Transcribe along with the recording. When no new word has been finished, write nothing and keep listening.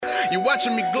You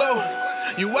watching me glow,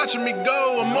 you watching me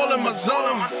go. I'm all in my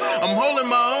zone, I'm holding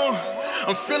my own.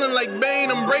 I'm feeling like Bane,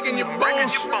 I'm breaking your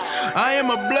bones. I am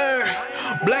a blur,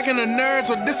 black and a nerd,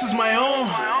 so this is my own.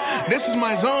 This is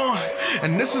my zone,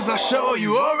 and this is our show.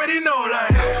 You already know,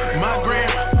 like my gram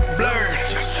blurred,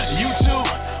 YouTube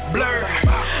blurred.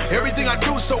 Everything I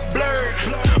do so blurred.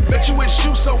 Bet you wish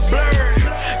you so blurred.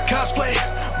 Cosplay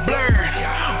blurred,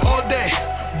 all day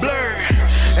blurred.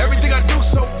 Everything I do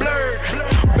so blurred.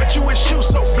 Bet you wish you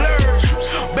so blurred.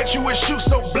 Bet you wish you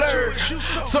so blurred.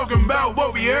 Talking about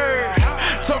what we heard,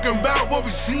 talking about what we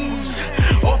seen,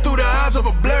 all through the eyes of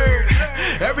a blur.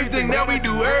 Everything that we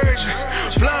do urge,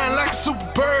 flying like a super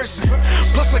person.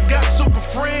 Plus I got super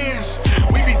friends,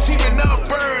 we be teaming up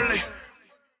early.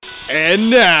 And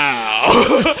now,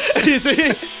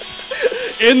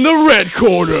 in the red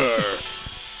corner,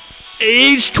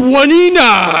 age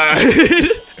 29,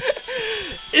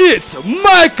 it's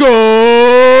Michael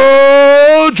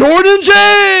Jordan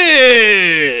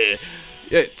J.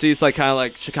 Yeah, see, it's like kind of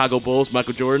like Chicago Bulls,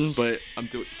 Michael Jordan, but I'm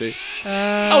doing. See?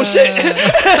 Oh shit!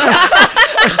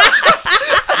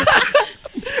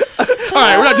 All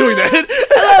right, we're not doing that.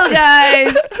 Hello,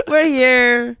 guys. We're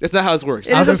here. That's not how this works.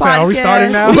 It I was is gonna a say, are we podcast.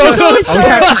 starting now? We're totally Are we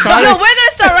actually starting? No, we're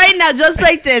gonna start right now, just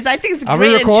like this. I think it's a Are we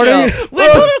great recording? intro. We're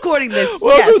totally recording this.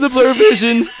 Welcome Yes. to Blur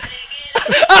Vision.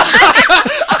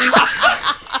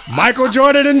 Michael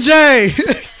Jordan and Jay.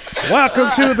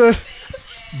 Welcome to the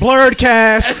Blurred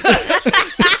Cast.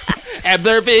 At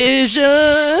Blur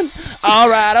Vision. All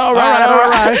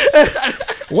right.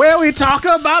 Where we talk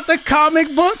about the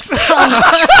comic books.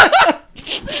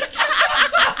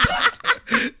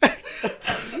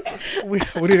 we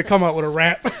need to come up with a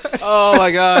rap. Oh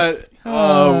my god.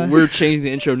 We're changing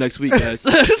the intro next week, guys.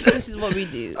 This is what we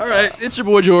do. All right, it's your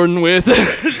boy Jordan with,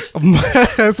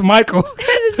 That's Michael.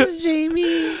 This is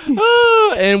Jamie.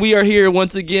 and we are here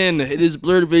once again. It is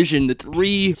Blurred Vision. The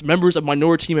three members of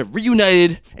Minority Team have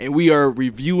reunited, and we are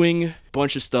reviewing a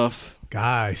bunch of stuff.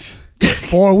 Guys,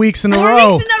 4 weeks in a 4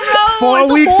 row. weeks in a row. 4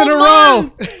 It's weeks in a whole row.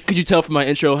 month. Could you tell from my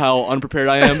intro how unprepared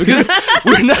I am? Because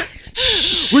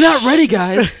we're not ready,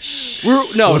 guys.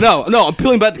 No. I'm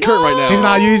peeling back the curtain right now.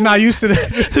 He's not used to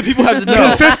that. The people have to know.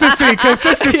 Consistency.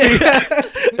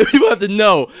 The people have to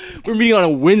know. We're meeting on a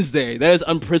Wednesday. That is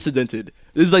unprecedented.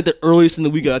 This is like the earliest in the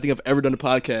week I think I've ever done a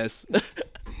podcast.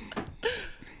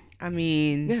 I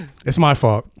mean, Yeah. It's my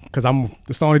fault because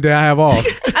it's the only day I have off.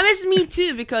 I miss me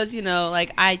too because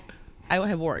like I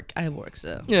have work.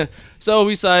 So Yeah. So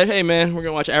we decided, hey man, we're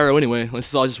gonna watch Arrow anyway.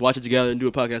 Let's all just watch it together and do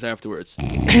a podcast afterwards.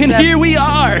 And here we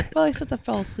are. well, except I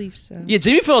fell asleep. So Yeah,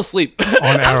 Jamie fell asleep.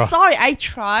 On Arrow. I'm sorry. I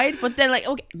tried, but then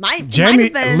okay, my Jamie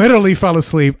defense, literally fell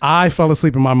asleep. I fell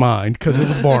asleep in my mind because it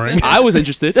was boring. I was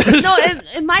interested. No,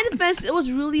 in my defense, it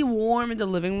was really warm in the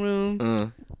living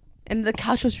room, and the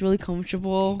couch was really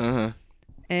comfortable.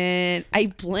 And I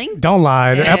blinked. Don't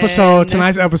lie.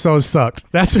 Tonight's episode sucked.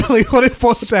 That's really what it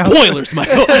boils down to. Spoilers,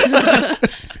 Michael.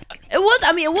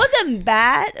 It wasn't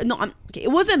bad. No, it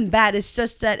wasn't bad. It's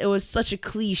just that it was such a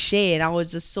cliche, and I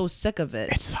was just so sick of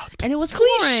it. It sucked. And it was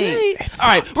Cliche. boring. All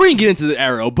right, we're gonna get into the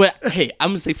Arrow, but hey, I'm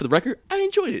gonna say for the record, I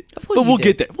enjoyed it. Of course But you we'll did.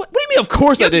 get there. What do you mean? Of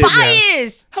course I You're did.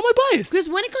 biased. How am I biased? Because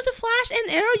when it comes to Flash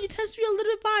and Arrow, you tend to be a little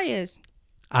bit biased.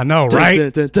 I know,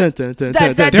 right? Didn't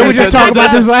Didn't we just talk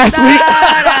about this last week?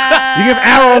 You give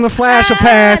Arrow and the Flash a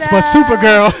pass, but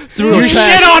Supergirl, you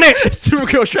shit on it.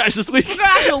 Supergirl's trash this week.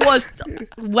 Supergirl was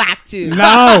whack too.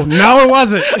 No, it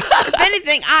wasn't. If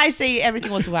anything, I say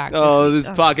everything was whack. Oh, this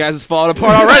podcast is falling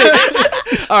apart already.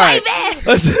 All right,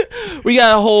 we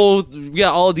got all of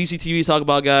DC TV to talk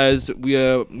about, guys.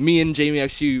 Me and Jamie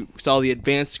actually saw the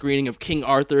advanced screening of King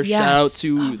Arthur. Yes. Shout out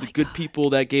to the good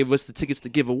people that gave us the tickets to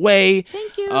give away.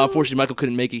 Thank you. Unfortunately, Michael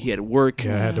couldn't make it. He had to work.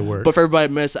 Yeah, I had to work. But for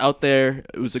everybody that out there,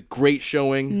 it was a great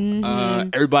showing.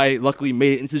 Everybody luckily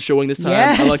made it into the showing this time.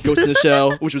 Yes. Unlike Ghost in the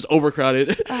Shell, which was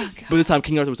overcrowded. But this time,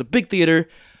 King Arthur was a big theater.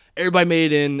 Everybody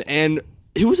made it in, and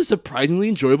it was a surprisingly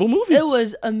enjoyable movie. It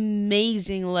was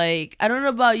amazing. Like, I don't know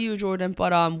about you, Jordan,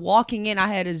 but walking in, I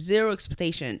had a zero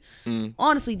expectation.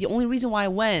 Honestly, the only reason why I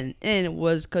went in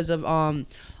was because of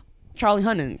Charlie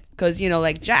Hunnam, because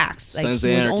like Jax, like Sons he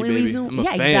of was the Anarchy, only baby. reason. I'm a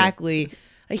Yeah, fan. exactly.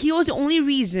 Like, he was the only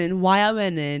reason why I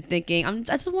went in, thinking I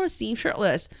just want to see him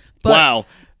shirtless. But Wow.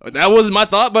 That wasn't my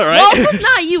thought, but right. well, it was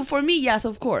not you. For me, yes,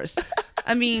 of course.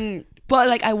 I mean, but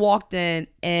like I walked in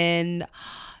and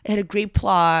it had a great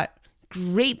plot,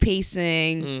 great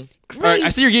pacing. Great. All right, I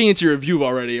see you're getting into your review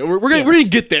already. We're gonna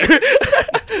get there.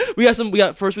 we got some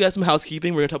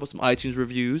housekeeping. We're gonna talk about some iTunes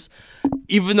reviews.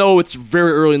 Even though it's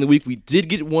very early in the week, we did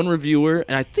get one reviewer,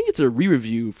 and I think it's a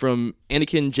re-review from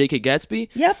Anakin J.K. Gatsby.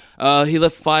 Yep. He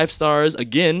left 5 stars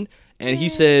again, And he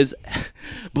says,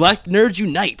 Black Nerds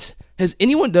Unite. Has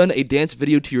anyone done a dance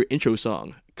video to your intro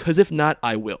song? Because if not,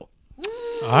 I will.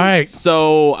 All right.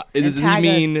 So does he tag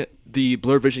mean the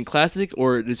Blurred Vision Classic,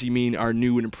 or does he mean our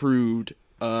new and improved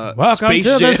Welcome Space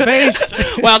to the Jam?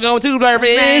 Space. Welcome to Blurred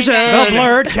Vision. The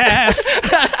Blurred Cast.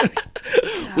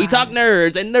 We talk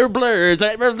nerds and they're blurs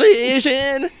at Blurred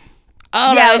Vision. Yeah,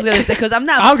 I was gonna say because I'm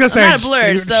not. I was gonna say I'm not a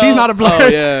blur. So. she's not a blur. Oh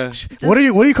yeah. What do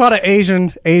you call the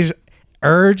Asian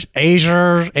urge?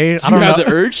 Asia. Do you I don't have know.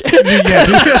 the urge?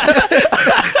 Yeah.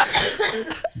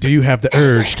 Do you have the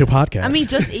urge to podcast? I mean,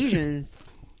 just Asians.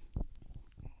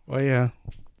 well, yeah.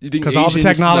 You think 'Cause all the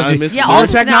Asian is technology- synonymous Yeah, with all all blurred?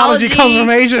 the technology comes from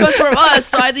Asians. Comes from us.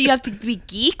 So either you have to be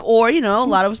geek, or a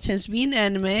lot of us tends to be in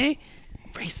anime.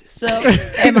 Racist. So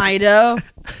am I though?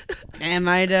 Am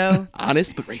I though?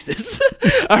 Honest but racist.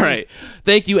 All right.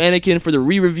 Thank you, Anakin, for the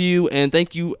re-review, and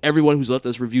thank you everyone who's left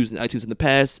us reviews in iTunes in the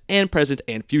past and present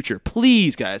and future.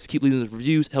 Please, guys, keep leaving those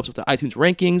reviews. It helps with the iTunes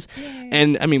rankings.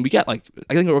 And I mean, we got I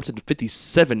think we're up to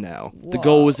 57 now. The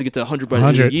goal was to get to 100 by the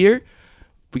end of 100. the year.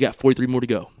 We got 43 more to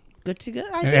go. Good to go.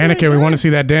 I And think Anakin, we're we want to good. see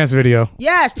that dance video.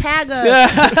 Yes, tag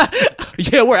us.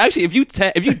 Yeah, we're actually if you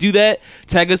do that,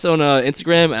 tag us on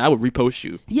Instagram, and I would repost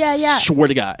you. Yeah, yeah. Swear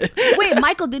to God. Wait,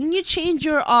 Michael, didn't you change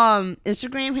your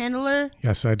Instagram handler?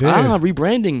 Yes, I did.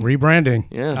 Rebranding. Rebranding.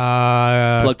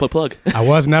 Yeah. Plug. I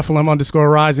was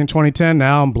Nephilim_Rising 2010.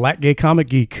 Now I'm Black Gay Comic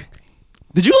Geek.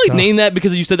 Did you name that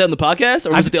because you said that in the podcast,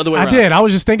 or was it the other way around? I did. I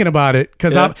was just thinking about it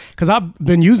because Yeah. I've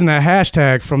been using that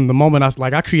hashtag from the moment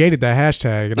I created that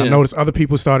hashtag, and I Yeah. noticed other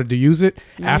people started to use it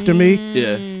after me.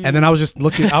 Yeah. And then I was just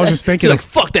thinking, You're like,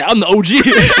 fuck that, I'm the OG.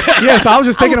 yeah. So I was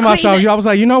just thinking to will claim myself, it. I was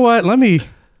like, you know what? Let me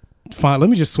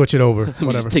just switch it over. Let me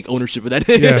Whatever. just take ownership of that.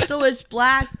 Yeah. So it's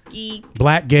Black Geek,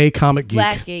 Black Gay Comic Geek.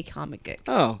 Black Gay Comic Geek.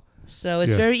 Oh. So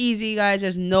it's Yeah. very easy, guys.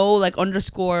 There's no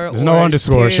underscore. There's no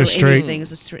underscore, it's just straight- Anything. It's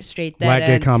just straight that. Black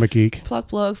Gay end. Comic Geek.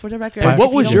 Plug for the record. Black- If What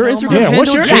you was don't your know Instagram mine. Yeah,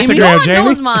 what's your handle, Jamie? Instagram? No one Jamie?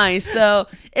 knows mine. So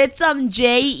it's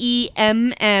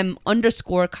JEMM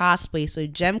 _ cosplay. So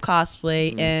Gem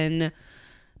cosplay, and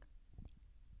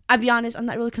I'll be honest, I'm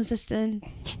not really consistent.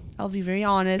 I'll be very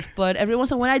honest, but every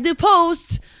once in a while when I do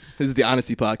post, This is the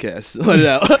Honesty Podcast. Let it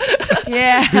out.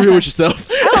 yeah, Be real with yourself.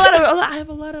 I have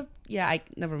a lot of. Yeah,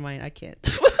 never mind. I can't.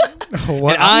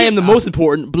 What? And I am the most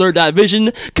important.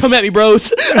 Blur.vision. Come at me, bros.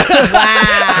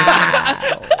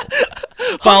 Wow.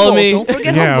 Follow Humble, me. Don't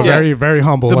forget Yeah, humble. very, very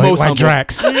humble. The like most humble.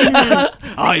 Drax.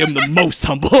 I am the most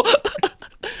humble.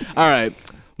 All right.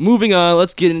 Moving on.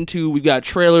 Let's get into. We've got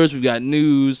trailers. We've got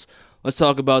news. Let's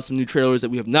talk about some new trailers that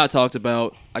we have not talked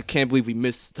about. I can't believe we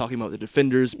missed talking about the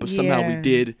Defenders, but somehow we Yeah.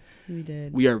 did. We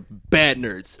did. We are bad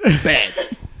nerds. Bad.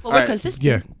 But we're Alright. consistent.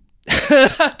 Yeah.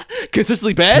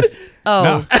 Consistently bad? Oh,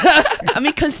 No. I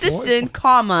mean consistent,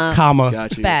 comma, Comma.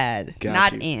 Got you. bad, Got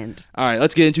not you. and. All right,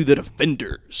 let's get into the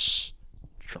Defenders.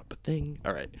 Drop a thing.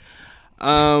 All right.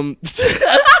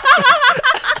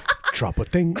 Drop a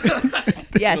thing.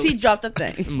 Yes, he dropped the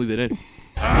thing. I'm gonna leave that in.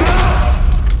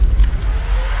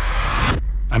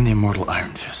 I'm the immortal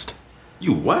Iron Fist.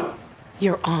 You what?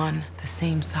 You're on the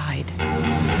same side.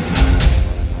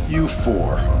 You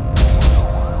four.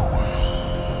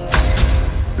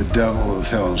 The devil of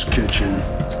Hell's Kitchen.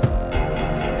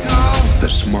 The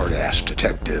smart-ass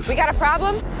detective. We got a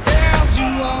problem?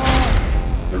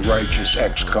 The righteous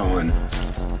ex-con.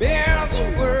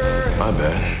 My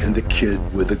bad. And the kid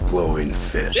with a glowing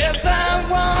fist.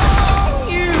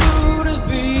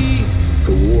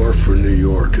 The war for New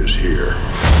York is here.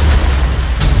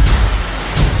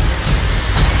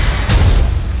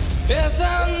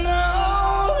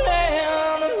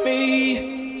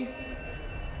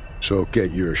 So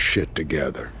get your shit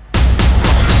together. The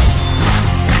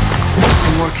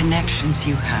more connections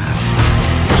you have,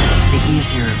 the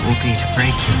easier it will be to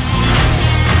break you.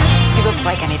 You look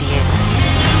like an idiot.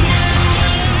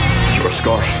 Your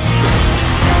scarf.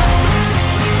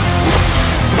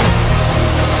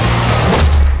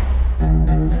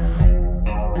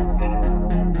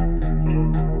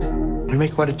 We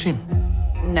make quite a team.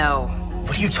 No.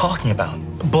 What are you talking about?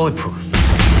 Bulletproof.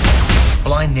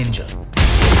 Blind ninja.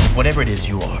 Whatever it is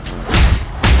you are.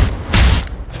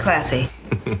 Classy.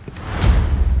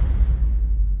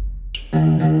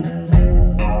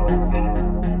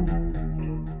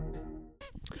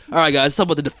 All right, guys, let's talk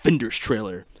about the Defenders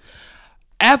trailer.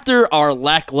 After our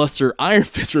lackluster Iron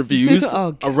Fist reviews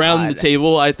Oh, around the God.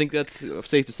 table, I think that's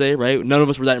safe to say, right? None of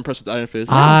us were that impressed with Iron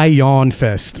Fist. Ion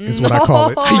Fest is what I call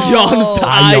it.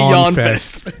 Ion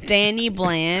Fest. Danny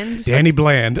Bland. Danny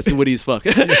Bland. That's witty as fuck.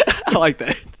 I like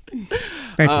that.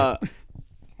 Thank you.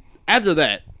 After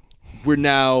that, we're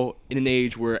now in an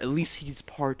age where at least he's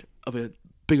part of a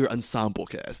bigger ensemble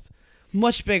cast.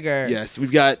 much bigger. Yes,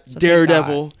 we've got So thank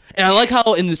Daredevil, and I like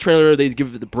how in the trailer they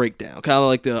give it the breakdown, kind of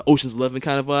like the Ocean's 11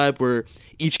 kind of vibe, where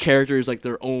each character is like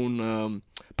their own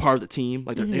part of the team,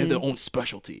 like they have their own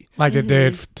specialty. Like they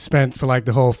did spent for like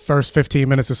the whole first 15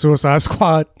 minutes of Suicide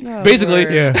Squad. Basically,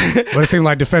 Yeah, but it seemed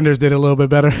like Defenders did a little bit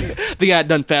better. they got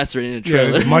done faster in the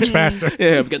trailer. Yeah, much faster.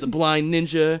 Yeah, we've got the Blind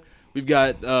Ninja. We've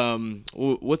got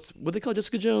what they call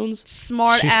Jessica Jones?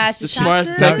 Smart ass. the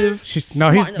smartest detective.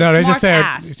 They just said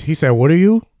ass. he said, "What are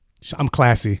you?" I'm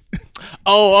classy.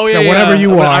 Oh yeah, So whatever you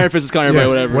When are. Iron Fist is calling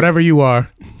everybody, whatever. you are.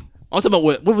 I was talking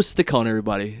about what was Stick calling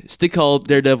everybody? Stick called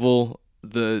Daredevil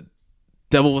the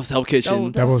Devil's Hell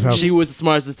Kitchen. Devil's Hell. She was the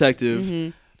smartest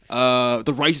detective.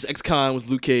 The righteous ex-con was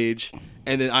Luke Cage,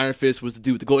 and then Iron Fist was the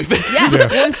dude with the glowing face. Yes, Yeah.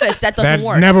 glowing fist. That doesn't That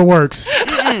work. never works.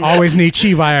 Always need Chi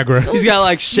Viagra. He's got to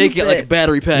like shake it like a Stupid.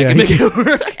 battery pack Yeah, and he make it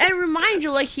work. And remind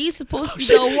you, like he's supposed to be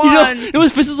Shit. the one. You know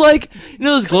what Fist is like? You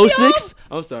know those glow sticks?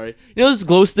 I'm sorry. You know those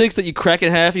glow sticks that you crack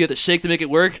in half, you have to shake to make it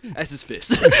work? That's his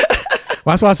fist.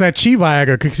 Well, that's why I said Chi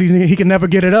Viagra, because he can never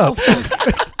get it up.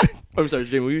 I'm sorry,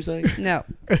 Jamie, what were you saying? No,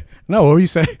 No, what were you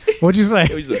say? What'd you say?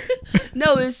 What were you saying?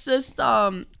 no, it's just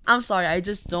I'm sorry, I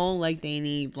just don't like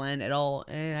Danny Bland at all,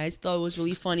 and I thought it was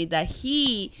really funny that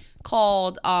he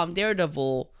called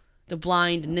Daredevil the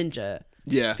blind ninja.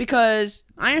 Yeah. Because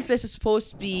Iron Fist is supposed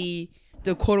to be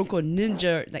the quote unquote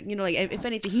ninja, like if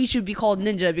anything, he should be called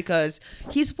ninja because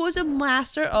he's supposed to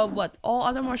master of all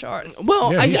other martial arts.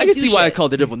 Well, Yeah, I he's- can see why I shit. call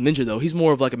Daredevil Ninja though. He's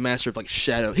more of like a master of like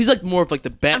shadow. He's like more of like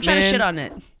the Batman. I'm trying to shit on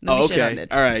it. Let me Oh, shit on okay.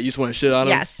 it. All right, you just want to shit on him?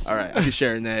 Yes. All right, I'm just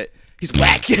sharing that. He's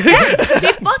whack. They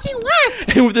fucking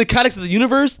whack. And with the context of the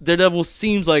universe, Daredevil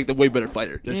seems like the way better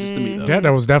fighter. That's just to me though. That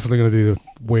was definitely going to be the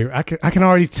way. I can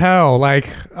already tell. Like,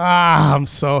 I'm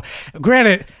so.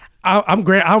 Granted,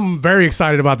 I'm very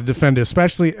excited about the Defender,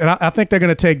 especially, and I think they're going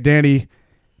to take Danny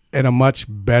in a much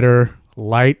better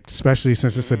light, especially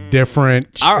since it's a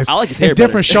different. I like his hair It's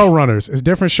different better. showrunners. It's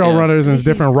different showrunners and it's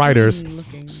different writers.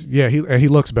 Yeah, he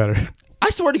looks better.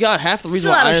 I swear to God, half the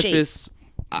reason Still why out of Iron shape. Fist.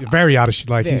 Very out of shit.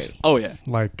 Like he's Oh yeah.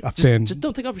 like a thin Just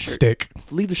don't take off your shirt. stick.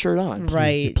 Just leave the shirt on.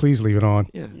 Right. Please leave it on.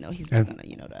 Yeah. No, he's not And- gonna.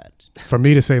 You know that. For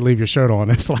me to say leave your shirt on,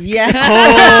 that's like Yeah.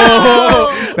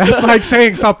 that's like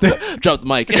saying something. Drop the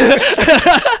mic.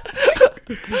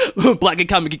 Black and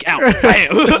Comic Geek out.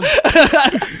 Bam.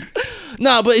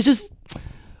 Nah, but it's just,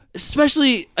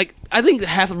 especially like I think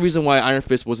half the reason why Iron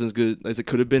Fist wasn't as good as it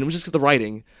could have been was just because the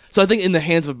writing. So I think in the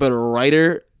hands of a better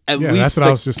writer, at Yeah, least that's what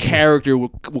I was the just saying. character will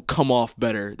come off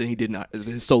better than he did not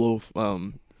his solo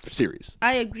series.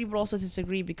 I agree, but also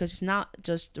disagree because it's not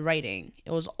just the writing;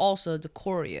 it was also the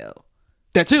choreo.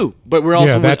 That too, but we're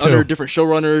also that under too. different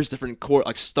showrunners, different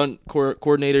stunt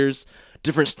coordinators,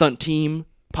 different stunt team,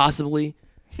 possibly.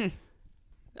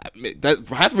 I mean, that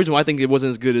half the reason why I think it wasn't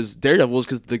as good as Daredevil is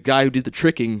because the guy who did the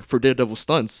tricking for Daredevil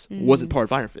stunts wasn't part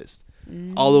of Iron Fist.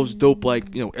 All those dope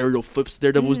aerial flips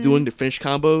Daredevil was doing to finish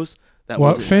combos. That Well,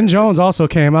 wasn't Finn Iron Jones Fist. also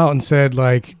came out and said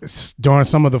like during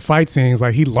some of the fight scenes,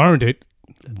 like he learned it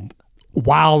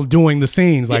while doing the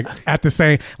scenes, like at the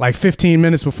same 15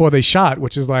 minutes before they shot,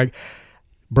 which is like,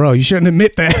 bro, you shouldn't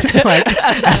admit that. Like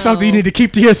that's something you need to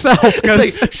keep to yourself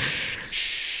because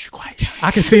Quiet.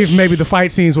 I can see if maybe the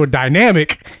fight scenes were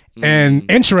dynamic and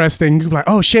interesting. You'd be like,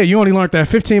 oh shit, you only learned that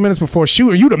 15 minutes before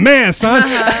shooting. You the man, son.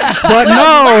 But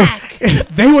no,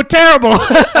 they were terrible.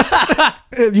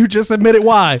 You just admitted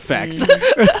why. Facts.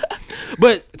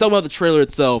 But talking about the trailer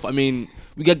itself, I mean,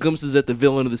 we got glimpses at the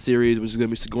villain of the series, which is going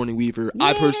to be Sigourney Weaver.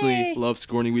 I personally love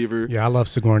Sigourney Weaver. Yeah, I love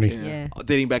Sigourney. Yeah.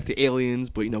 Dating back to Aliens,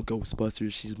 but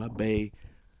Ghostbusters, she's my bae.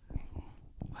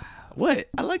 Wow. What?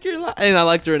 I like her a lot. And I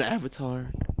liked her in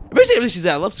Avatar. Basically, she's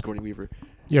at. I love Sigourney Weaver.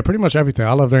 Yeah, pretty much everything.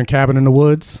 I love her in Cabin in the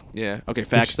Woods. Yeah. Okay,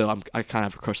 facts, though. I kind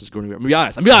of have a crush on Sigourney Weaver. I'm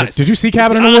going to be honest. Did you see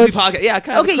Cabin in the Honestly, Woods? podcast, yeah, I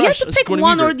kind of Okay, have a you have crush to on pick Sigourney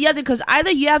one Weaver. or the other because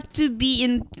either you have to be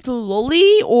into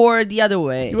Loli or the other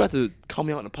way. You have to call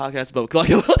me out on a podcast about I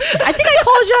think I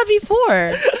called you out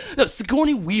before. No,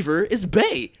 Sigourney Weaver is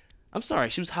bae. I'm sorry,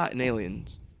 she was hot in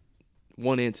Aliens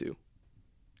 1 and 2.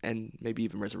 And maybe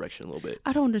even Resurrection a little bit.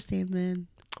 I don't understand, man.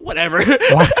 Whatever.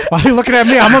 Why are you looking at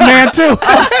me? I'm a man too.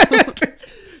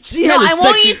 She No, had I a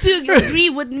want sexy... you to agree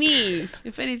with me.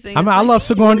 If anything, I mean, it's I like,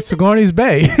 love Sigourney's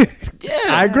Bay. Yeah.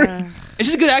 I agree. And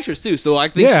she's a good actress, too. So I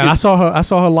think Yeah, I she saw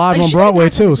her live like, on she's Broadway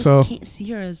like, I too. just So can't see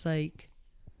her as like,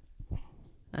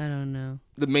 I don't know.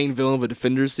 the main villain of a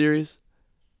Defenders series.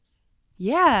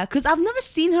 Yeah, because I've never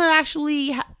seen her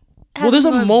actually. Well, there's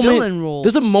a moment. Villain role.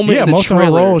 There's a moment yeah, in the most trailer. of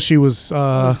her roles, she was. It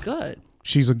was good.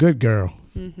 She's a good girl.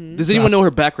 Does anyone know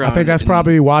her background? I think that's in-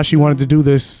 probably why she wanted to do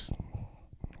this.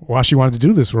 Why she wanted to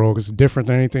do this role, because it's different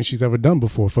than anything she's ever done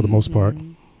before, for the most part.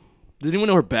 Does anyone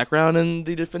know her background in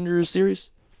the Defenders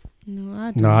series? No, I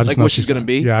don't. No, I just Like know what she's gonna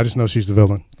be? Yeah, I just know she's the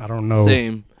villain. I don't know.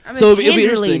 Same. I mean, So it's it'll be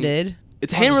interesting. hand-related,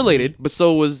 It's hand related, but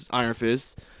so was Iron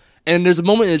Fist. And there's a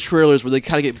moment in the trailers where they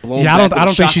kind of get blown. Yeah, back I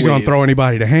don't think she's gonna shockwave. throw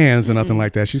anybody to hands or nothing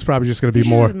like that. She's probably just gonna be She's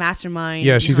more. the mastermind.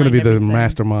 Yeah, she's gonna be behind the everything.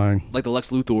 mastermind. like the Lex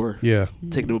Luthor. Yeah.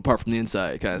 Taking them apart from the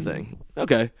inside, kind of thing.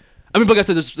 Okay. I mean, but like I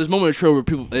said, there's a moment in the trailer where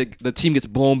people, like, the team gets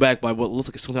blown back by what looks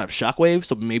like some kind of shockwave.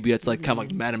 So maybe it's like kind of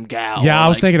like Madame Gao. Yeah, or I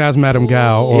was like- thinking that was Madame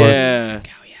Gao, or Yeah.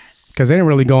 because they didn't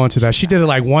really go into that. She did it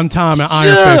like one time in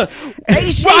Iron Fist. Hey,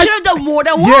 she should have done more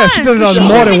than once. Yeah, she could've done 'cause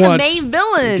more she's than the once. main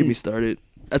villain. Get me started.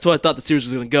 That's what I thought the series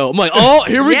was gonna go. I'm like, oh,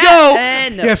 here we Yeah, go.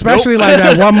 and Yeah, especially like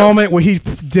that one moment where he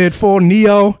did full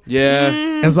Neo. Yeah.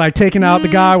 It's like taking out the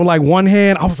guy with like one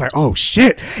hand. I was like, oh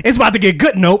shit, it's about to get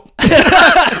good. Nope.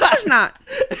 It's not.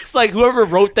 It's like whoever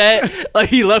wrote that, like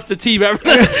he left the team after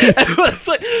that. It's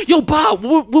like, yo, Bob,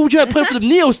 what would you have planned for the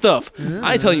Neo stuff?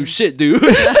 I ain't telling you shit, dude.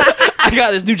 I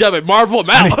got this new job at Marvel. I'm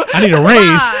out. I need a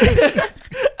raise.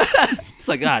 It's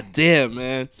like, god damn,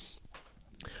 man.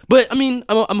 But I mean,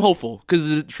 I'm hopeful because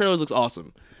the trailer looks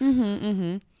awesome.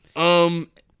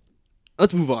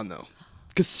 Let's move on though.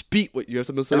 Cause what you have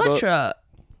something to say about? Elektra.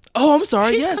 Oh, I'm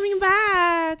sorry. She's yes. coming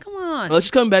back. Come on. Well,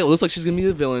 she's coming back. It looks like she's gonna be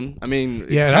the villain. I mean,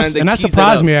 Yeah, they that teased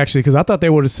surprised up. me actually because I thought they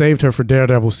would have saved her for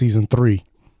Daredevil season 3.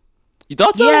 You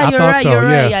thought so? Yeah, I you're thought right. so, You're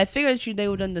right. yeah. Yeah, I figured they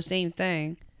would have done the same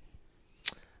thing.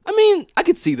 I mean, I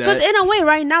could see Because that. in a way,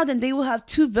 right now, then they will have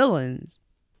two villains.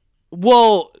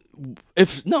 Well,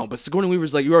 but Sigourney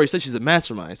Weaver's like, you already said she's a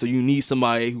mastermind, so you need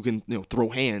somebody who can, throw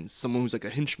hands, someone who's like a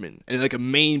henchman and like a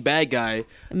main bad guy.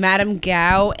 Madame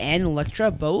Gao and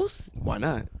Elektra both. Why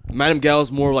not? Madame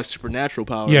Gao's more like supernatural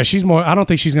power. Yeah, she's more. I don't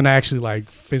think she's gonna actually like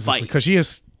physically Fight. because she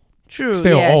is. True.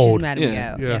 Still yeah, old. She's Madame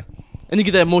Yeah. Gao. Yeah. And you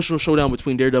get that emotional showdown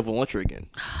between Daredevil and Elektra again.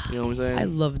 You know what I'm saying? I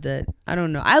loved it. I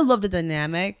don't know. I love the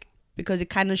dynamic because it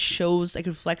kind of shows, like,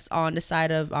 reflects on the side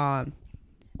of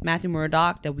Matthew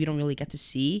Murdock that we don't really get to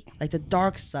see, like the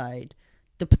dark side,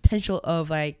 the potential of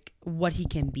like what he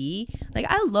can be. Like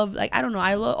I love, like I don't know,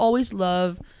 always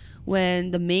love when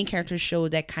the main characters show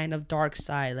that kind of dark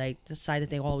side, like the side that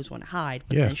they always want to hide.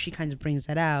 But Yeah. then she kind of brings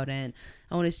that out, and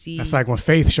I want to see. That's like when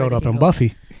Faith showed up in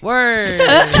Buffy. Word.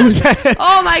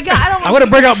 Oh my god! I don't. I want to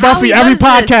bring up how Buffy he every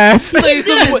does this. podcast.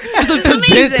 It's a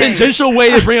amazing. tangential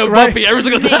way to bring up Right. Buffy every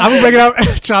single time. I'm gonna bring it up,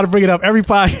 try to bring it up every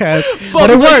podcast, but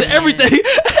Buffy it does worked. everything.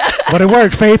 But it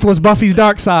worked. Faith was Buffy's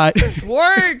dark side.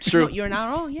 Word. true. You're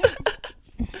not wrong. Yeah.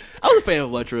 I was a fan of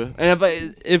Elektra,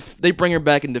 and if they bring her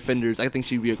back in Defenders, I think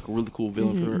she'd be a really cool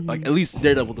villain for her. Like at least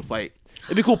Daredevil to fight.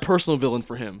 It'd be a cool personal villain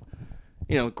for him.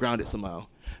 Grounded somehow.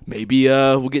 Maybe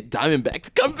we'll get Diamondback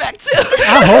to come back too.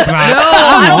 I hope not. No,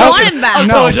 I don't want him back.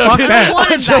 No, totally fuck joking. I don't want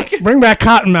him that. back. Bring back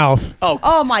Cottonmouth.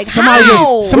 Oh my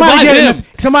god. Somebody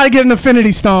Revive get an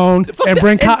Infinity Stone and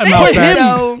bring Cottonmouth Put back.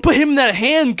 So- put him in that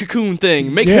hand cocoon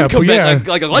thing. Make Yeah, him come but back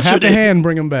like Elektra have the did. hand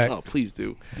bring him back. Oh, please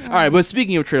do. All right, but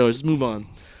speaking of trailers, let's move on.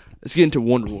 Let's get into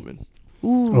Wonder Woman.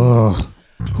 Ugh.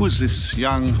 Who's this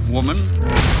young woman?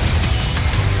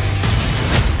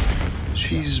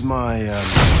 She's my,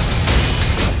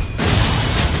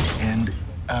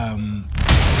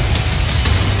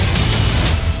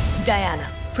 Diana,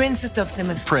 Princess of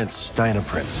the Prince, Diana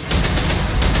Prince.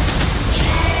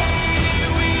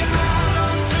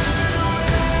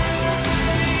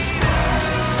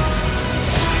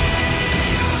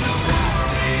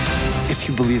 If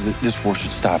you believe that this war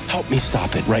should stop, help me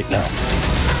stop it right now.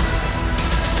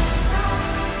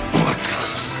 What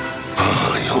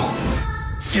are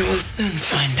you? You will soon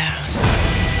find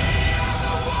out.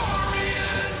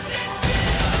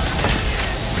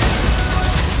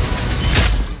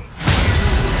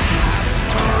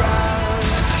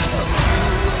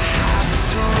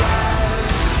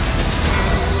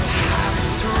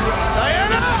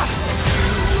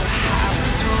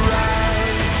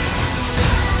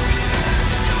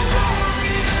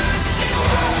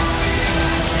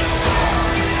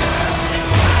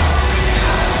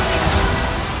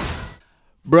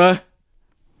 Bruh,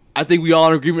 I think we all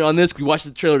are in agreement on this. We watched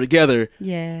the trailer together.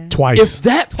 Yeah. Twice. If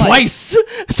that twice.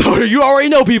 So you already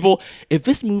know, people. If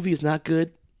this movie is not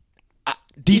good,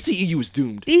 DCEU is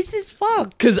doomed. This is fuck.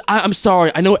 Because I'm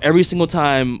sorry. I know every single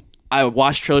time I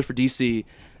watch trailers for DC,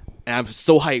 and I'm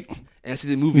so hyped, and I see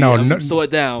the movie, No, and I'm no- slow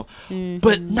it down.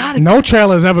 But not a No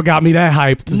trailer's ever got me that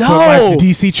hyped. No. Like the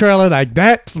DC trailer, like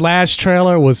that last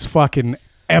trailer was fucking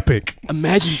epic.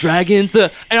 Imagine Dragons. And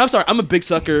I'm sorry, I'm a big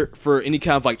sucker for any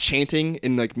kind of like chanting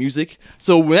in like music.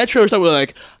 So when that trailer started, we're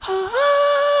like,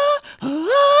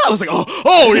 I was like,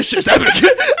 oh, this shit's epic.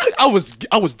 I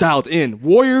was dialed in.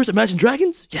 Warriors, Imagine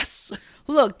Dragons, yes.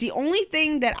 Look, the only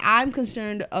thing that I'm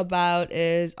concerned about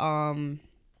is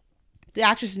the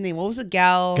actress's name? What was it?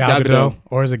 Gal Gadot.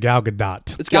 Or is it Gal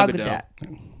Gadot? It's Gal Gadot.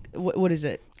 What is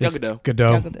it? Gal Gadot.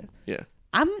 Gadot. Gal Gadot. Yeah.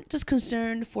 I'm just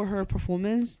concerned for her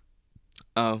performance.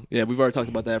 Oh, yeah, we've already talked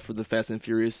about that for the Fast and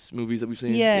Furious movies that we've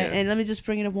seen. Yeah, and let me just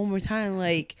bring it up one more time.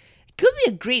 Like, it could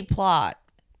be a great plot,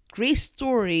 great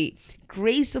story,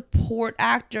 great support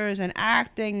actors and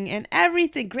acting and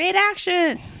everything. Great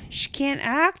action. She can't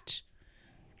act?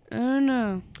 I don't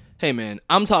know. Hey, man,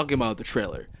 I'm talking about the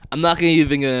trailer. I'm not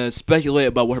even going to speculate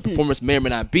about what her performance may or may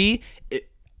not be.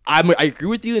 I agree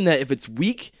with you in that if it's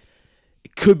weak,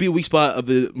 it could be a weak spot of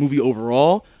the movie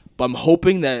overall, but I'm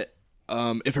hoping that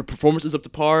if her performance is up to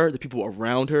par, the people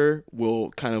around her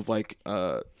will kind of like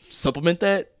supplement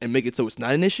that and make it so it's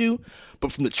not an issue.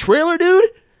 But from the trailer, dude,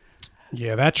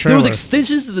 yeah, that trailer. There was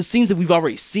extensions to the scenes that we've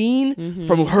already seen,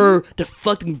 from her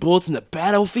deflecting bullets in the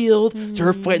battlefield to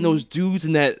her fighting those dudes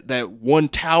in that one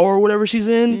tower or whatever she's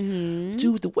in.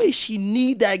 Dude, the way she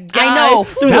need that guy. I know.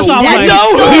 Dude, That's all I'm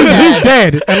like. He's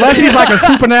dead. Unless he's like a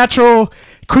supernatural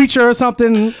creature or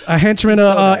something, a henchman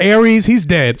of Ares, he's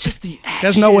dead. Just the action.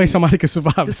 There's no way somebody could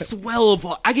survive The that. swell of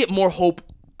I get more hope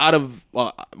out of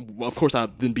of course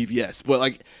not than BVS, but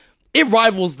like it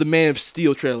rivals the Man of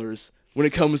Steel trailers when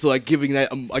it comes to like giving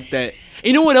that like that. And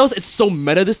you know what else? It's so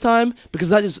meta this time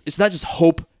because it's not just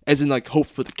hope as in like hope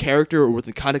for the character or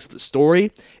within the context of the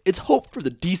story. It's hope for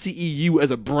the DCEU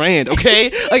as a brand. Okay,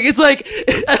 like it's like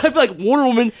I feel like Wonder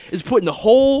Woman is putting the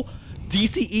whole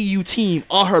DCEU team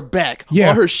on her back,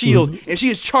 on her shield, and she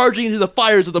is charging into the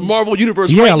fires of the Marvel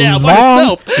Universe right now by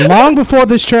herself. Long before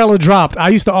this trailer dropped, I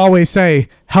used to always say,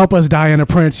 "Help us, Diana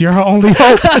Prince. You're her only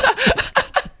hope."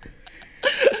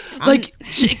 Like,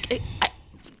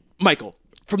 Michael,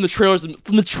 from the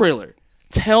trailer,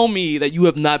 tell me that you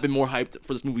have not been more hyped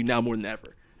for this movie now more than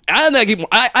ever. I didn't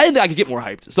think I could get more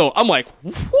hyped. So I'm like,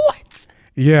 what?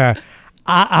 Yeah.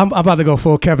 I'm about to go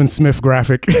full Kevin Smith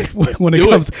graphic when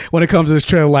it comes to this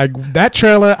trailer. Like that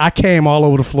trailer, I came all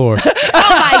over the floor.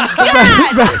 Oh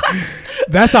my god!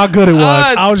 That's how good it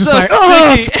was. I was just so like,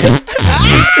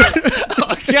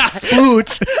 oh god,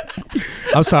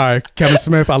 splooch. I'm sorry, Kevin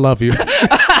Smith. I love you.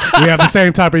 We have the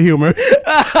same type of humor.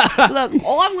 Look,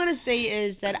 all I'm gonna say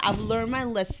is that I've learned my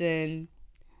lesson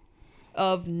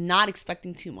of not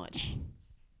expecting too much.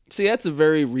 See, that's a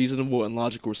very reasonable and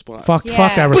logical response. Fuck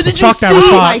that But did you response.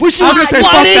 see when she was sliding?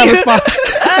 Fuck that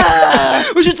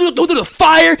response. When she threw the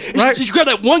fire, and she grabbed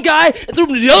that one guy and threw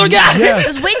him to the other guy. Yeah.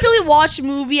 Just wait till we watch the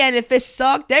movie, and if it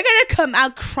sucked, they're gonna come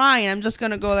out crying. I'm just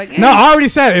gonna go like, No, I already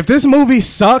said if this movie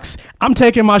sucks, I'm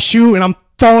taking my shoe and I'm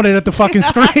throwing it at the fucking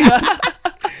screen.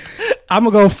 I'm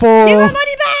gonna go full. Give my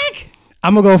money back.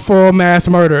 I'm gonna go full mass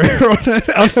murder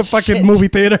on the fucking movie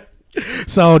theater.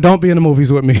 So don't be in the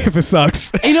movies with me if it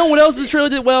sucks. And you know what else the trailer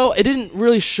did well? It didn't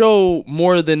really show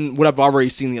more than what I've already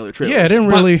seen in the other trailers. Yeah, it didn't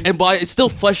really. But it still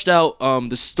fleshed out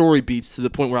the story beats to the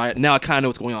point where I kind of know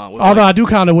what's going on. Although I do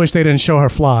kind of wish they didn't show her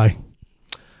fly.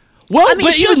 Well, I mean,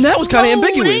 but even that was kind of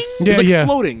ambiguous. It was like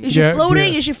floating. Is she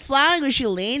floating? Is she flying? Is she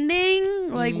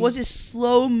landing? Like, was it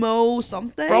slow-mo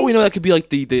something? For all we know, that could be like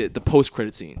the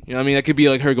post-credit scene. You know what I mean? That could be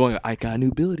like her going, I got a new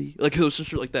ability. Like, it was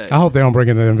just like that. I hope they don't bring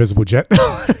in the invisible jet.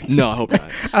 No, I hope not.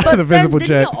 But the invisible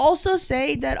jet. Didn't you also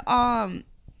say that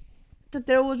that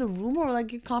there was a rumor or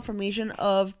like a confirmation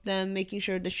of them making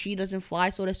sure that she doesn't fly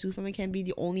so that Superman can be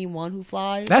the only one who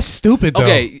flies? That's stupid, though.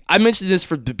 Okay, I mentioned this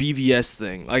for the BVS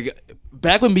thing. Like,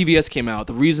 back when BVS came out,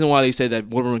 the reason why they said that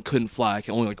Wonder Woman couldn't fly,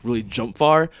 can only like really jump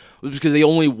far, was because they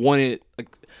only wanted like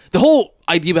the whole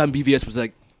idea behind BVS was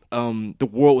like the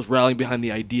world was rallying behind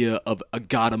the idea of a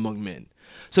god among men.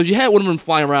 So you had Wonder Woman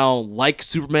flying around like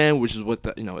Superman, which is what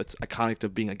it's iconic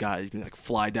of being a god. You can like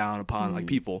fly down upon like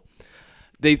people.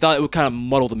 They thought it would kind of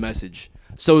muddle the message.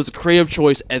 So it was a creative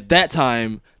choice at that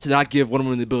time to not give Wonder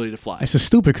Woman the ability to fly. It's a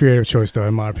stupid creative choice, though,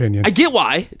 in my opinion. I get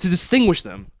why, to distinguish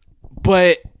them,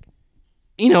 but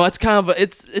it's kind of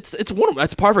it's Wonder Woman.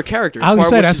 That's part of her character. I would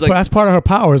say that's part of her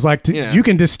powers. Like you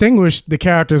can distinguish the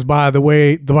characters by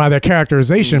their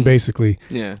characterization, basically.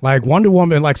 Yeah. Like Wonder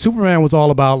Woman, like Superman was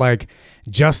all about like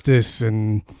justice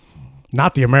and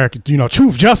not the American,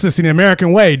 truth, justice in the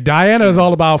American way. Diana is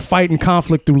all about fighting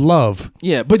conflict through love.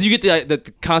 Yeah, but you get the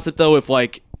concept though, if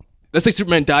like, let's say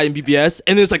Superman died in BVS,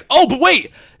 and then it's like, oh, but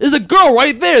wait, there's a girl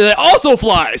right there that also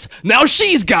flies. Now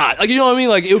she's God. Like, you know what I mean?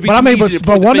 Like, it would be.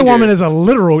 But Wonder Woman is a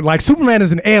literal, like Superman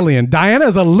is an alien. Diana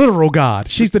is a literal god.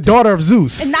 She's the daughter of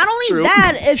Zeus. And not only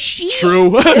that, if she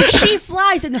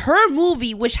flies in her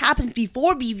movie, which happens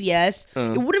before BVS,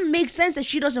 it wouldn't make sense that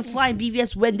she doesn't fly in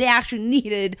BVS when they actually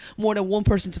needed more than one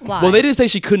person to fly. Well, they didn't say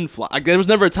she couldn't fly. Like, there was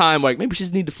never a time like maybe she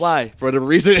just needed to fly for whatever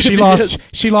reason.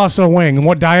 She lost her wing. And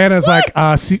what Diana is like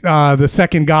the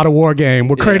second God of War game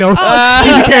where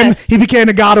Kratos he became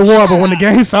the God of War, but when the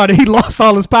game started, he lost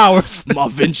all his powers. My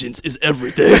vengeance is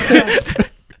everything.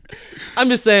 I'm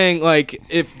just saying, like,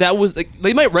 if that was like,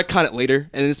 they might retcon it later,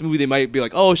 and in this movie they might be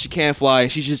like, oh, she can't fly,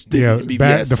 she just didn't in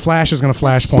BVS. The Flash is gonna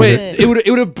flashpoint but it. it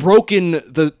would have broken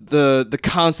the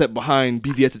concept behind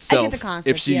BVS itself. I get the concept,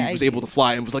 if she was able to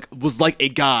fly and was like a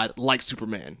god like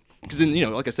Superman. Because then, you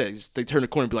know, like I said, they turn the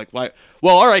corner and be like, why?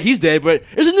 Well, all right, he's dead, but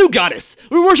there's a new goddess.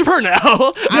 We worship her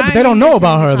now. Yeah, but they don't know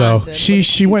about her though.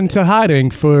 She went into hiding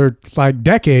for like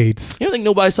decades. You don't think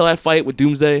nobody saw that fight with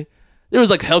Doomsday? There was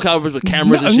like helicopters with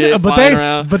cameras and shit flying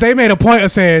around. But they made a point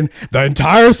of saying the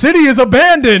entire city is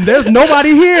abandoned. There's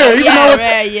nobody here. Even though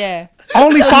it's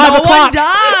only 5 o'clock,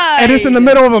 and it's in the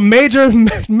middle of a major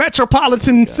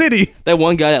metropolitan city. That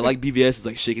one guy that liked BVS is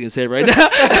like shaking his head right now.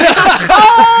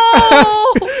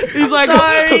 He's like,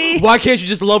 sorry. Why can't you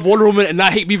just love Wonder Woman and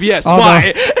not hate BVS? Oh,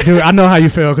 Why? No. Dude, I know how you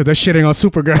feel because they're shitting on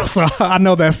Supergirl, so I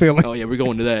know that feeling. Oh yeah, we're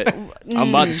going to that.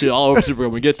 I'm about to shit all over Supergirl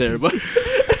when we get there, but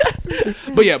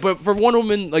but for Wonder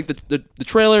Woman, like the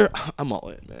trailer, I'm all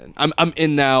in, man. I'm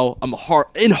in now. I'm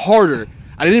harder.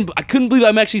 I couldn't believe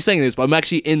I'm actually saying this, but I'm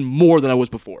actually in more than I was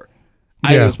before. I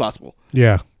didn't know it was possible.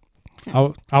 Yeah.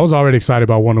 I was already excited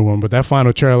about Wonder Woman, but that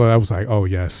final trailer, I was like, oh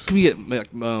yes. Can we get like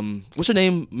what's her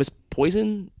name? Miss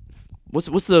Poison? What's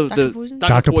the Dr. Poison?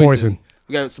 Dr. Poison.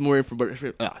 We got some more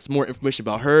information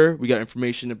about her. We got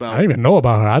information about. I didn't even know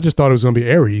about her. I just thought it was gonna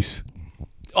be Ares.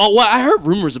 Oh, well, I heard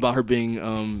rumors about her being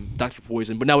Dr.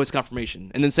 Poison, but now it's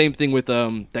confirmation. And then same thing with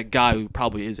that guy who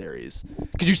probably is Ares.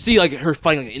 Because you see like her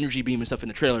fighting like an energy beam and stuff in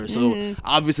the trailer. So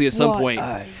obviously at some point.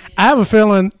 I have a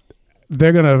feeling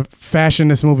they're going to fashion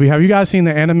this movie. Have you guys seen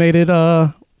the animated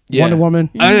Wonder Woman?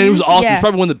 And it was awesome. It's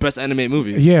probably one of the best animated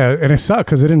movies. Yeah, and it sucked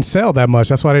because it didn't sell that much.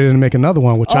 That's why they didn't make another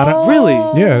one. Which I don't, Really?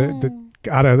 Yeah.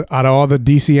 Out of all the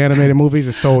DC animated movies,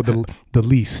 it sold the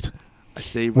least.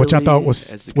 Which I thought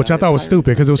was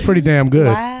stupid because it was pretty damn good.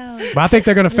 Wow. But I think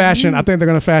they're gonna fashion. I think they're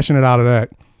gonna fashion it out of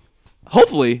that.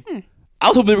 Hopefully, I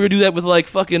was hoping they were gonna do that with like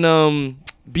fucking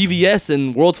BVS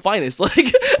and World's Finest.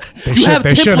 Like They should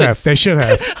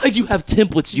have. Like you have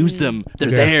templates. Use them. They're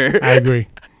there. I agree.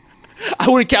 I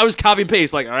was copy and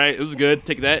paste. Like, all right, it was good.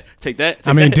 Take that.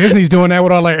 I mean, Disney's doing that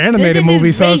with all their animated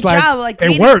movies, so it's like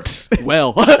it works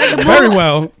well. very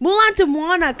well. Mulan to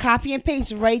Moana, copy and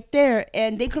paste right there,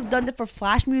 and they could have done it for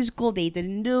Flash musical. They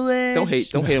didn't do it. Don't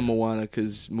hate on Moana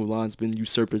because Mulan's been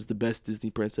usurped as the best Disney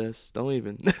princess. Don't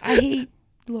even. I hate.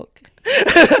 Look,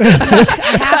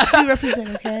 I have to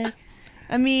represent. Okay.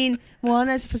 I mean,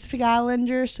 Moana is a Pacific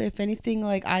Islander, so if anything,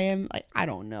 like I am, like I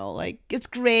don't know, like it's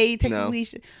great technically.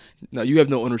 No, you have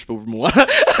no ownership over Moana.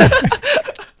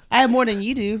 I have more than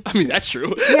you do. I mean, that's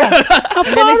true. Yeah, and that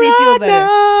makes me feel better.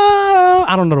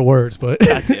 I don't know the words, but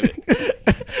God damn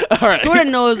it! All right,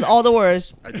 Jordan knows all the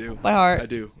words. I do by heart. I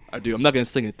do. I'm not gonna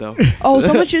sing it though. Oh,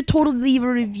 someone should totally leave a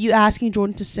review asking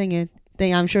Jordan to sing it.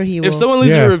 Then I'm sure he will. If someone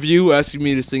leaves a review asking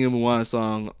me to sing a Moana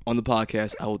song on the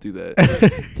podcast, I will do that.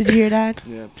 Did you hear that?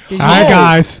 Yeah. All right,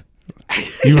 guys.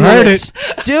 You heard it.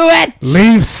 Do it.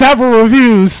 Leave several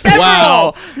reviews. Several.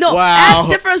 Wow. No, wow.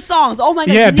 ask different songs. Oh my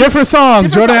god. Yeah, different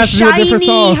songs. Jordan has to do a different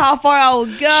song. How far I will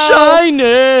go.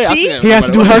 Shiny. See? He has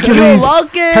to do Hercules. You're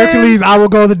welcome. Hercules, I will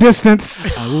go the distance.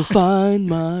 I will find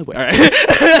my way. All right.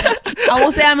 I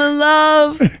won't say I'm in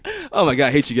love. Oh my god,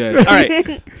 I hate you guys. All right.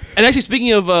 And actually,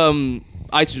 speaking of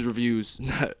iTunes reviews,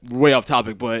 way off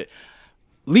topic, but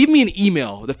leave me an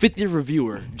email. The 50th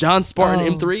reviewer, John Spartan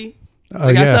M3.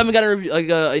 I still haven't got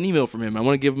an email from him. I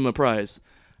want to give him a prize.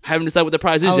 I haven't decided what the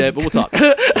prize is yet, but we'll talk.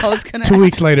 2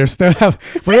 weeks later, still have.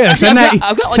 But yeah, send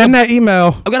that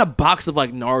email. I've got a box of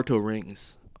like Naruto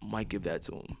rings. I might give that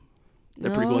to him.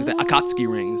 They're pretty cool, like the Akatsuki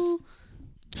rings.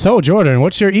 So Jordan,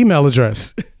 what's your email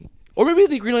address? Or maybe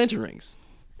the Green Lantern rings.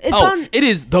 It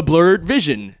is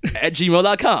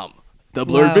theblurredvision@gmail.com. The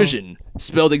Blurred Vision,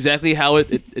 spelled exactly how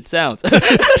it sounds.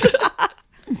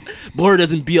 Blurred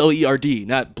as in B-L-E-R-D,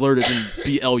 not blurred as in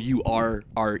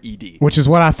B-L-U-R-R-E-D. Which is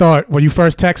what I thought when you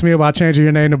first texted me about changing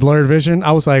your name to Blurred Vision.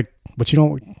 I was like, but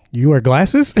you wear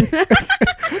glasses?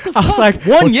 I was like,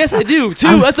 yes, I do.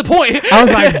 Two, that's the point. I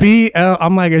was like,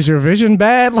 I'm like, is your vision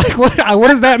bad? Like, what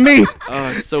does that mean?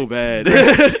 Oh, it's so bad.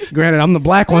 Granted, I'm the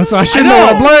black one, so I should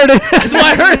know what blurred is. That's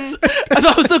why it hurts. That's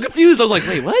why I was so confused. I was like,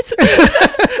 wait, what?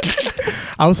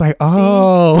 I was like,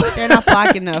 oh. See, they're not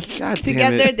black enough. God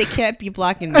Together, damn it. they can't be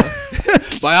black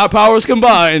enough. By our powers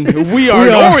combined, we are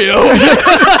an Oreo.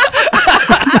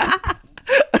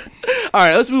 All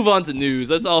right, let's move on to news.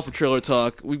 That's all for trailer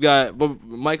talk. We've got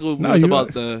Michael. We talk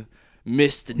about the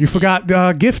Mist. And You forgot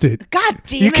Gifted. God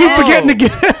damn You it. keep forgetting to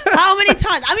get. How many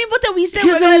times? I mean, but then we said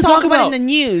Because we're they going to didn't talk talk about it in about- the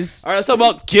news. All right, let's talk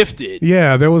about Gifted.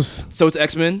 Yeah, there was So it's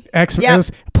X-Men. X. Yep. It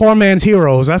was Poor Man's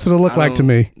Heroes. That's what it looked like to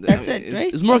me. That's it, It's-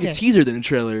 right? It's more like a Okay. teaser than a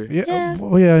trailer. Yeah.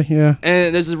 Well, yeah.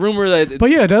 And there's a rumor that it's, But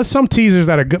yeah, there's some teasers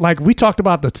that are good. Like we talked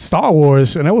about the Star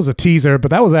Wars, and that was a teaser, but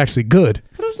that was actually good.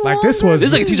 Like this was. this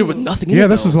is like a teaser with nothing in it. Yeah,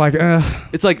 this though. was like.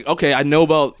 It's like, okay, I know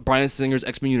about Bryan Singer's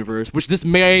X-Men universe, which this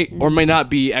may or may not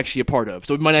be actually a part of.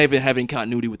 So it might not even have any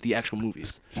continuity with the actual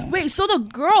movies. Wait, so the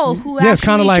girl who Yeah, it's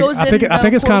kind of like I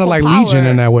think it's kind of like Legion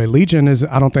in that way. Legion is.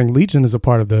 I don't think Legion is a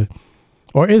part of the.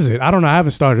 Or is it? I don't know. I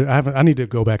haven't started. I need to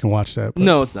go back and watch that. But,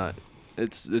 No, it's not.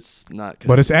 It's not.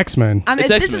 but it's X-Men. I mean,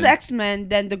 It's if this is X-Men. X-Men,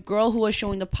 then the girl who was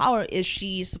showing the power, is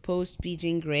she supposed to be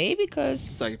Jean Grey? Because,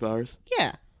 Psychic powers.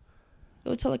 yeah.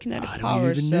 With telekinetic I don't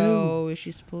power, even so know. is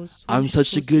she supposed I'm she's such a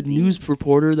supposed good to be? news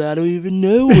reporter that I don't even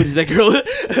know what that girl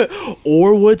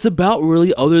or what it's about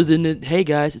really, other than that, hey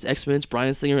guys, it's X-Men, it's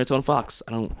Bryan Singer, it's on Fox.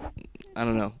 I don't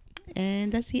know.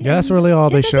 And that's the Yeah, that's end. really all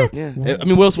they that's showed. it. Yeah, I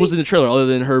mean, what else was in the trailer other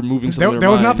than her moving something?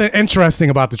 There was nothing interesting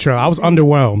about the trailer. I was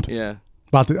underwhelmed. Yeah,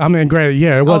 About the. I mean, granted,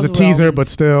 yeah, it was a was teaser, whelmed. but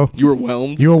still, you were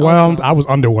whelmed. you were whelmed. I was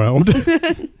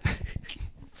underwhelmed.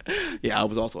 Yeah, I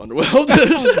was also underwhelmed.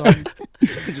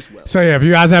 Just whelmed. So yeah, if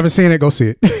you guys haven't seen it, go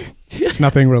see it. It's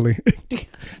nothing really.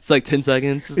 It's like 10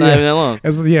 seconds. It's not even that long.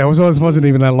 It wasn't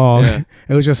even that long. Yeah.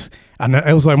 It was just.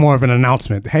 It was like more of an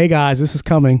announcement. Hey guys, this is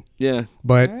coming. Yeah.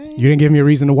 But Alright. you didn't give me a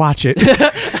reason to watch it.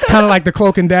 Kind of like the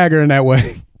Cloak and Dagger in that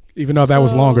way, even though that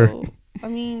was longer. So, I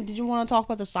mean, did you want to talk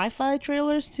about the sci-fi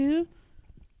trailers too?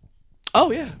 Oh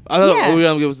yeah. I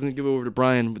was gonna give it over to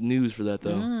Brian with news for that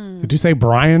though. Did you say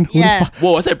Brian? Who the Yeah. fu-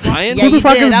 Whoa, I said Brian. Yeah, Who the you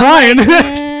fuck did. is I'm Brian?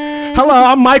 like, Hello,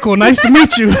 I'm Michael. Nice to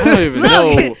meet you. I don't even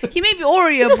know. Look, he may be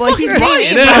Oreo, but he's named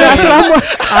Brian? Abraham.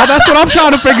 That's what I'm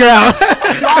trying to figure out.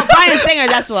 Oh, Brian Singer,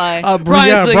 that's why. Brian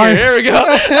yeah, Singer. Brian. Here we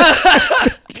go.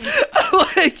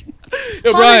 Like,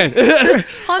 yo, Brian.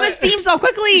 Hummus theme song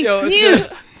quickly. Yo, it's News.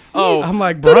 good. Oh, I'm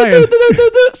like Brian.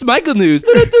 It's Michael news.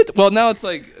 Well, now it's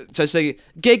like, should I say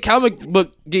gay comic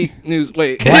book geek news?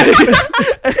 Wait.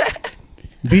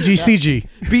 BGCG.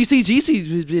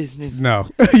 BCGC. No,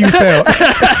 you failed.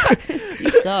 You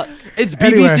suck. It's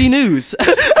Anyway. BBC News.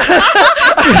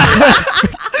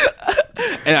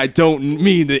 And I don't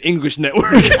mean the English network.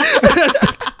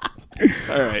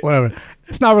 All right. Whatever.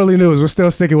 It's not really news. We're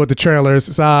still sticking with the trailers.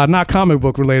 It's not comic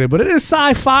book related, but it is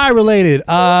sci-fi related.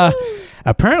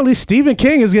 Apparently, Stephen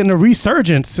King is getting a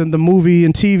resurgence in the movie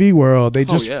and TV world. They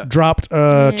just yeah. dropped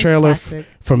a it's trailer classic.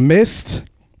 for Mist,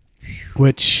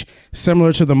 which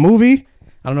similar to the movie.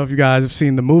 I don't know if you guys have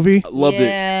seen the movie. Loved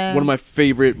Yeah. it. One of my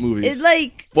favorite movies. It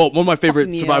like Well, one of my favorite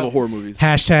me survival up. horror movies.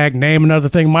 Hashtag name another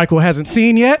thing Michael hasn't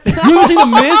seen yet. You haven't seen The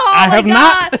Mist? I have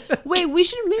not. Wait, we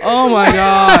should make. Oh my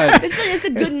god. It's a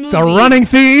good movie. It's a running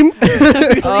theme.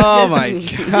 Oh my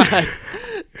god.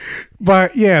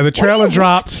 But yeah, the trailer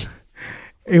dropped.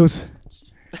 It was.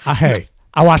 Hey,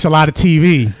 I watch a lot of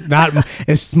TV.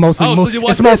 It's mostly Oh, so you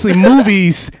watch it's mostly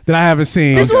movies that I haven't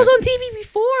seen. This was on TV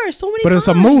before, so many But it's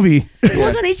a times. movie. It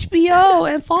was on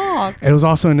HBO and Fox. It was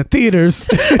also in the theaters.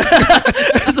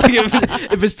 It's like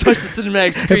if it's touched the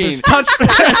cinematic screen.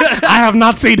 I have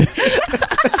not seen it.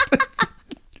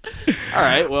 All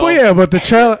right. Well. But yeah, but the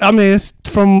trailer. I mean, it's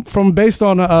from based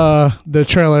on the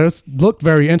trailer. It looked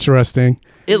very interesting.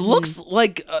 It looks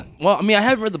like. Well, I mean, I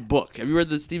haven't read the book. Have you read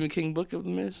the Stephen King book of The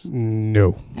Mist?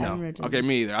 No. No. Okay,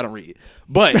 me either. I don't read.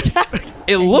 But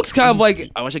it looks kind of like.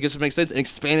 I wish I guess it makes sense. An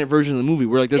expanded version of the movie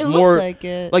where like there's It looks more. like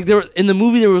it. Like there in the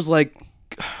movie there was like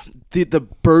the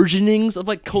burgeonings of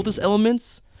like cultist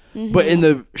elements. But in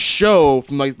the show,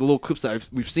 from like the little clips that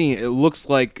we've seen, it looks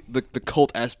like the cult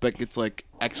aspect gets like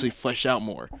actually fleshed out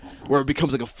more, where it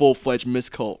becomes like a full-fledged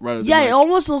mist cult rather than Yeah, like, it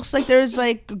almost looks like there's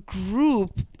like a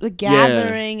group, a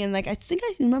gathering, and like I think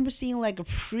I remember seeing like a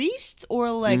priest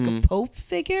or like a pope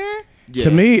figure. yeah.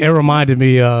 To me, it reminded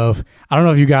me of. I don't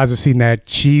know if you guys have seen that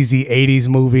cheesy '80s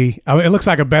movie. I mean, it looks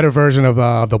like a better version of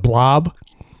the Blob.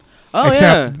 Oh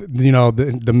Except yeah. you know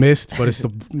the mist, but it's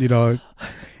the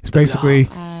it's basically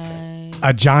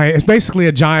a giant. It's basically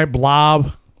a giant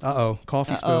blob.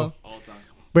 Coffee spill.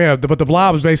 But yeah, but the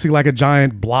blob is basically like a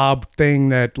giant blob thing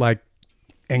that like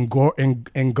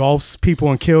engulfs people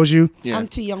and kills you. Yeah. I'm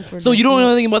too young for. So this you don't know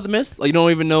yet. anything about the mist? Like you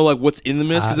don't even know like what's in the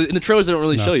mist because in the trailers they don't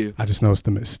really show you. I just know it's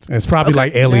the mist. It's probably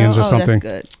like aliens No? or Oh, something.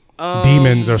 That's good.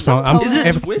 Demons or something. Is it a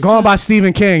if twist? going by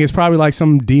Stephen King, it's probably like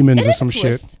some demons It or is a some shit.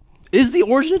 twist. Is the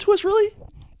origin twist really?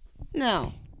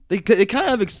 No. They kind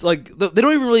of they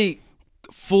don't even really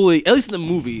fully, at least in the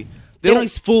movie, they They don't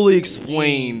don't fully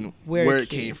explain where it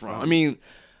came from. I mean,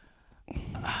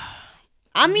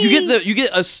 I mean, you get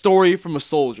a story from a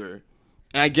soldier,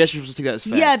 and I guess you're supposed to take that as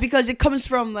fact. yeah, because it comes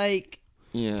from like.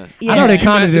 Yeah. I know they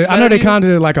kind of did. I know they kind kind of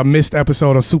did like a missed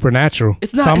episode of Supernatural.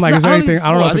 It's not. So I'm it's like, not, is there anything? I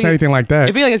don't know if it's think- anything like that.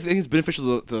 I think it's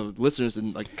beneficial to the listeners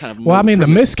and like kind of. Well, I mean, The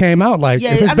premise. Mist came out like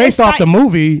Yeah, if it's I mean, based it's off the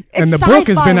movie and the It's book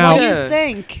has sci-fi, been what out do Yeah. you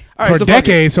think? All right, for so fuck it.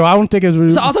 decades, so I don't think it's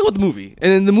really. So I'll talk about the movie,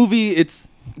 and in the movie, it's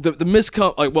the Mist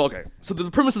come like well, okay. So the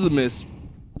premise of the Mist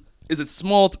is it's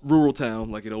small rural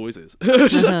town like it always is,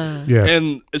 Yeah.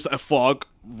 and it's a fog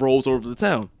rolls over the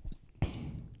town,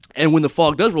 and when the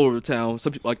fog does roll over the town,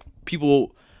 some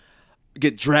people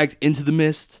get dragged into the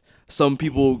mist. Some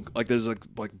people like there's like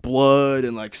blood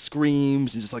and like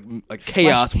screams and just like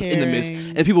chaos within the mist,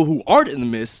 tearing. and people who aren't in the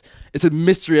mist, it's a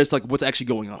mystery as to like what's actually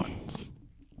going on.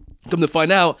 Come to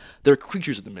find out, they're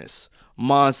creatures of the mist,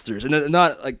 monsters, and they're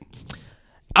not like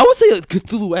I would say like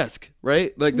Cthulhu-esque,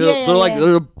 right? Like they're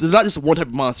they're not just one type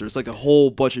of monster. It's like a whole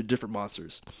bunch of different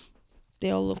monsters.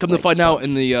 They all look. Come like to find out bugs.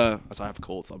 in the sorry, I have a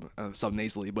cold, so I sound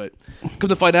nasally, but come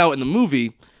to find out in the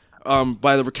movie,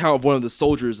 by the recount of one of the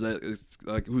soldiers that is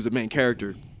like who's the main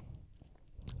character,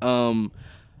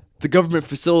 the government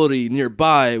facility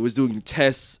nearby was doing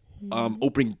tests,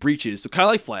 opening breaches, so kind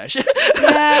of like Flash,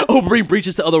 opening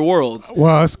breaches to other worlds.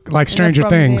 Well, it's like Stranger from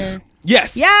Things. there.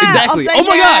 Yes, Yeah, exactly. upside Oh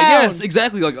my god, down. yes,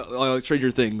 exactly like Stranger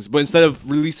Things, but instead of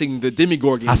releasing the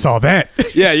Demogorgon, I saw that.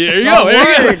 yeah, there you go.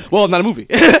 There you go. Well, not a movie.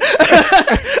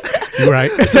 You're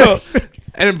right. So,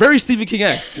 and very Stephen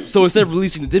King-esque. So instead of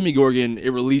releasing the Demogorgon, it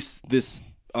released this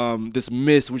this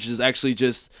mist, which is actually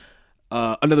just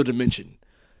another dimension.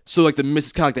 So like the mist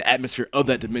is kind of like the atmosphere of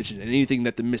that dimension, and anything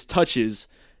that the mist touches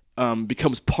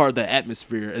becomes part of that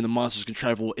atmosphere, and the monsters can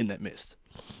travel in that mist.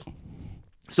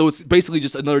 So it's basically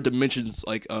just another dimension's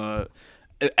like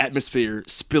atmosphere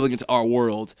spilling into our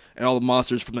world, and all the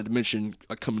monsters from that dimension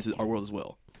come into our world as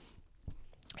well.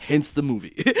 Hence the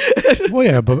movie. Well,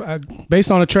 yeah, but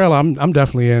based on the trailer, I'm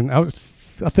definitely in. I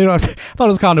thought it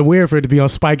was kind of weird for it to be on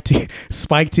Spike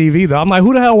TV though. I'm like,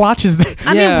 who the hell watches that?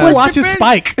 I mean, Yeah. Who what's watches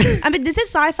different- Spike? I mean, this is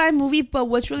a sci-fi movie, but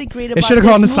what's really great about It should have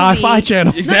this gone to movie- Sci-Fi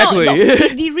Channel. Exactly. No,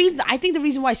 the reason I think the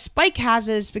reason why Spike has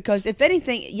it is because if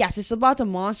anything, yes, it's about the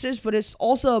monsters, but it's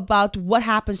also about what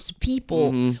happens to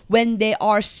people when they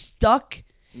are stuck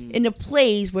in a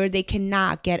place where they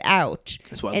cannot get out,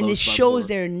 That's why I and love it Spike shows more.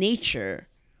 their nature.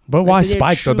 But why Like, their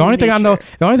Spike though? The true only thing I know, nature.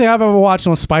 the only thing I've ever watched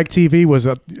on Spike TV was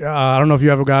I don't know if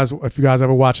you guys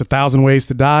ever watched 1,000 Ways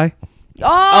to Die.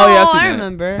 Oh, yeah, I've seen I that.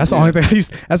 remember. That's the only thing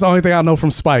That's the only thing I know from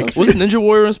Spike. Was it Ninja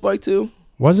Warrior and Spike too?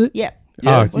 Was it? Yeah. Yeah.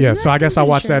 Oh, yeah. Wasn't So I that? guess I I'm pretty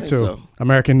watched sure. that too. I think so.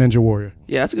 American Ninja Warrior.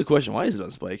 Yeah, that's a good question. Why is it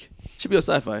on Spike? Should be on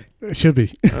Sci-Fi. It should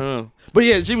be. I don't know. But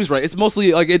yeah, Jimmy's right. It's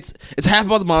mostly like it's half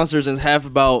about the monsters and half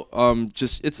about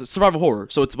just it's a survival horror.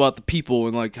 So it's about the people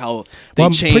and like how they Well,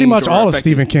 change. pretty much or all are of affected.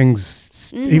 Stephen King's.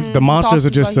 The monsters are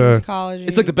just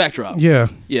It's like the backdrop. yeah.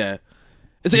 Yeah.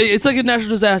 It's like a natural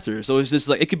disaster. So it's just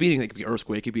like it could be anything. It could be an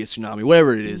earthquake. It could be a tsunami.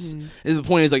 Whatever it is. And the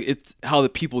point is like it's how the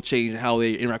people change and how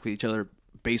they interact with each other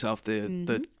based off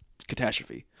the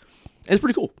catastrophe. And it's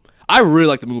pretty cool. I really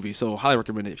like the movie, so highly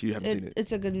recommend it if you haven't seen it.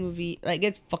 It's a good movie. Like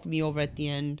it fucked me over at the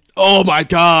end. Oh my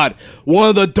god, one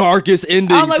of the darkest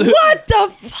endings. I'm like, what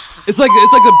the fuck? It's like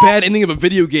the bad ending of a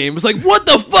video game. It's like, what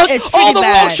the fuck? It's All pretty the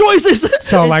bad. wrong choices.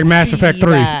 So like Mass Effect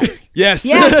 3. Yes.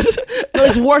 Yes. It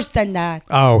was worse than that.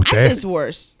 Oh, Actually, damn. it's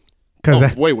worse.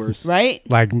 Because way worse. Right?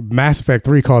 like Mass Effect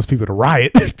 3 caused people to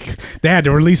riot. They had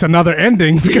to release another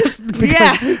ending because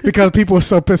people were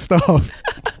so pissed off.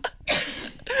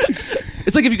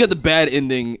 It's like if you got the bad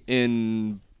ending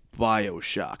in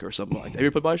BioShock or something like that. Have you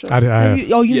ever played BioShock? I have.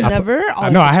 You never?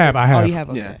 No, I have. Oh, you have.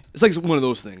 Okay. Yeah, it's like one of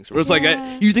those things where it's like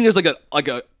you think there's like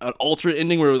an alternate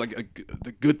ending where like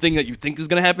the good thing that you think is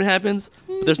gonna happen happens,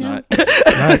 but there's not.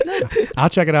 Right. I'll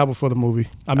check it out before the movie.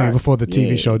 I mean, before the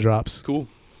TV show drops. Cool.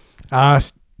 Oh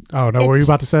no, what were you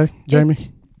about to say, Jamie?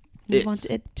 You want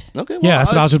it? Okay. Yeah,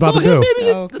 that's what I was about to do. Maybe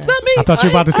it's not me. I thought you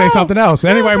were about to say something else.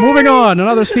 Anyway, moving on.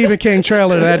 Another Stephen King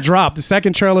trailer that dropped. The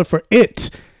second trailer for It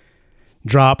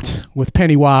dropped with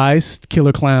Pennywise,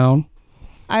 Killer Clown.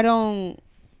 The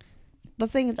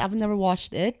thing is, I've never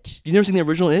watched it. You never seen the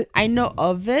original It? I know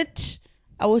of it.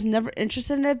 I was never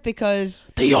interested in it because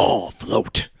They all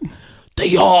float.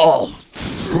 They all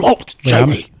float,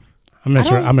 Jamie. I'm not I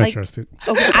sure. don't I'm like- interested.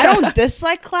 okay, I don't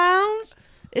dislike clowns.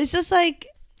 It's just like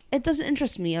it doesn't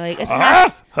interest me. Like it's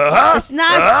not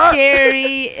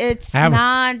scary. It's I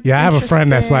have a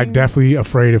friend that's like interesting. definitely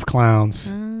afraid of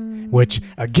clowns. Which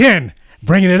again,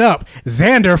 bringing it up,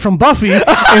 Xander from Buffy is.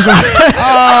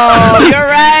 Oh, you're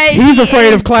right. He's He afraid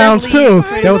is of clowns definitely too.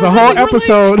 afraid There of was a clowns. whole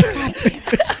episode.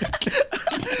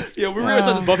 Yeah, Yo, we're gonna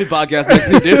start this Buffy podcast next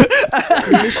week,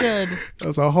 dude. You should.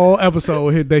 That's a whole episode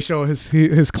where they show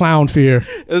his clown fear.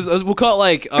 We'll call it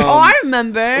like. Oh, I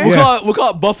remember. We'll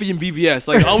call it Buffy and BVS.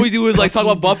 Like all we do is like talk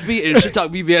about Buffy and shit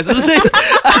talk BVS at the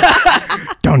same.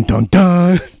 Dun dun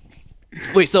dun.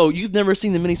 Wait, so you've never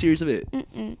seen the miniseries of it?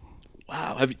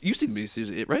 Wow, have you seen the miniseries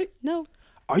of it? Right? No.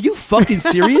 Are you fucking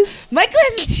serious? Michael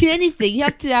hasn't seen anything. You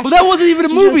have to actually. Well, that wasn't even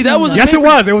a movie. That was Yes, it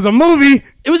was. It was a movie.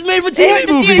 It was made for TV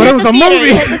movie. But it was a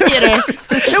movie.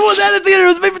 It was at the theater. It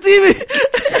was made for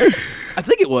TV. I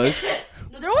think it was.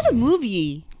 No, there was a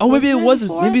movie. Oh, maybe it was.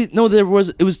 before? Maybe no. There was.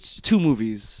 It was 2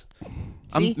 movies.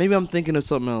 See? Maybe I'm thinking of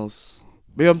something else.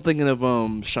 Maybe I'm thinking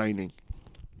of Shining.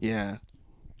 Yeah.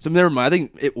 So never mind. I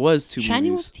think it was 2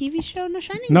 Shining movies. was a TV show? No,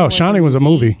 Shining. No, Shining was a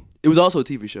movie. It was also a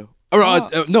TV show. Or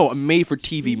no, a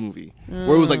made-for-TV movie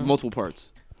where it was like multiple parts.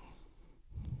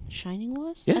 Shining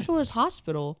was? Yeah. I thought it was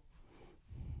Hospital.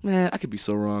 Man, I could be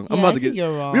so wrong. I'm Yeah, about I to think get.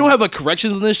 you're wrong. We don't have like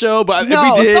corrections in this show, but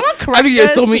No, if we did, someone correct I be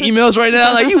getting so us. many emails right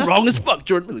now. Like you wrong as fuck,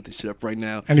 Jordan. Let me look this shit up right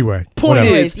now. Anyway, Point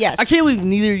whatever. is, Yes. I can't believe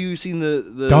neither of you seen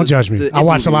the Don't judge me. the I It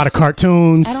watched a lot of movies.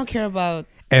 cartoons I don't care about.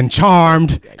 and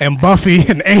Charmed and Buffy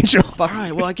and Angel. All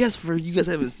right, well, I guess for you guys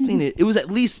that haven't seen it, it was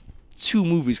at least 2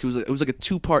 movies. Cause it was like a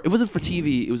 2-part. It wasn't for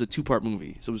TV. It was a 2-part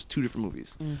movie. So it was 2 different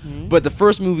movies. But the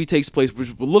first movie takes place,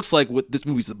 which looks like what this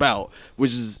movie's about,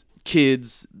 which is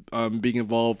kids being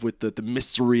involved with the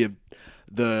mystery of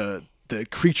the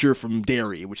creature from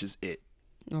Derry, which is it.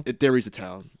 Okay. Derry's a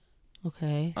town.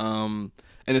 Okay. And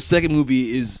the second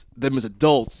movie is them as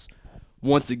adults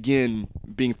once again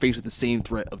being faced with the same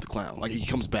threat of the clown. Like he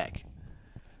comes back.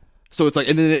 So it's like,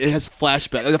 and then it has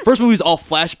flashbacks. Like the first movie is all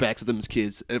flashbacks of them as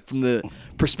kids, from the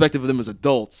perspective of them as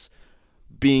adults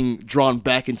being drawn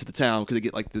back into the town because they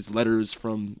get like these letters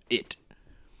from it.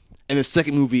 And the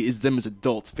second movie is them as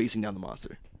adults facing down the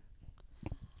monster.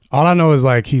 All I know is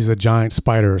like he's a giant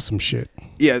spider or some shit.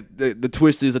 Yeah, the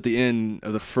twist is at the end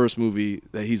of the first movie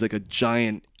that he's like a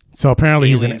giant. So apparently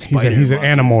he's an Alien spider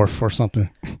animorph or something.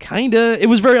 Kinda. It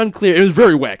was very unclear. It was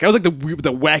very whack. That was like the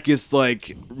wackest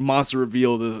like monster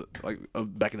reveal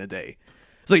of back in the day.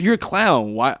 It's like you're a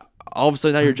clown. Why all of a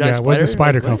sudden now you're a giant spider? Where'd the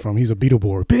spider come from? He's a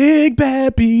Beetleborg. Big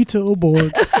bad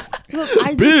Beetleborg. Look,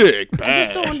 I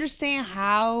just don't understand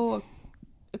how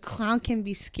a clown can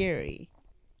be scary.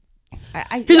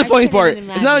 Here's the funny couldn't part. even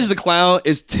It's not imagine. just a clown.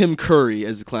 It's Tim Curry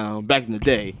as a clown back in the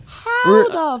day. How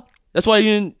the That's why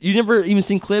you never even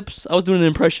seen clips. I was doing an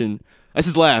impression. That's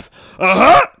his laugh.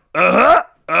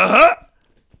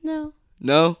 no.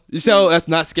 No, you see how that's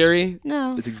not scary?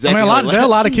 No. It's I exactly. mean, how it there are a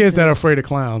lot of kids that are Jesus. afraid of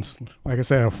clowns. Like I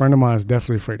said, a friend of mine is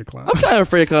definitely afraid of clowns. I'm kind of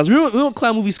afraid of clowns. You know what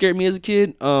clown movie scared me as a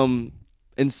kid?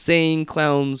 Insane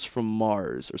Clowns from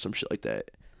Mars or some shit like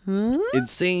that. Huh?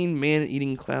 Insane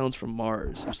Man-Eating Clowns from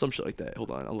Mars or some shit like that.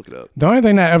 Hold on, I'll look it up. The only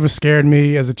thing that ever scared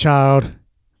me as a child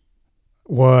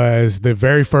was the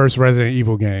very first Resident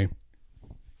Evil game.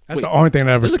 That's Wait, the only thing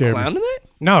that ever There's a scared clown me. in that?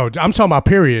 No, I'm talking about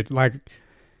period. Like,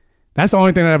 that's the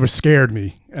only thing that ever scared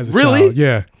me as a Really? child.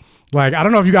 Yeah. Like, I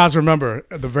don't know if you guys remember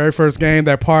the very first game,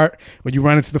 that part when you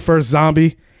run into the first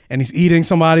zombie and he's eating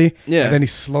somebody. Yeah. And then he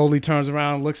slowly turns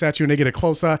around and looks at you and they get a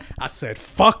close up. I said,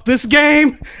 fuck this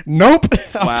game. Nope.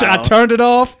 I turned it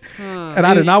off. And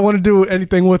I did not want to do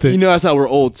anything with it. You know that's how we're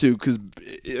old too, because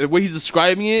the way he's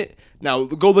describing it. Now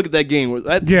go look at that game. Where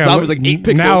that Yeah, zombie was like 8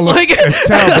 pixels. now it looks- Like, it's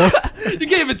terrible. You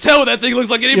can't even tell what that thing looks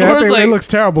like anymore. Yeah, It's it like, looks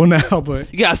terrible now,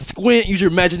 but you gotta squint, use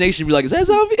your imagination, be like, is that a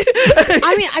zombie?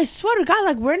 I mean, I swear to God,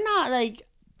 like we're not like.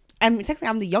 I mean, technically,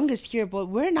 I'm the youngest here, but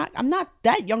we're not. I'm not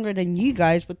that younger than you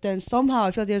guys. But then somehow, I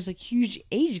feel like there's a huge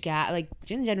age gap, like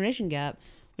generation gap,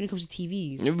 when it comes to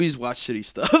TVs. Maybe we just watch shitty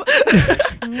stuff.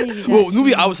 Maybe Well, that's the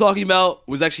movie it. I was talking about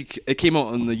was actually, it came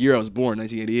out in the year I was born,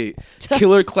 1988.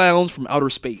 Killer Clowns from Outer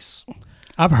Space.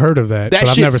 I've heard of that, That but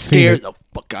I've shit never seen scared it. the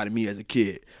fuck out of me as a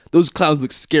kid. Those clowns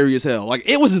look scary as hell. Like,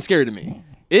 it wasn't scary to me.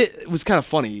 It was kind of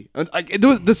funny. And, like,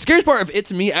 the scariest part of it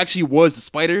to me actually was the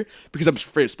spider, because I'm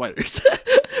afraid of spiders.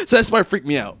 So that spider freaked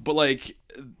me out. But like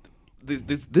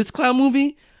this clown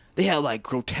movie, they had like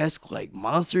grotesque like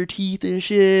monster teeth and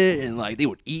shit, and like they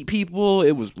would eat people.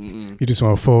 It was You just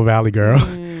want a full Valley girl.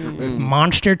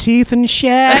 Monster teeth and shit.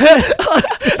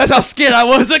 that's how scared I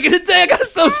was back in the day. I got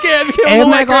so scared. I became a Oh little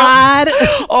my white girl. God.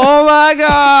 Oh my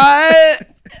god!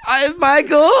 I'm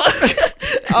Michael.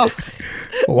 Oh,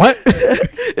 What?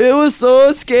 It was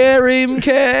so scary,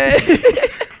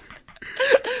 MK.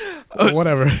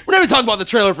 Whatever. We're never talking about the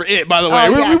trailer for it, by the way.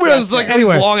 Oh, we yes, were yes, just like yes. these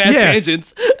Anyway, long ass yeah.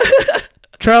 tangents.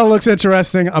 Trailer looks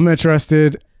interesting. I'm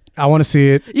interested. I want to see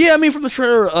it. Yeah, I mean, from the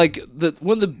trailer, like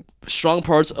one of the strong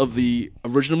parts of the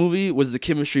original movie was the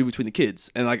chemistry between the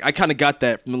kids, and like I kind of got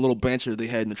that from the little banter they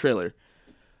had in the trailer.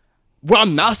 What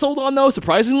I'm not sold on though,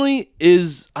 surprisingly,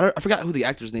 is I forgot who the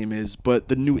actor's name is, but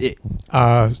the new It.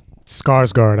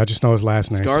 Skarsgård. I just know his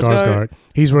last name. Skarsgård?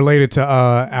 He's related to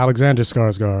Alexander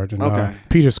Skarsgård and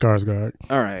Peter Skarsgård.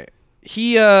 All right.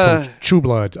 He True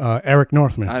Blood. Eric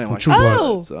Northman. I didn't from watch True Blood.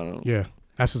 Oh. So I don't know. Yeah,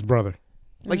 that's his brother.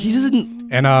 Like he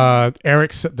doesn't. And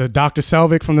the Dr.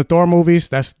 Selvig from the Thor movies.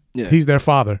 He's their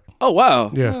father. Oh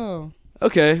wow. Yeah. Oh.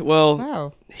 Okay. Well,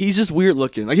 Wow. he's just weird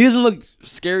looking. Like he doesn't look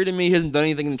scary to me. He hasn't done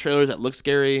anything in the trailers that looks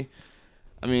scary.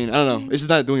 I mean, I don't know. It's just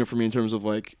not doing it for me in terms of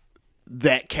like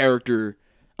that character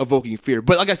evoking fear.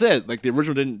 But like I said, like the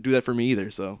original didn't do that for me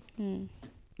either. So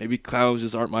maybe clowns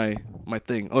just aren't my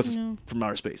thing. Unless it's from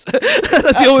outer space. That's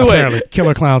the only Apparently, way.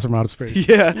 killer clowns from outer space.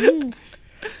 Yeah.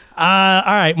 All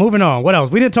right, moving on. What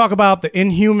else? We didn't talk about the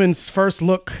Inhumans first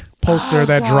look poster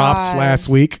that dropped last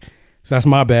week. So that's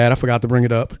my bad. I forgot to bring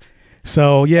it up.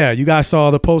 So yeah, you guys saw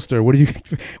the poster. What do you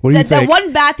think? That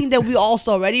one bad thing that we all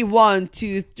saw already. 1,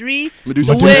 2, 3.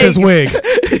 Medusa's wig.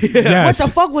 Yes. What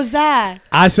the fuck was that?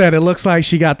 I said it looks like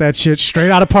she got that shit straight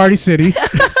out of Party City.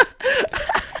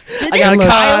 I got a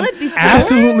con.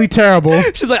 Absolutely terrible.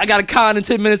 She's like, I got a con in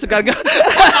 10 minutes. I gotta go.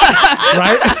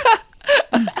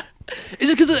 Right? It's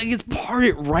just because it gets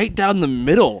parted right down the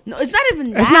middle. No, it's not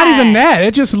even that. It's not even that.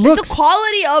 It just looks. It's the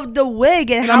quality of the wig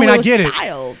and how I it was get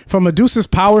styled. it. For Medusa's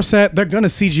power set, they're gonna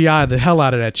CGI the hell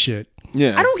out of that shit.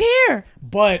 Yeah. I don't care.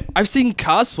 But I've seen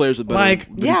cosplayers with better Like,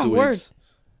 Medusa wigs.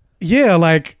 yeah,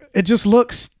 like it just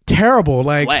looks terrible.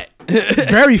 Like Flat.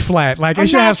 very flat. Like it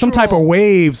should have some type of Unnatural.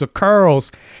 waves or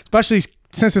curls, especially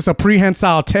since it's a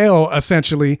prehensile tail.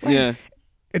 Essentially, Yeah.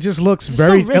 it just looks It's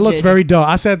very. so It looks rigid. very dull.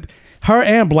 I said her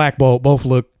and Black Bolt both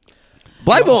look.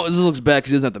 Black Bolt looks bad because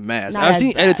he doesn't have the mask. Not I've as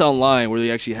seen bad. edits online where he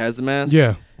actually has the mask.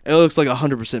 Yeah, It looks like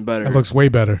 100% better. it looks way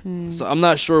better. So I'm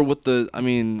not sure what the. I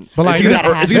mean, But like, is it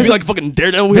this- gonna be like fucking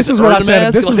Daredevil? This is what I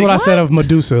said. This is what I said Of of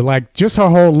Medusa. Like just her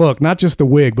whole look, not just the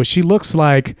wig, but she looks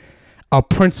like a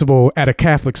principal at a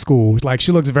Catholic school. Like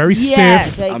she looks very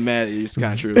Yes, stiff. like, I'm mad at you. It's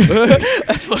kind of true.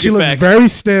 That's fucking She looks facts. very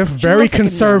stiff, very looks like a nun.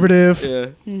 conservative,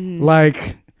 Yeah.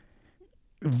 like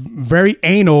very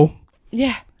anal.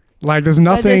 yeah. Like there's But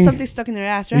nothing. there's something stuck in their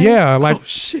ass, right? Yeah, like Oh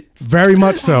shit. very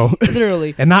much so,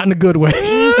 Literally. and not in a good way.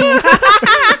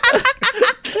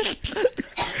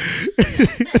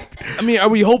 I mean, are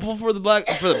we hopeful for the Black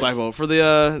Bolt for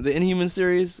the Inhuman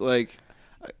series? Like,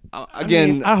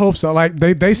 again, I hope so. Like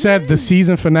they said, the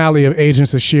season finale of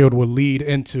Agents of Shield will lead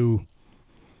into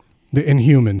the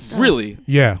Inhumans. really.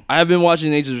 Yeah, I have been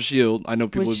watching Agents of S.H.I.E.L.D. I know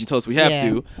people Which- have tell us we have yeah,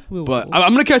 to, we but will.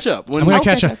 I'm gonna catch up. When I'm gonna I'll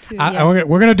catch catch up. up too, yeah.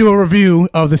 We're gonna do a review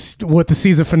of this with the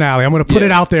season finale. I'm gonna put Yeah.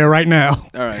 it out there right now.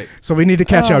 All right. So we need to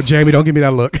catch up, Jamie. Don't give me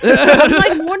that look. I'm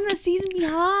like more than a season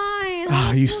behind. How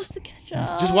am I you supposed to catch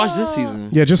up? Just watch this season.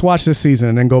 Yeah, just watch this season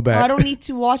and then go I back. don't need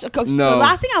to watch. Okay, No, the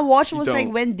last thing I watched was like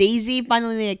don't. when Daisy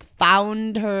finally like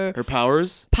found her Her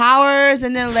powers. powers,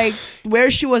 and then like where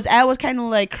she was at was kind of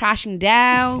like crashing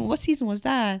down. What season was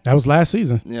that? That was last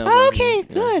season. Yeah. Oh, okay,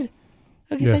 good.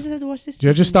 Okay, so Yeah. I just have to watch this.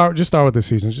 Yeah, just start with this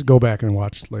season. Just go back and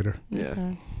watch later. Yeah.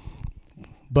 Okay.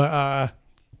 But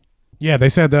yeah, they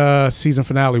said the season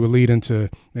finale would lead into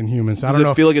Inhumans. I Does don't it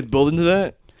know. feel like it's building to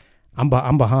that? I'm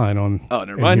behind on. Oh,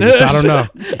 never mind. Inhumans, so I don't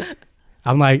know.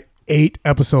 I'm like 8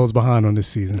 episodes behind on this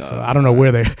season, so I don't know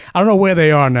where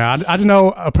they are now. I just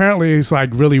know apparently it's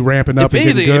like really ramping up If and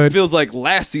getting anything, good. it feels like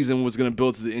last season was gonna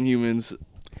build to the Inhumans.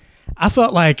 I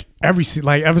felt like ever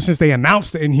since they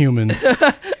announced the Inhumans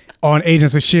on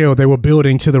Agents of S.H.I.E.L.D., they were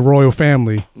building to the royal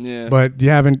family. Yeah. But you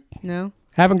haven't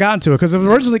gotten to it because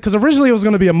originally it was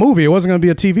going to be a movie. It wasn't going to be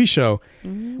a TV show.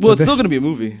 Well, it's still gonna be a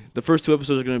movie. The first 2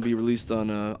 episodes are gonna be released on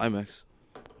IMAX.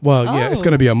 Well, yeah, it's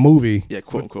going to be a movie. Yeah,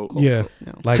 quote unquote. Yeah,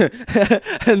 like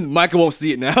And Micah won't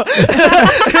see it now. like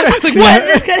What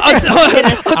is this gonna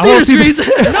I won't see screens.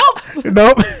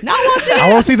 nope. Not watching I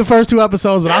won't see the first 2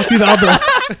 episodes, but I'll see the other ones.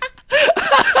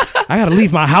 I gotta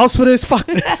leave my house for this. Fuck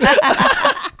this.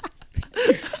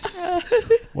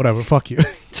 Whatever. Fuck you.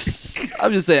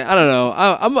 I'm just saying. I don't know.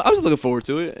 I'm just looking forward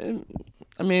to it. And,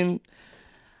 I mean,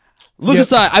 looks Yeah.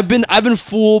 aside, I've been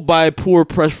fooled by poor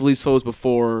press release photos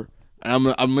before, and I'm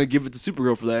gonna give it to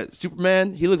Supergirl for that.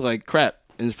 Superman, he looked like crap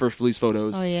in his first release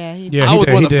photos. Oh yeah, Yeah, I he was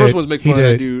did, one of the he first did. ones to make He fun of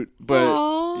that did. dude. But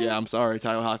Aw. yeah, I'm sorry,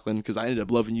 Tyler Hoechlin, because I ended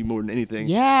up loving you more than anything.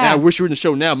 Yeah. And I wish you were in the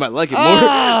show now. I might like it more.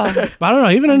 Oh. But I don't know.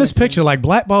 Even in this picture, like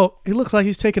Black Bolt, he looks like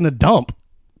he's taking a dump.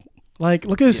 Like,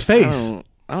 look at his face.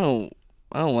 I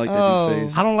don't like that Oh.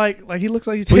 dude's face. I don't like he looks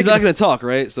like he's But taking. he's not gonna talk,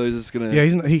 right? So he's just gonna.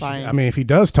 Yeah, Fine. I mean, if he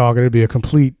does talk, it'd be a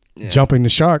complete jumping the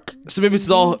shark. So maybe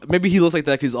maybe he looks like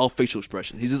that because it's all facial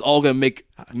expression. He's just all gonna make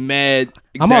mad.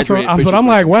 I'm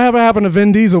like, what happened to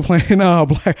Vin Diesel playing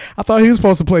Black? I thought he was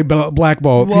supposed to play Black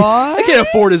Bolt. What? I can't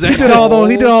afford his. He did all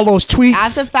those tweets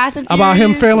After Fast and about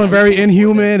him Furious, feeling very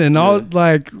inhuman and all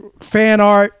like fan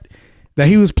art that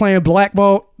he was playing Black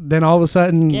Bolt. Then all of a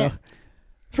sudden,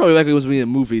 probably like it was being a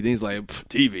movie. Then he's like,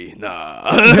 TV, nah.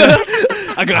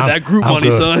 I got that group money,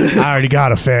 good. son. I already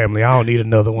got a family. I don't need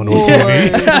another one on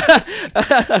TV.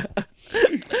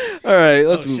 All right,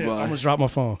 let's move on. I almost dropped my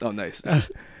phone. Oh, nice. All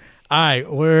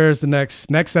right, where's the next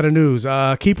set of news?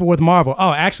 Keep it with Marvel.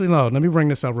 Oh, actually, no. Let me bring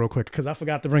this up real quick because I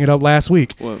forgot to bring it up last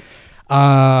week. What?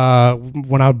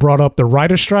 When I brought up the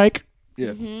writer's strike.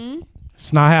 Yeah.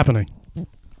 It's not happening.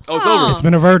 Oh, it's over. It's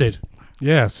been averted.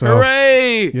 Yeah. So.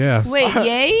 Hooray! Yeah. Wait,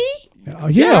 yay? Yeah.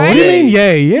 What do you mean,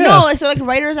 yay? Yeah. No, so like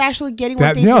writers actually getting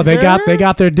what they no, deserve? they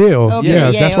got their deal. Okay, yeah,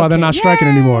 yay, that's why they're not striking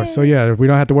Yay. anymore. So yeah, we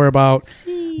don't have to worry about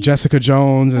Jessica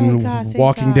Jones and God, thank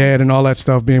Walking God. Dead and all that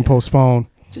stuff being postponed.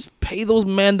 Just pay those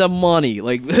men the money.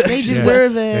 Like They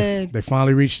deserve it. They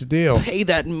finally reached the deal. Pay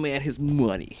that man his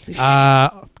money.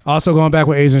 Also going back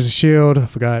with Agents of S.H.I.E.L.D., I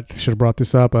forgot, should have brought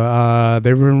this up.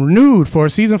 They've been renewed for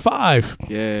season 5.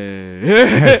 Yeah.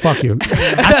 Hey, fuck you.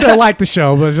 I still like the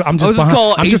show, but I'm just behind.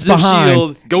 Called I'm just Agents of behind.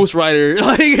 S.H.I.E.L.D., Ghost Rider.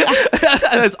 Like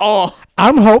that's all.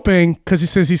 I'm hoping, because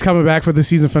since he's coming back for the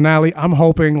season finale, I'm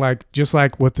hoping, like just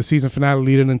like with the season finale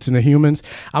leading into the Humans,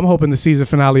 I'm hoping the season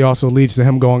finale also leads to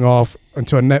him going off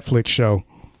into a Netflix show.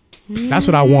 That's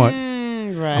what I want.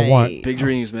 Right. I want big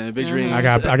dreams, man. Big dreams. I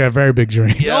got very big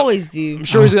dreams. You always do. I'm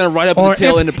sure he's gonna write up the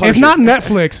tail end of Punisher. If not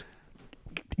Netflix,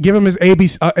 give him his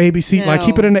ABC. No. Like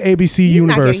keep it in the ABC He's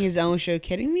universe. not getting his own show.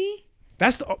 Kidding me?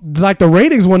 That's like the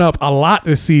ratings went up a lot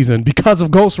this season because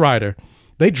of Ghost Rider.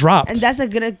 They dropped. And that's a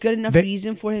good enough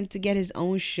reason for him to get his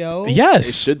own show. Yes,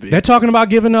 it should be. They're talking about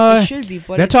giving. It should be.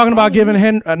 But they're talking about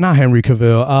giving not Henry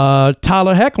Cavill.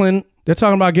 Tyler Hoechlin. They're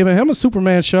talking about giving him a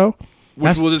Superman show.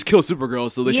 Which will just kill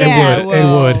Supergirl, so they should. Yeah, It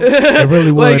would. It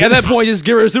really would. Like at that point, just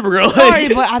give her a Supergirl. Sorry,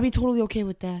 but I'd be totally okay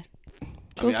with that.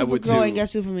 Kill I would Supergirl too. and get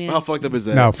Superman. How fucked up is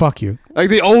that? No, fuck you. Like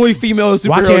the only female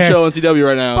superhero show on CW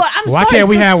right now. But I'm Why sorry, can't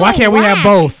we it's have? so Why can't we have whack.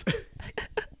 both?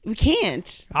 We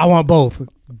can't. I want both.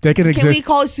 They can Can exist. we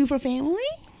call it Super Family?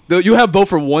 You have both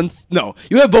for once. No,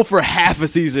 you have both for half a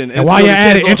season. And while you're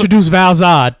at it, introduce Val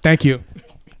Zod. Thank you.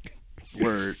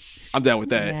 Word. I'm down with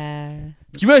that. Yeah.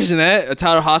 Can you imagine that? A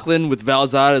Tyler Hoechlin with Val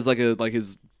Zod as like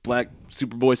his black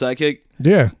Superboy sidekick?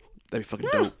 Yeah. That'd be fucking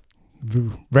dope.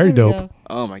 Very There we dope. go.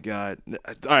 Oh my god.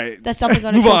 All right. That's definitely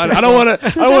gonna move kill on. Supergirl. I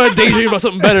don't want to daydream about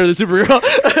something better than Supergirl.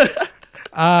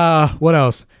 What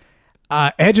else?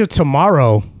 Edge of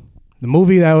Tomorrow, the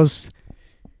movie that was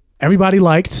everybody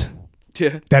liked,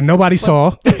 Yeah. that nobody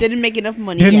saw. Didn't make enough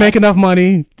money. Didn't make enough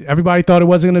money. Everybody thought it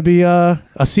wasn't going to be a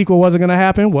sequel wasn't going to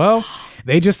happen. Well,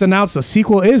 they just announced a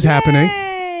sequel is happening.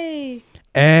 Yay.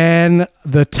 And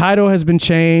the title has been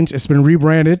changed. It's been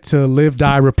rebranded to Live,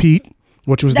 Die, Repeat,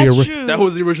 which was That's the true. That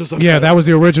was the original subtitle. yeah, that was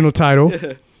the original title.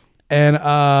 And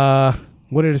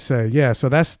what did it say? Yeah, so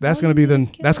that's gonna be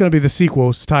the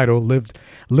sequel's title.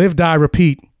 Live, Die,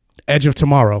 Repeat, Edge of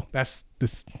Tomorrow. That's the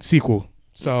sequel.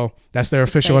 So that's their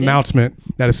official Excited.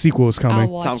 announcement that a sequel is I'll coming.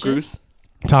 watch Tom it. Cruise.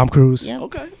 Tom Cruise. Yep.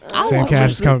 Okay. I'll Sam watch Cash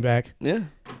it. is coming back. Yeah.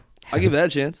 I'll give that a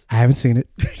chance. I haven't seen it.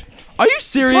 Are you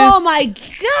serious? Oh my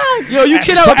god. Yo, you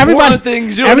cannot But everybody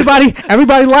things. You know?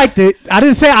 everybody liked it. I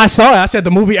didn't say I saw it. I said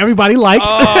the movie everybody liked.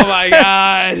 Oh my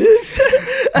god.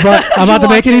 But I'm about to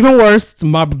make it watch it? even worse.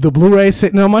 The Blu-ray is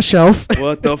sitting on my shelf.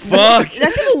 What the fuck?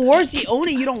 That's even worse. You own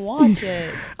it. You don't watch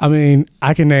it. I mean,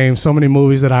 I can name so many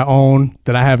movies that I own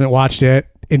that I haven't watched yet.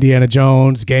 Indiana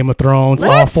Jones, Game of Thrones, all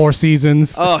What? 4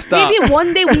 seasons. Oh, stop. Maybe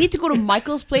one day we need to go to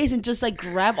Michael's place and just like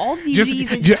grab all the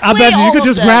DVDs and I bet you could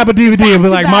just grab a DVD and be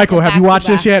like, Michael, have you watched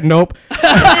this yet? Nope.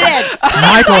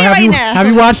 Michael, have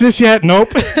you watched this yet? Nope.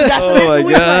 Oh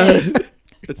my god.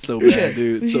 It's so bad,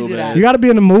 dude. It's so do bad. You got to be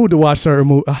in the mood to watch certain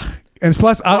movies. And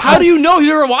plus, How do you know you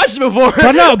never watched it before?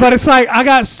 But no, but it's like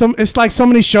it's like so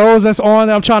many shows that's on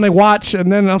that I'm trying to watch, and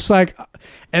then I'm just like,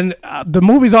 and the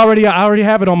movie's I already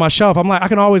have it on my shelf. I'm like, I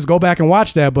can always go back and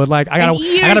watch that, but like I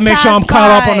gotta make sure I'm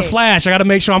caught up on the Flash. I gotta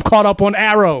make sure I'm caught up on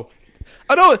Arrow.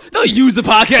 I don't use the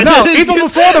podcast. No, even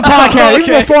before the podcast, okay.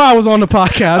 even before I was on the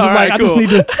podcast, All I'm right, like, I just cool. need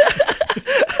to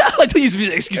I like to use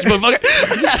the excuse,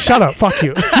 motherfucker. shut up. Fuck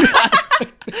you.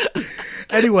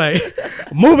 Anyway,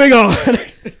 moving on.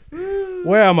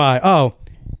 Where am I? Oh,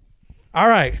 all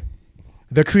right.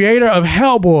 The creator of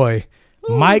Hellboy,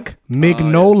 Mike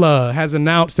Mignola, has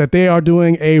announced that they are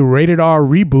doing a rated R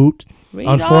reboot.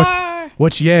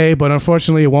 Which, yay, but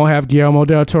unfortunately, it won't have Guillermo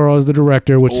del Toro as the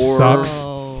director, which sucks.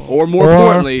 Or more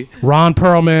importantly, Ron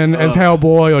Perlman as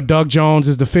Hellboy, or Doug Jones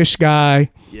as the Fish guy.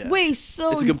 yeah. Wait,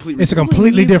 so It's a complete. It's a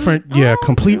completely different,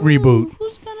 complete reboot.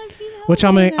 Who's gonna be that? Which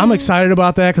I'm excited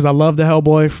about that because I love the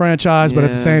Hellboy franchise, but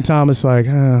at the Yeah. same time, it's like,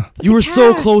 You were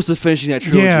so close to finishing that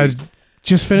trilogy. yeah,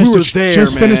 just finish We were there,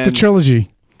 finish the man. trilogy.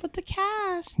 But the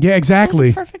cast. Yeah,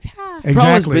 exactly. Perfect cast. The problem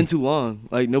has Exactly. been too long.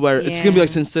 Like nobody. It's gonna be Yeah. like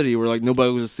Sin City, where like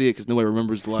nobody was to see it because nobody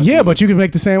remembers the last. Yeah, movie. but you can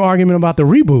make the same argument about the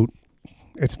reboot.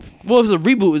 It's well, if it's a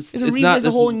reboot, it's a reboot, not. it's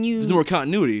a whole new- There's no more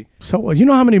continuity. so you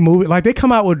know how many movies like they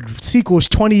come out with sequels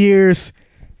 20 years.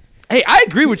 Hey, I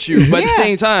agree with you, but at the Yeah.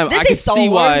 same time, They I say can Star see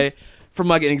why, Wars. from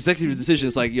like an executive decision,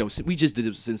 it's like, yo, we just did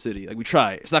this with Sin City. Like we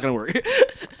tried, it's not gonna work.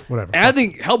 Whatever. And I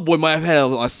think Hellboy might have had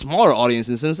a smaller audience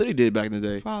than Sin City did back in the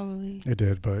day. Probably. It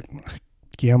did, but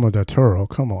Guillermo del Toro,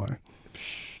 come on.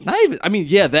 Not even. I mean,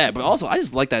 yeah, that, but also I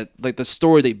just like that, like the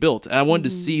story they built, and I wanted to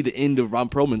see the end of Ron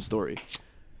Perlman's story.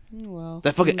 Well,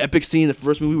 That fucking epic scene in the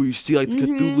first movie where you see like the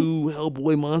Cthulhu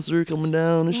Hellboy monster coming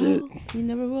down and shit. we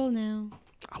never will now.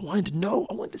 I wanted to know.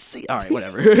 I wanted to see. All right,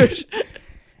 whatever.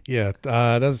 Yeah, it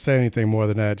doesn't say anything more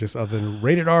than that, just other than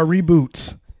rated R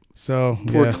reboot. So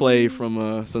Poor yeah. Clay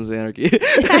from Sons of Anarchy.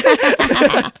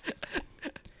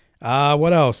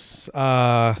 What else?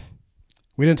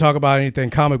 We didn't talk about anything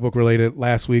comic book related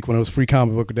last week when it was Free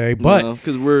Comic Book Day, but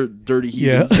because we're dirty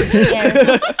yeah.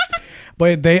 heathens.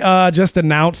 But they just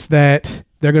announced that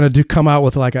they're gonna come out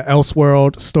with like an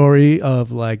Elseworld story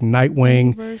of like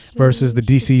Nightwing versus the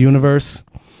DC universe,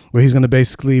 where he's gonna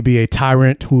basically be a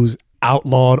tyrant who's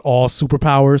outlawed all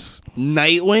superpowers.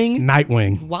 Nightwing?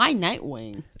 Nightwing. Why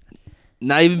Nightwing?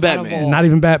 Not even Batman. Not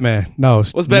even Batman. No.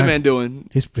 What's Batman doing?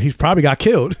 He's probably got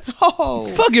killed. Oh,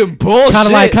 Fucking bullshit.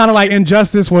 Kind of like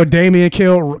Injustice, where Damian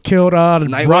killed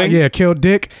Nightwing? Yeah, killed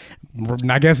Dick.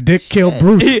 I guess Dick killed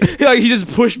Bruce. He just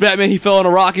pushed Batman. He fell on a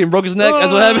rock and broke his neck.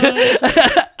 That's what happened.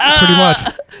 Pretty much.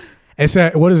 It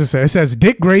said, what does it say? It says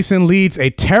Dick Grayson leads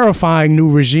a terrifying new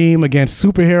regime against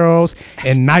superheroes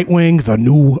in Nightwing: The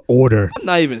New Order. I'm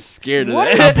not even scared of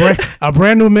that. A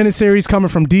brand new miniseries coming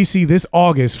from DC this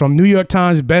August from New York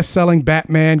Times best-selling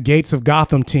Batman Gates of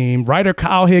Gotham team. Writer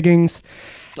Kyle Higgins,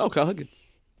 Oh, Kyle Higgins.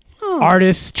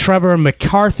 artist Trevor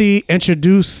McCarthy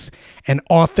introduce an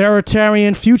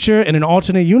authoritarian future in an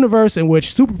alternate universe in which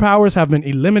superpowers have been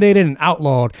eliminated and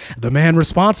outlawed. The man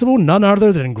responsible, none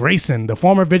other than Grayson, the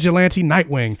former vigilante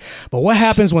Nightwing. But what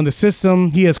happens when the system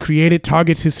he has created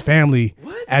targets his family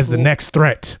as the next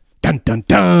threat? Dun dun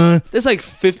dun. There's like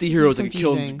 50 heroes that can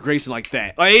kill confusing. Grayson like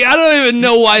that. Like I don't even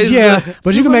know why. Yeah,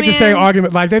 but you can make the same Superman.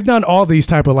 argument. Like they've done all these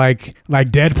type of like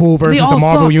Deadpool versus all the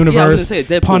Marvel suck. Yeah, I was universe, gonna say,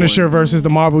 Deadpool Punisher one. versus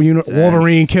the Marvel universe,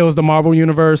 Wolverine kills the Marvel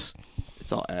universe.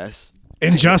 It's all ass.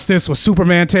 Injustice, where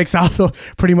Superman takes out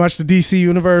pretty much the DC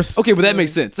universe. Okay, but that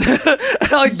makes sense.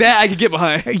 Like that, I could get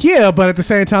behind. Yeah, but at the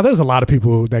same time, there's a lot of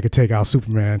people that could take out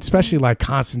Superman, especially like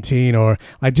Constantine, or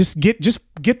like just get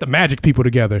the magic people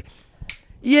together.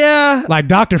 Yeah. Like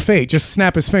Dr. Fate, just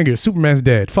snap his fingers. Superman's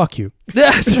dead. Fuck you.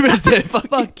 Yeah, Superman's dead.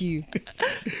 Fuck you.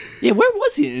 Yeah, where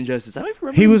was he in Injustice? I don't even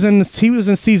remember. He was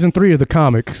in season 3 of the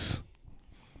comics.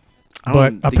 I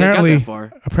But don't think I got that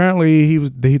far. apparently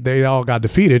they all got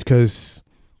defeated because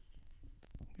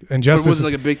Injustice wasn't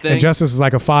like a big thing? Injustice is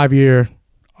like a 5-year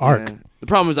arc. Yeah. The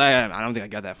problem is I don't think I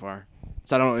got that far,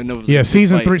 so I don't even know. If it was Yeah,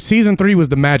 a big fight. season three was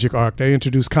the Magic arc. They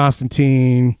introduced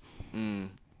Constantine.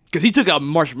 Because he took out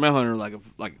Martian Manhunter like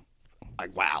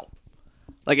wow,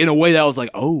 like in a way that was like,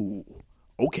 oh,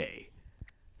 okay.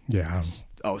 Yeah.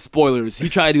 Oh, spoilers. He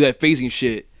tried to do that phasing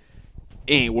shit.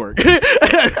 It ain't work.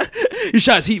 He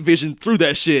shot his heat vision through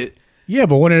that shit. Yeah,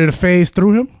 but when did it phase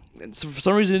through him? And so for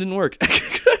some reason, it didn't work.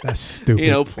 That's stupid. You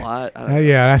know, plot. I don't know.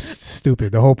 Yeah, that's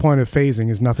stupid. The whole point of phasing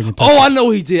is nothing. Oh, I know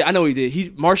he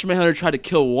did. Martian Manhunter tried to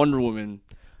kill Wonder Woman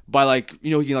by like,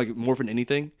 you know, he can like morph into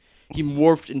anything. He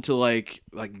morphed into like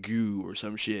goo or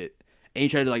some shit, and he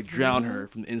tried to like drown her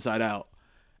from the inside out.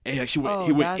 And like, he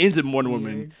went into Wonder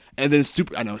Woman, and then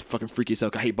I know, it's fucking freaky as hell.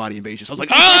 I hate body invasion. So I was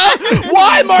like,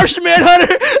 why Martian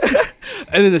Manhunter?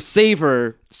 And then to save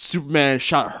her, Superman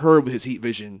shot her with his heat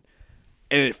vision,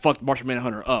 and it fucked Martian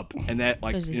Manhunter up, and that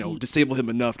like disabled him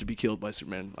enough to be killed by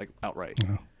Superman like outright.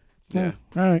 Yeah.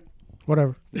 All right.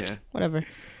 Whatever. Yeah. Whatever.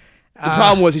 The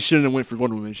problem was he shouldn't have went for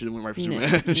Wonder Woman. He should have went right for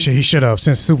Superman. He should have,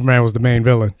 since Superman was the main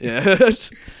villain. Yeah.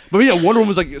 But you know, Wonder Woman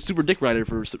was like a super dick rider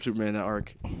for Superman in that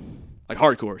arc. Like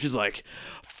hardcore. She's like,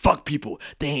 fuck people.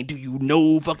 They ain't do you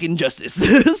no fucking justice.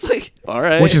 It's like, all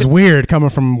right. Which is weird coming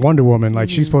from Wonder Woman. Like,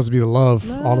 she's supposed to be the love,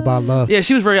 all about love. Yeah,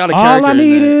 she was very out of character. All I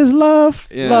need is love.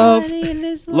 Yeah. Love.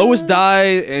 Lois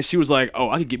died, and she was like, "Oh,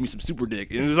 I could get me some super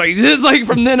dick." And it's like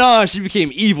from then on, she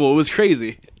became evil. It was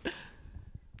crazy.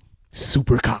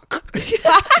 Super cock.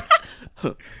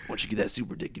 Once you get that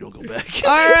super dick, you don't go back. All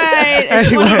right. It's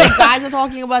Anyway. funny that guys are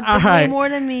talking about this All way right. more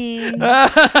than me.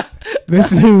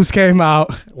 This news came out.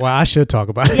 Well, I should talk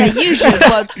about it. Yeah, you should.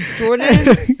 But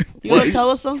Jordan, you want to tell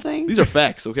us something? These are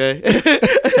facts, okay?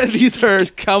 These are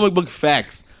comic book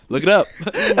facts. Look it up.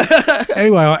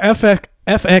 Anyway, on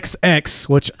FXX,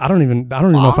 which I don't even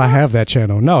know if I have that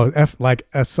channel. No,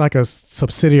 it's like a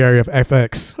subsidiary of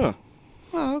FX. Huh.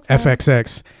 Oh, okay.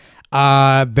 FXX.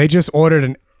 They just ordered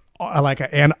an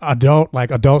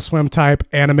Adult Swim type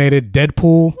animated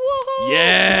Deadpool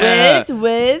Yeah.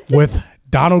 with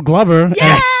Donald Glover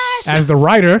as the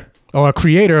writer or a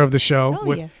creator of the show. Hell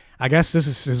With yeah. I guess this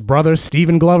is his brother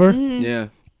Stephen Glover. Yeah.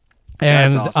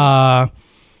 And That's awesome.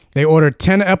 they ordered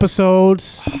 10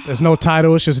 episodes. There's no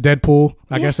title. It's just Deadpool.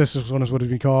 I guess this is what it'd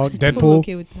be called. Deadpool.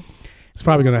 Okay with that. It's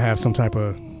probably going to have some type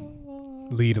of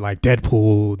lead like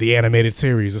Deadpool, the animated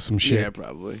series or some shit. Yeah,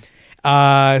 probably.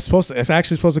 It's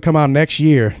actually supposed to come out next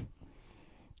year.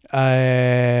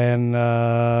 And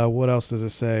what else does it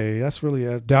say? That's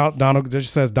really Donald. It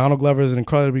just says Donald Glover is an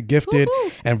incredibly gifted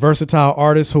and versatile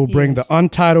artist who will bring the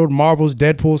untitled Marvel's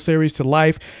Deadpool series to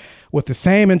life with the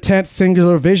same intense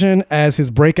singular vision as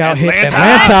his breakout hit Atlanta.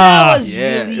 That was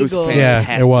Yeah, really it was good. fantastic.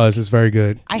 Yeah, it was. It's very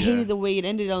good. I hated the way it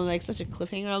ended on like such a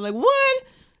cliffhanger. I'm like, what?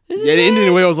 This is Yeah, the ending it?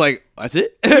 in a way I was like, that's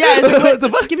it? Yeah, it's like, What the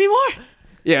fuck? give me more.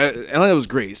 Yeah, Atlanta was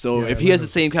great. So Yeah, if he has Atlanta- the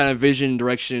same kind of vision,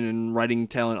 direction, and writing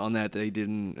talent on that he did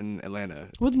in Atlanta.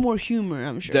 With more humor,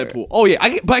 I'm sure. Deadpool. Oh yeah,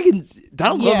 I can.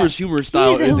 Donald Yeah. Glover's humor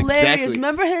style He's is hilarious. exactly.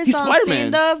 Remember his He's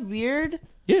Spider-Man. stand-up? Weird.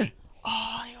 Yeah,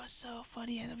 Oh, he was so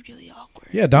funny and really awkward.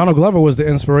 Yeah, Donald Glover was the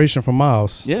inspiration for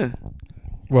Miles. yeah.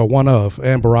 Well, one of,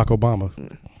 and Barack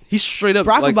Obama. He's straight up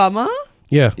Barack like, Obama?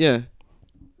 Yeah. Yeah.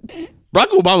 Barack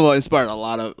Obama inspired a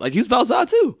lot of he's Val Zod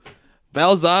too.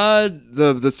 Val Zod,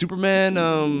 the Superman,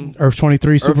 Earth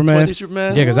 23 Superman. 23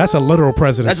 Superman. Yeah, because that's a literal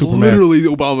president. That's Superman. literally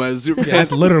Obama as Superman. Yeah,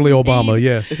 that's literally Obama.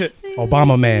 Yeah,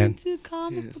 Obama man. To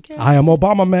comic book I am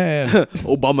Obama man.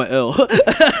 Obama L.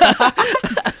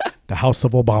 The House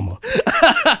of Obama.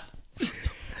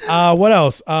 What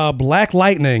else? Black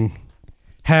Lightning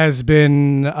has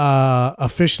been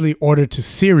officially ordered to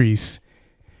series.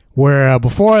 Where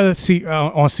before on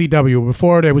CW,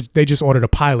 before they just ordered a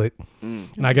pilot,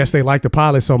 and I guess they liked the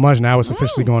pilot so much now it's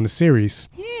officially going to series.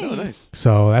 Oh, nice.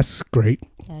 So that's great.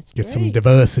 That's Get some great.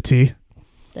 diversity.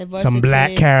 Some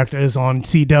black characters on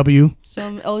CW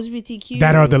Some LGBTQ.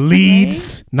 that are the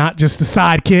leads, not just the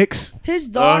sidekicks. His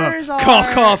daughters are.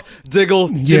 Cough, cough, Diggle,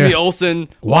 Jimmy Yeah. Olsen,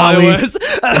 Wally. Wally.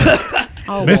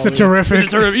 Oh, Mr. Wally. Terrific. Mr.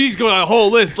 Terrific. He's going on a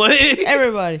whole list. Like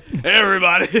Everybody.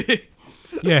 everybody.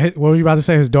 Yeah, what were you about to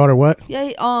say? His daughter what?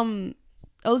 Yeah,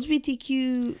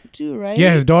 LGBTQ too, right?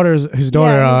 Yeah, his daughter, his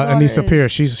daughter Anissa is-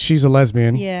 Pierce. She's a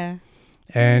lesbian. Yeah.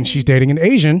 And she's dating an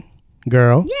Asian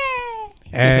girl. Yeah.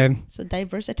 And So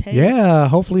diversity. yeah,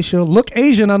 hopefully she'll look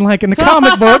Asian, unlike in the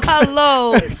comic books.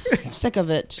 Hello. Sick of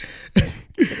it.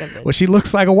 Sick of it. Well, she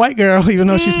looks like a white girl, even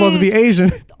though she's supposed to be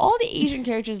Asian. All the Asian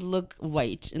characters look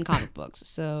white in comic books,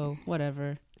 so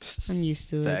whatever. I'm used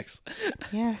to it. Facts.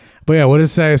 Yeah. But yeah, what it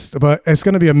says, but it's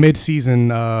gonna be a mid-season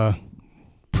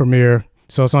premiere,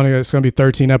 so it's gonna be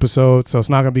 13 episodes. So it's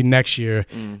not gonna be next year.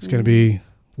 It's gonna be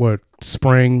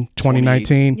spring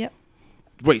 2019. Yep.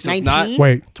 Wait, so it's not 19?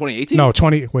 Wait, 2018? no,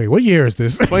 20. Wait, what year is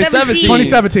this? 2017.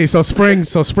 2017.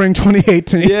 So spring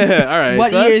 2018. Yeah, all right. What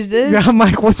so year is this? Yeah, I'm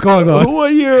like, what's going on?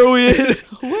 What year are we in? Where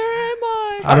am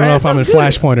I? I don't know if I'm in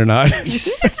Flashpoint or not.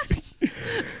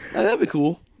 That'd be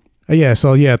cool. Yeah,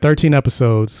 so yeah, 13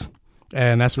 episodes,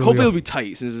 and that's really Hopefully all, it'll be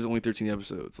tight since there's only 13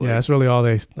 episodes. Like, yeah, that's really all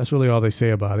they say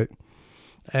about it.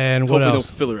 And what hopefully no else?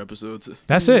 filler episodes.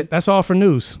 That's it. That's all for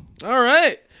news. All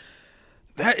right.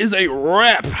 That is a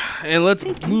wrap. And let's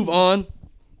move on.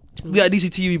 We got DC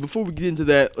TV. Before we get into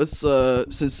that, let's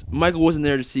since Michael wasn't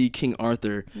there to see King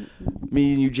Arthur,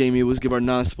 me and you, Jamie, let's give our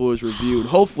non-spoilers review. And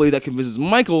hopefully that convinces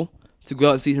Michael to go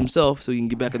out and see it himself so he can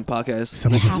get back on the podcast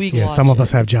Some next of us, week. yeah, some of us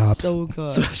have jobs. So good.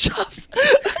 So jobs.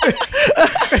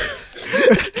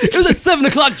 It was at 7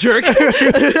 o'clock, jerk.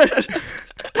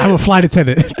 I'm a flight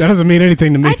attendant. That doesn't mean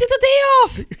anything to me. I took the day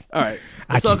off. All right.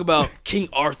 Let's talk about King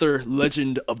Arthur,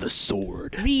 Legend of the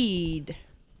Sword. Read.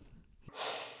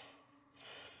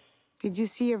 Did you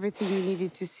see everything you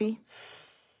needed to see?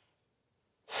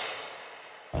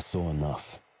 I saw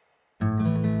enough.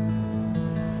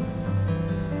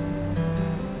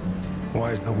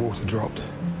 Why is the water dropped?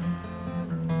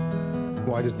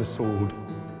 Why does the sword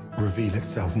reveal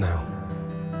itself now?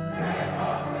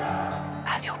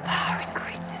 As your power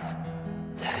increases,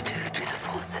 so do the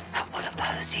forces that will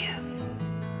oppose you.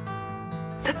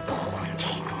 The born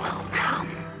king will come.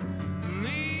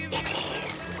 It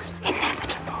is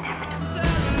inevitable.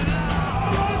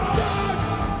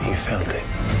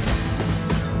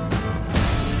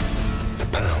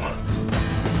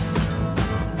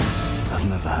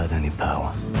 had any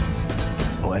power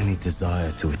or any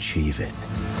desire to achieve it.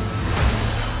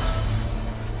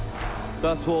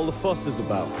 That's what all the fuss is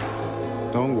about.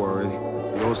 Don't worry.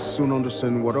 You'll soon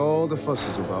understand what all the fuss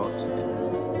is about.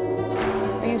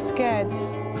 Are you scared?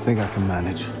 I think I can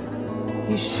manage.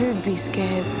 You should be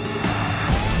scared.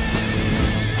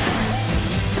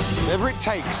 Whatever it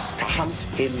takes to hunt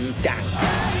him down.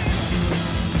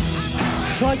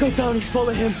 If I go down, you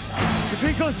follow him. If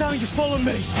he goes down, you follow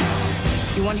me.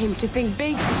 You want him to think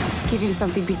big? Give him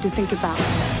something big to think about.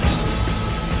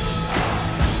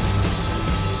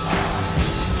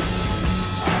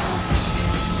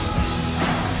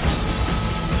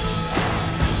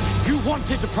 You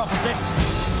wanted the prophecy.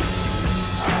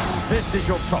 This is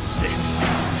your prophecy.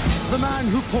 The man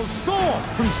who pulled sword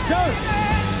from stone.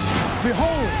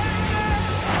 Behold,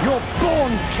 you're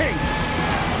born king.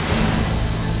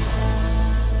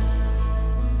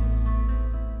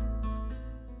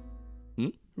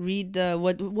 Read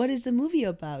what is the movie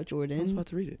about, Jordan? I was about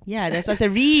to read it. Yeah, that's what I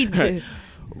said. Read. Right.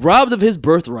 Robbed of his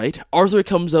birthright, Arthur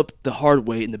comes up the hard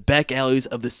way in the back alleys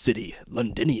of the city,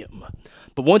 Londinium.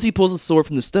 But once he pulls the sword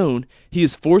from the stone, he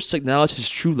is forced to acknowledge his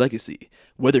true legacy,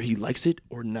 whether he likes it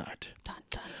or not. Dun,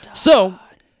 dun, dun. So,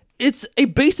 it's a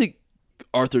basic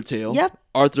Arthur tale. Yep.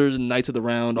 Arthur, the Knights of the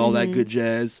Round, all that good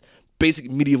jazz.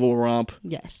 Basic medieval romp.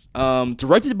 Yes.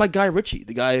 Directed by Guy Ritchie,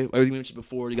 the guy I mentioned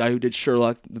before, the guy who did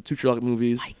Sherlock, the 2 Sherlock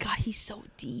movies. My God, he's so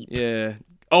deep. Yeah.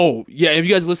 Oh, yeah. If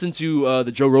you guys listen to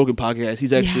the Joe Rogan podcast,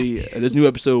 he's actually there's a new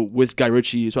episode with Guy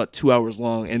Ritchie. It's about 2 hours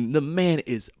long, and the man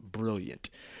is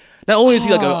brilliant. Not only is he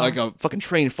like a fucking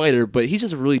trained fighter, but he's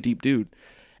just a really deep dude.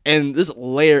 And this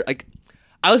layer, like,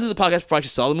 I listened to the podcast before I actually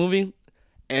saw the movie.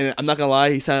 And I'm not gonna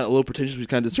lie, he sounded a little pretentious. He was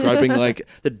kind of describing like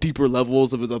the deeper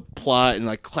levels of the plot and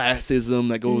like classism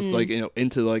that goes like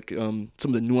into like some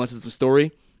of the nuances of the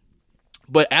story.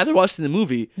 But after watching the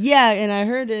movie, yeah, and I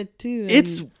heard it too.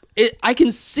 I can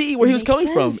see where he was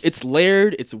coming from. It's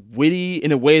layered, it's witty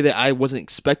in a way that I wasn't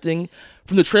expecting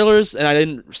from the trailers, and I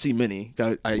didn't see many.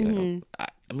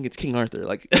 I mean, it's King Arthur,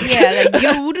 like like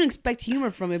you wouldn't expect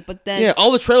humor from it, but then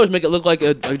all the trailers make it look like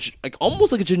like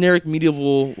almost like a generic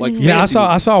medieval like. Yeah,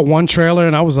 I saw one trailer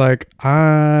and I was like,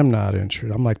 I'm not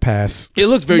interested. I'm like, pass. It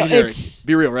looks very generic.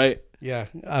 Be real, right? Yeah,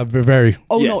 very.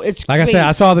 Oh yes. No, it's like great. I said,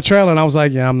 I saw the trailer and I was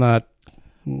like, yeah, I'm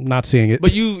not seeing it.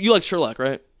 But you like Sherlock,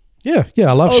 right? Yeah,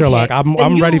 I love Sherlock.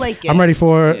 I'm ready. I'm ready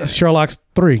for Sherlock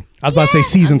 3. I was about to say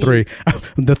season 3,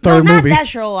 the third movie. Not that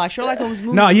Sherlock. Sherlock Holmes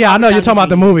movie. No, yeah, I know you're talking about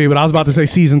the movie, but I was about to say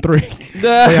season 3.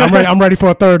 Yeah, I'm ready for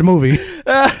a third movie.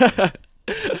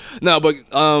 No, but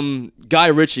Guy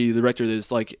Ritchie, the director of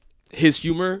this, like his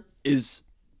humor is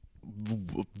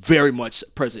very much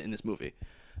present in this movie.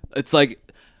 It's like.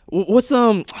 What's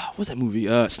that movie?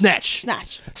 Snatch.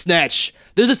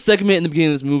 There's a segment in the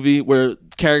beginning of this movie where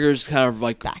characters kind of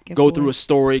like go through a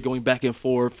story, going back and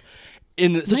forth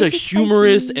in such a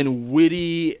humorous and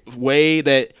witty way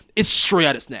that it's straight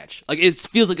out of Snatch. Like it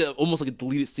feels like almost like a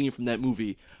deleted scene from that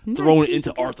movie thrown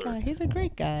into Arthur. Guy. He's a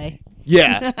great guy.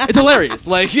 Yeah, it's hilarious.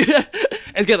 Like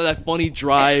it's got that funny,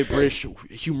 dry British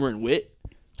humor and wit.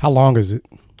 How long is it?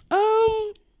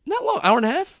 Not long. Hour and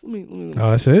a half. Let me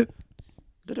oh, that's it.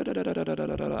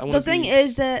 The thing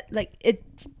is that like it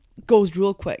goes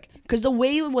real quick because the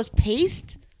way it was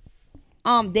paced,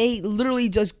 they literally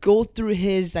just go through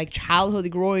his like childhood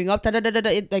growing up,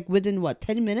 it, like within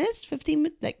 10 minutes, 15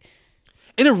 minutes, like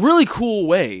in a really cool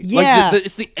way. Yeah, like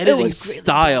it's the editing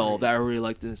style that I really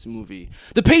liked in this movie.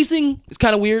 The pacing is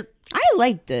kind of weird. I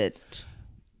liked it.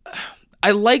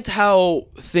 I liked how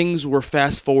things were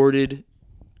fast forwarded.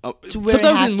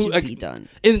 Sometimes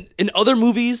in other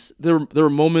movies there were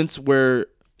moments where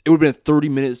it would have been a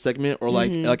 30-minute segment or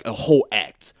like a whole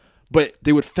act, but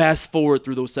they would fast forward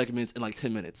through those segments in like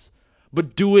 10 minutes,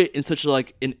 but do it in such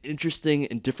like an interesting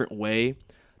and different way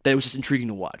that it was just intriguing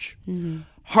to watch.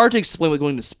 Hard to explain without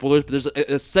going into spoilers, but there's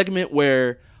a segment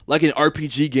where like an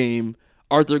RPG game,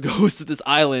 Arthur goes to this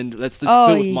island that's just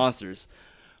filled with monsters.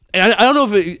 And I don't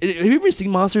know if have you ever seen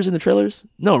monsters in the trailers?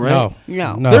 No, right?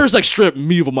 No. There's like straight up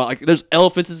medieval like there's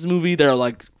elephants in this movie that are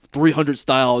like 300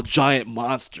 style giant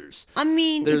monsters. I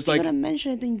mean, there's if you want to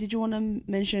mention anything, did you want to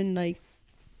mention like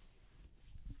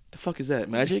the fuck is that?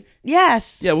 Magic?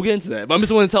 Yes. Yeah, we'll get into that. But I'm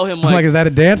just want to tell him like is that a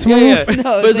dance move? Yeah.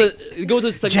 No, but it goes to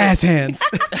the second jazz hands.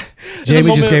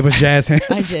 Jamie just gave us jazz hands.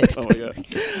 I did. Oh my god.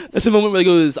 That's the moment where they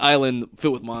go to this island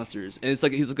filled with monsters, and it's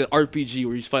like he's like an RPG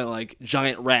where he's fighting like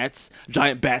giant rats,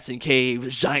 giant bats in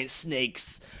caves, giant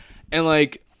snakes, and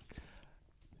like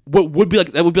what would be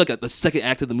like the second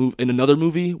act of the movie in another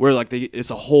movie where like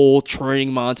it's a whole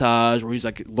training montage where he's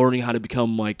like learning how to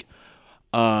become like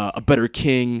a better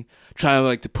king, trying to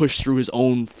like to push through his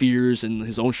own fears and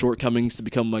his own shortcomings to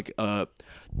become like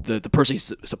the person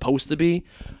he's supposed to be.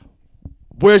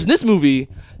 Whereas in this movie,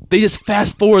 they just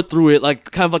fast forward through it, like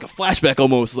kind of like a flashback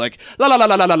almost. Like la la la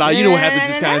la la la la. You know what happens?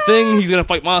 This kind of thing. He's gonna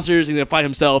fight monsters. He's gonna fight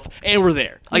himself, and we're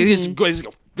there. Like they just go,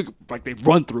 like they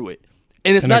run through it,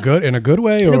 and it's not in a good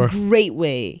way in or a great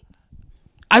way.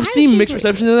 I've seen mixed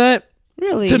reception of that.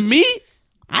 Really? To me,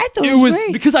 I thought it was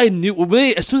great. because I knew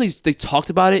as soon as they talked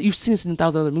about it. You've seen this in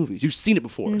 1,000 other movies. You've seen it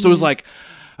before, so it was like,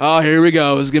 oh, here we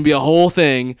go. It's gonna be a whole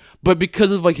thing. But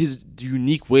because of like his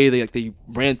unique way they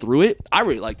ran through it, I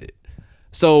really liked it.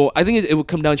 So I think it would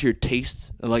come down to your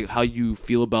taste and like how you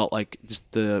feel about like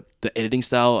just the editing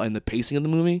style and the pacing of the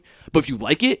movie. But if you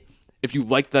like it, if you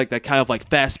like that kind of like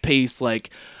fast paced, like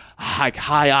high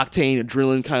octane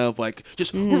adrenaline kind of like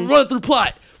just we're running through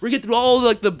plot. We're getting through all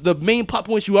like the main plot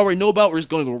points you already know about. We're just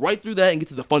going to go right through that and get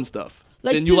to the fun stuff.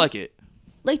 Then you like it.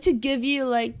 Like to give you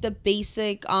like the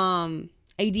basic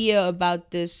idea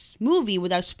about this movie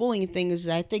without spoiling things.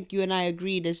 I think you and I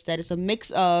agreed is that it's a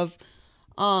mix of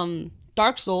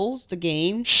Dark Souls, the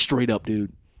game. Straight up,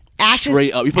 dude.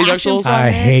 Straight up. You play Dark Souls? I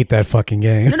hate that fucking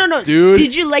game. No. Dude.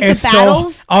 Did you like It's the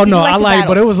battles? Oh, Did no, you like I the like,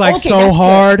 but it battles? was like Okay, so that's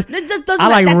hard. good. That doesn't I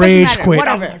like matter. That doesn't rage matter. quit.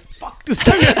 Whatever. I'm like, fuck this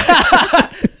game.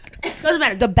 Doesn't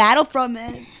matter. The Battlefront,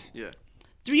 man. Yeah.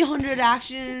 300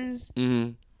 actions.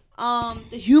 Mm-hmm.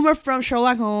 The humor from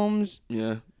Sherlock Holmes.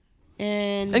 Yeah.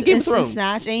 And Game of Instant Thrones.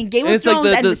 Snatch. And Game of it's Thrones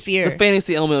like atmosphere. the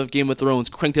fantasy element of Game of Thrones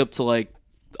cranked up to like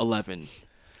 11.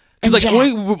 Because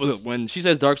like when she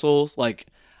says Dark Souls, like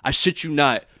I shit you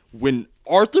not, when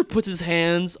Arthur puts his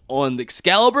hands on the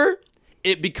Excalibur,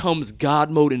 it becomes God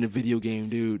mode in a video game,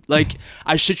 dude. Like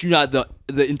I shit you not, the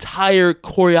entire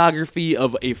choreography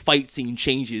of a fight scene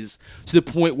changes to the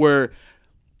point where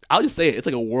I'll just say it, it's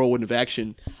like a whirlwind of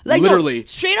action. Like, literally, no,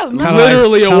 straight up,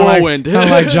 literally a whirlwind. Kind of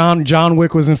like John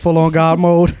Wick was in full on God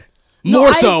mode.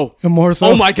 More so.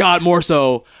 Oh my God, more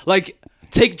so. Like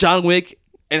take John Wick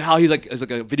and how he's like it's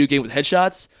like a video game with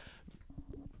headshots.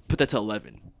 Put that to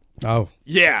 11. Oh.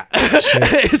 Yeah.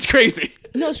 It's crazy.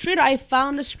 No, straight up, I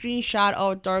found a screenshot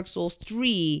of Dark Souls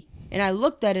 3 and I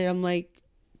looked at it. I'm like,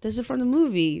 this is from the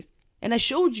movies. And I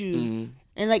showed you.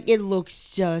 And like, it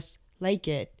looks just like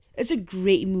it. It's a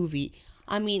great movie.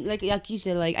 I mean, like you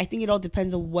said, like I think it all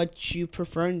depends on what you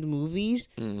prefer in the movies.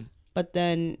 But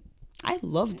then I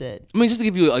loved it. I mean, just to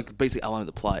give you like basic outline of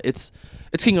the plot, it's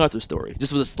King Arthur's story,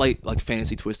 just with a slight like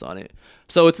fantasy twist on it.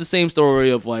 So it's the same story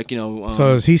of like so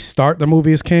does he start the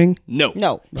movie as king?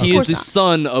 No, he is the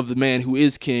son of the man who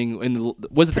is king. And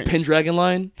was it the Pendragon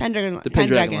line? Pendragon, the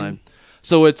Pendragon line.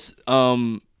 So it's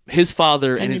his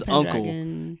father and his Pendragon.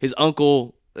 uncle. His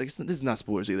uncle. Like, this is not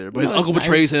spoilers either, but his No, uncle it's not.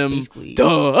 betrays him. Basically.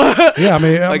 Duh. Yeah, I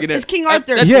mean, like it's King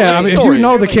Arthur. Yeah, I mean, if you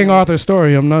know the King Arthur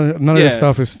story, none of this Yeah.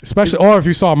 stuff is, especially, or if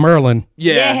you saw Merlin.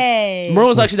 Yeah. Yay.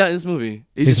 Merlin's actually not in this movie.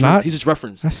 He's not? He's just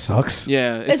referenced. That sucks.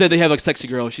 Yeah. Instead, they have like sexy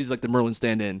girl. She's like the Merlin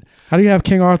stand-in. How do you have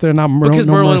King Arthur and not Merlin? Because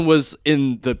Merlin was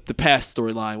in the past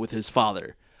storyline with his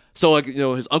father. So like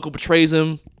his uncle betrays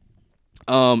him.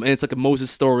 And it's like a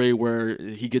Moses story where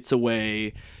he gets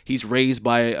away. He's raised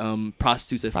by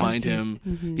prostitutes that find him.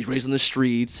 Mm-hmm. He's raised on the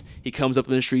streets. He comes up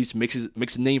in the streets, makes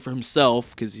a name for himself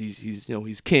because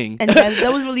he's king. And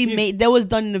that was really made. That was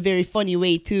done in a very funny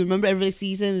way too. Remember, everybody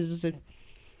sees him. It's just like,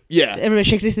 yeah. Everybody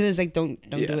shakes his head. It's like, don't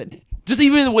do it. Just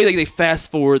even the way like they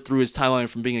fast forward through his timeline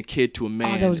from being a kid to a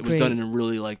man, that was it was great. done in a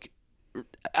really like,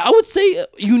 I would say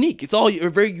unique. It's all a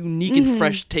very unique and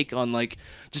fresh take on like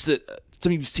just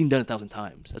something you've seen done 1,000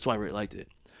 times. That's why I really liked it.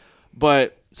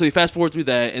 But so you fast forward through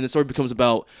that, and the story becomes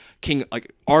about King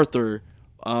Arthur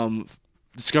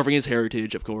discovering his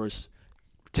heritage, of course,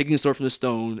 taking the sword from the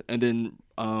stone, and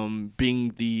then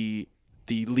being the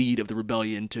lead of the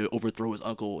rebellion to overthrow his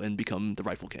uncle and become the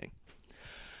rightful king.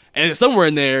 And somewhere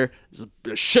in there, there's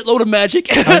a shitload of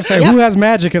magic. I would say, who has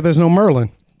magic if there's no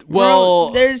Merlin? Well,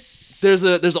 there's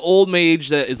an old mage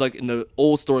that is like in the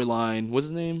old storyline. What's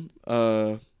his name?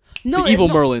 The evil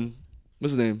Merlin.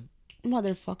 What's his name?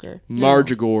 Motherfucker.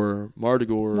 Mardigor.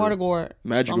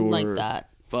 Something like that.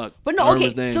 Fuck. But no, I don't remember okay.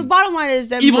 his name. So bottom line is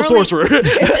that evil Merlin, sorcerer.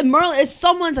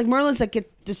 It's Merlin's like a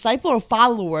disciple or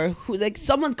follower who like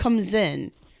someone comes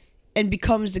in and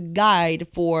becomes the guide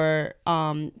for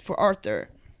Arthur.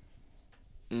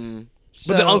 But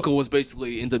the uncle was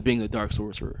basically ends up being the dark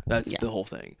sorcerer. That's the whole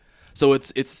thing. So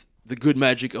it's the good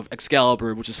magic of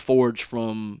Excalibur, which is forged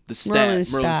from the Merlin's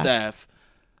staff.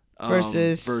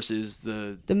 Versus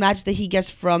the magic that he gets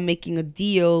from making a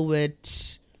deal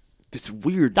with this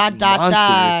weird Dot,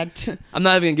 monster. dot. I'm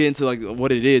not even gonna get into like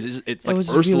what it is. It's like was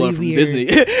Ursula really from weird. Disney.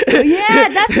 Yeah,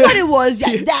 that's what it was.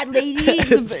 Yeah, that lady.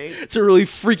 It's a really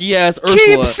freaky ass Ursula.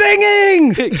 Keep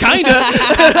singing.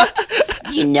 Kinda.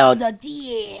 You know the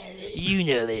deal. You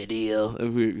know the deal.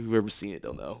 Whoever's seen it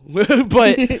don't know.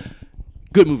 But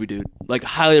good movie, dude. Like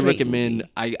highly Great recommend. movie.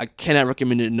 I cannot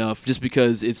recommend it enough just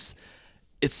because it's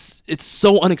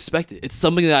so unexpected. It's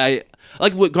something that I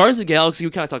like with Guardians of the Galaxy.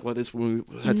 We kind of talked about this when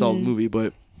we had saw the movie,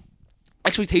 but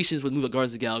expectations with a movie like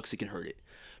Guardians of the Galaxy can hurt it.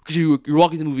 Because you're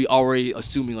walking into the movie already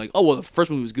assuming like, oh well, the first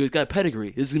movie was good, it's got a pedigree,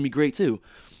 this is gonna be great too.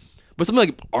 But something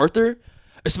like Arthur,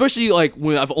 especially like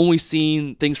when I've only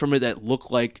seen things from it that look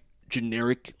like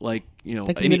generic, like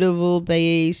like medieval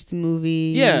based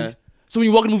movies. Yeah. So when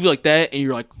you walk in a movie like that and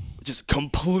you're like just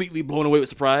completely blown away with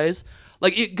surprise,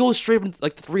 like it goes straight into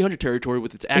like the 300 territory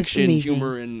with its action, amazing.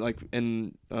 humor,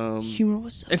 and Humor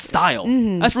was so and good. style.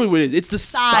 Mhm. That's really what it is. It's the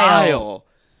Style. style.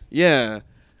 Yeah.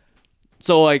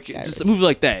 So like just a movie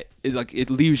like that, it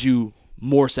leaves you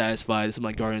more satisfied than something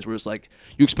like Guardians, where it's like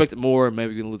you expected more,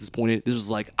 maybe you're gonna look disappointed. This was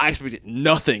like I expected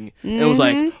nothing, and it was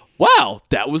like, wow,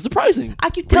 that was surprising.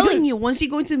 I keep Pretty telling good. you, once you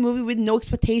go into the movie with no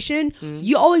expectation,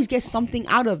 you always get something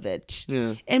out of it.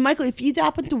 Yeah. And Michael, if you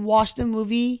happen to watch the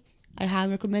movie, I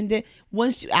highly recommend it.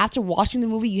 After watching the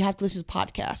movie, you have to listen to the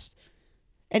podcast,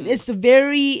 and it's a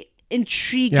very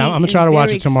intriguing. Yeah, I'm gonna and try to watch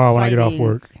very it tomorrow when I get off exciting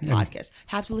work. Podcast.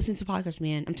 Have to listen to the podcast,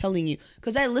 man. I'm telling you,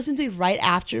 because I listened to it right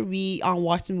after we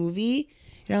watched the movie.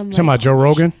 And I'm Talking about Joe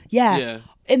Rogan. Yeah. Yeah.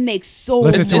 It makes so.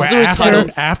 Listen It's to it literally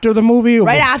titled- after the movie. Or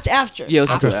right after. Yeah,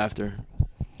 let's do it Okay. after.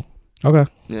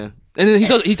 Okay. Yeah, and then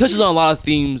he touches on a lot of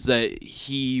themes that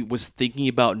he was thinking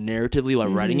about narratively while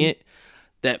writing it,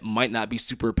 that might not be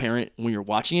super apparent when you're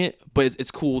watching it, but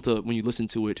it's cool to when you listen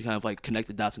to it to kind of like connect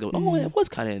the dots and go, oh, that was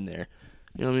kind of in there.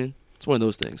 You know what I mean? It's one of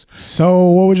those things. So,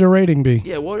 what would your rating be?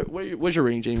 Yeah, what's your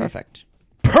rating, Jamie? Perfect.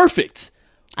 Perfect.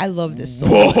 I love this so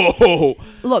much. Whoa.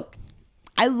 Look,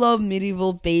 I love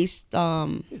medieval based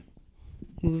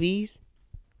movies,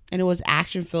 and it was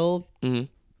action filled, and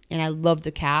I love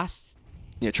the cast.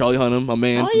 Yeah, Charlie Hunnam, my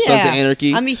man Oh, from Sons of yeah.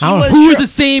 Anarchy. I mean, he I don't- was who is the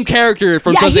same character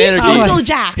from Sons of he's Anarchy. so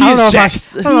Jack. I don't know if I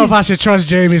Jax. should, I don't know if I should trust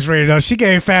Jamie's rating though. She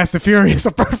gave Fast and Furious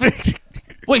a perfect.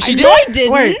 Wait, she No, did? I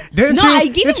didn't. Wait, didn't no, you? I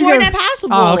gave Didn't it you more give- than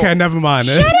passable. Oh, okay, never mind.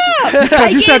 Then. Shut up.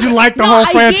 Because you said you liked the whole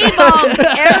franchise. I gave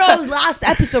Arrow's last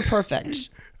episode perfect.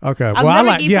 Okay, I've well, I never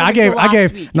like. gave Yeah, I perfect gave. till I last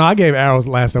gave. week. No, I gave Arrow's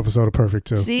last episode a perfect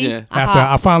too. See? Yeah. After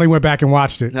I finally went back and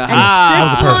watched it. And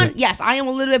Ah. this was one, perfect. yes, I am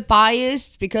a little bit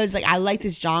biased because like I like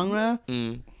this genre.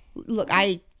 Look,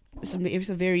 it's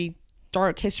a very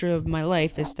dark history of my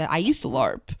life is that I used to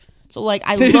LARP. So like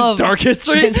I love Dark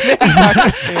history? It's very dark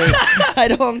history. I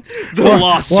don't. The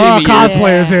Lost We're all Jamie.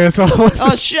 cosplayers here, so Oh,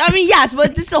 I mean, yes,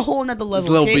 but this is a whole nother level. It's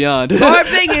a little okay? beyond.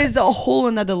 LARPing is a whole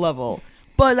another level.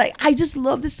 But like, I just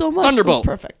love this so much. It Thunderbolt.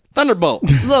 was perfect. Thunderbolt.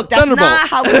 Look, that's Thunderbolt. not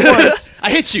how it works. I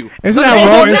hit you. isn't That's that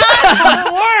wrong? not how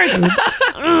it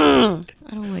works.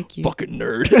 I don't like you. Fucking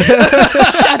nerd.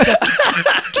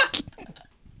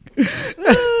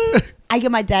 I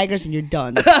get my daggers and you're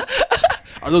done.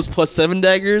 Are those +7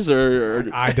 daggers or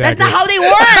I That's not how they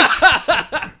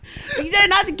work. These are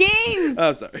not the game.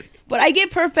 Oh, sorry. But I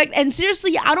get perfect. And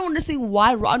seriously, I don't understand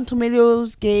why Rotten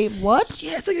Tomatoes gave what?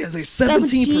 Yeah, it's like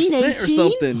 17% or 18?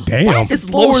 something. Damn. It's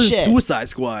lower than bullshit. Suicide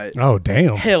Squad. Oh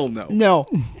damn. Hell no. No,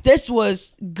 this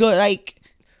was good. Like,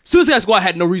 Suicide Squad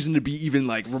had no reason to be even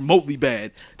like remotely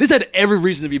bad. This had every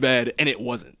reason to be bad, and it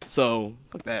wasn't. So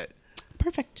fuck that.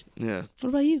 perfect. Yeah. What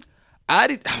about you? I'm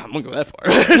gonna go that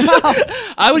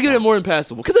far. I would give it more than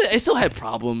passable because I still had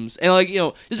problems, and like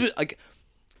just like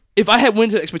if I had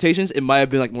went into expectations, it might have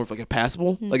been like more of like a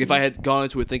passable. Like if I had gone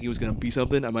into it thinking it was gonna be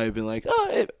something, I might have been like,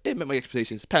 oh, it met my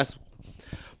expectations, passable.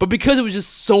 But because it was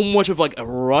just so much of like a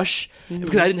rush, and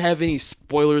because I didn't have any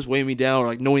spoilers weighing me down or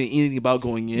like knowing anything about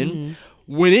going in,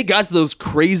 when it got to those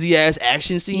crazy ass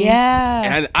action scenes,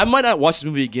 and I might not watch this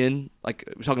movie again. Like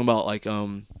we're talking about like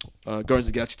Guardians of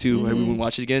the Galaxy 2, and we wouldn't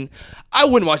watch it again. I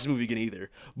wouldn't watch this movie again either,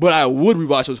 but I would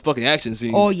rewatch those fucking action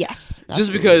scenes. Oh yes,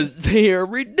 just because they are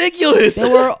ridiculous.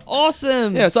 they were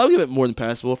awesome. Yeah, so I'll give it more than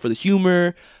passable for the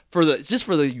humor, for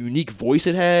the unique voice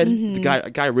it had. The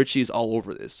Guy Ritchie is all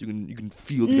over this. You can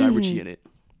feel the Guy Ritchie in it.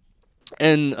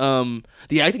 And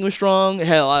the acting was strong. It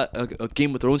had a lot. A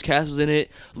Game of Thrones cast was in it.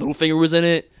 Littlefinger was in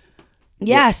it.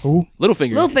 Yes, Who?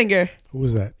 Littlefinger. Littlefinger. Who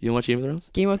was that? You don't watch Game of Thrones?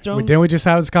 Game of Wait, Thrones. didn't we just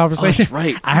have this conversation? that's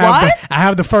right. I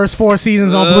have the first 4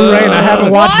 seasons on Blu-ray, and I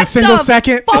haven't watched a single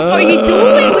second. What the fuck are you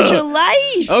doing with your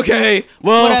life? Okay,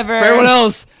 well, Whatever. for everyone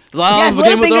else, a lot Yes, of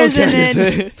Game of Thrones Littlefinger's in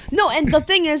characters. it. No, and the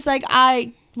thing is, like,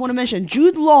 I want to mention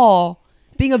Jude Law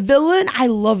being a villain. I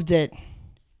loved it.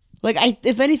 Like,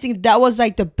 if anything, that was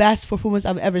like the best performance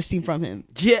I've ever seen from him.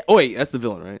 Yeah. Oh wait, that's the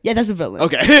villain, right? Yeah, that's the villain.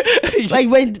 Okay. Like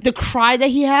when the cry that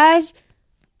he has,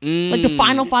 like the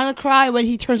final cry when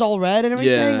he turns all red and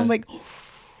everything. Yeah. I'm like,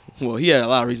 well, he had a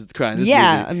lot of reasons to cry in this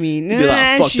yeah. movie. I mean, He did a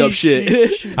lot of fucked up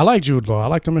shit. I like Jude Law. I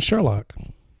liked him in Sherlock.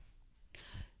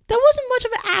 That wasn't much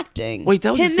of an acting. Wait,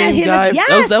 that was Him the same and- guy.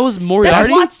 Yes, That was Moriarty.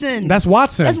 That's Watson. That's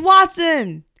Watson. That's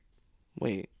Watson.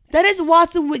 Wait. That is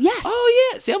Watson. Yes. Oh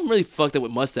yeah. See, I'm really fucked up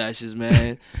with mustaches,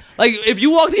 man. Like, if you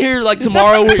walked in here like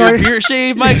tomorrow with your beard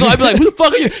shaved, Michael, I'd be like, "Who the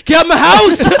fuck are you? Get out of my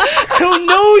house! I don't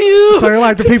know you." So you're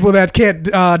like the people that can't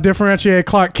differentiate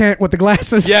Clark Kent with the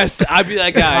glasses. Yes, I'd be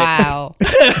that guy. Wow.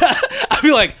 I'd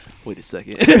be like, wait a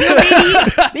second.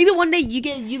 Maybe one day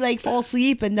you like fall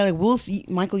asleep and then like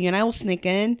Michael, you and I will sneak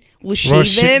in. We'll shave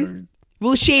him.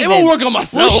 We'll shave It him. won't work on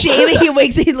myself. We'll shave it. He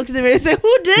wakes up. He looks in the mirror and says,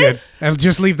 "Who this?" Yeah, and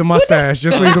just leave the mustache.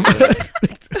 Just leave the.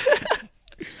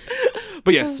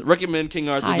 But yes, recommend King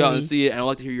Arthur. Go out Highly. and see it, and I'd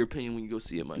like to hear your opinion when you go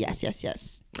see it, Michael.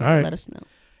 Yes. All right. Let us know.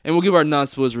 And we'll give our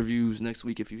non-spoilers reviews next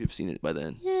week if you have seen it by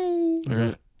then.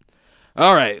 Yay.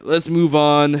 All right. Let's move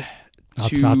on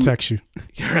to... I'll text you.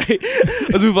 All right.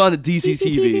 Let's move on to DC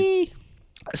TV.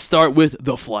 Start with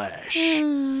The Flash.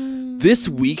 This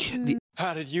week...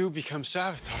 How did you become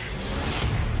Savitar?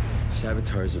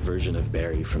 Savitar is a version of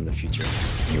Barry from the future.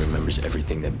 He remembers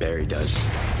everything that Barry does.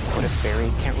 What if Barry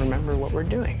can't remember what we're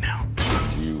doing now?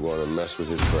 Do you want to mess with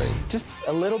his brain? Just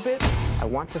a little bit. I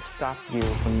want to stop you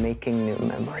from making new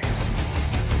memories.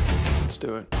 Let's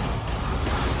do it.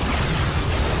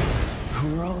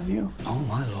 Who are all of you? Oh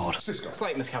my lord.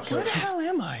 Slight miscalculation. Where the hell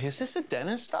am I? Is this a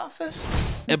dentist office?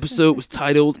 Episode was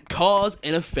titled Cause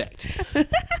and Effect.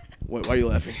 Why are you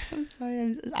laughing? I'm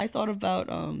sorry. I thought about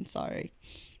sorry.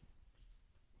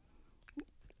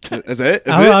 Is that it?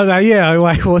 I was like, yeah,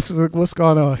 like what's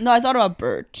going on? No, I thought about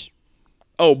Bert.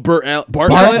 Oh, Bart Allen?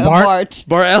 Bart.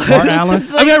 Bart Allen? Bart Allen.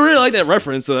 I mean, I really like that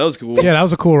reference, so that was cool. Yeah, that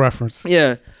was a cool reference.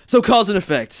 Yeah. So cause and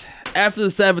effect. After the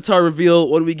Savitar reveal,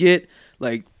 what do we get?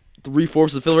 Like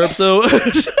 3/4 of filler episode.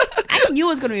 I knew it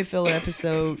was gonna be a filler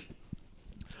episode.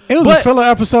 It was a filler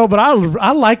episode, but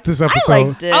I liked this episode. I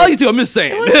liked it. I like it too. I'm just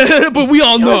saying, but we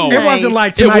all know It wasn't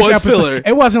like tonight's was episode. filler.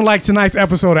 It wasn't like tonight's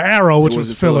episode of Arrow, which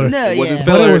was filler. No, It wasn't yeah.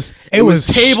 filler. But it was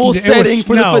table setting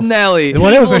for the finale.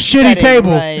 Well, it was a shitty setting,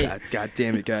 table. right. God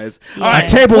damn it, guys! Yeah. A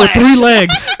table with 3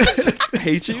 legs. I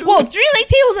hate you. Whoa, 3-leg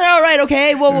tables are all right.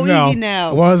 Okay, well, we're easy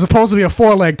now. Well, it's supposed to be a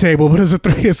 4-leg table, but it's a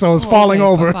 3, so it's falling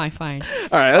over. Fine. All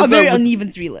right, A let's very start with, uneven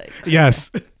 3-leg. Yes.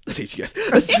 let's hate you guys.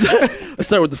 Let's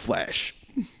start with the Flash.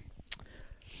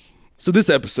 So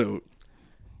this episode,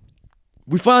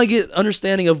 we finally get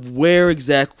understanding of where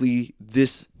exactly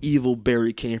this evil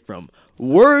Barry came from.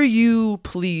 Were you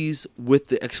pleased with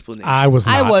the explanation? I was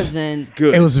not. I wasn't.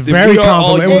 Good. It was Then very we are all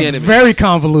convoluted. It was unanimous. very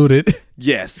convoluted.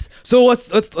 Yes. So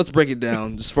let's break it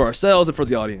down just for ourselves and for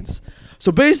the audience.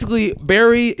 So basically,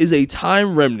 Barry is a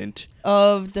time remnant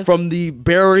Of the from the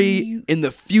Barry in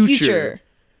the future.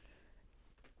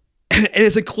 And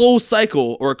it's a closed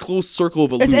cycle or a closed circle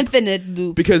of a It's loop. infinite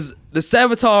loop. Because the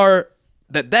Savitar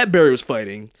that Barry was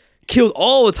fighting killed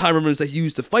all the time remnants that he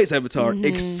used to fight Savitar,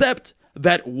 except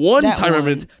that one That time one.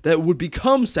 remnant that would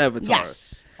become Savitar.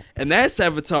 Yes. And that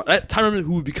Savitar, that time remnant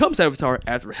who would become Savitar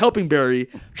after helping Barry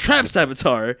trap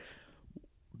Savitar,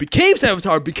 became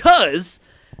Savitar because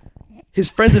his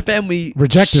friends and family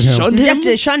Rejected him.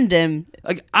 Shunned him.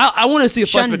 Like I want to see a flashback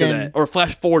Shunned of him. that or a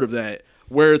flash forward of that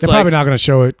where it's They're like probably not going to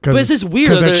show it because But it's just weird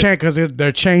because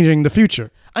they're changing the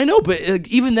future. I know, but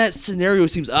even that scenario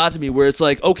seems odd to me. Where it's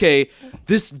like, okay,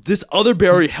 this other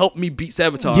Barry helped me beat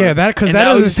Savitar. Yeah, that because and that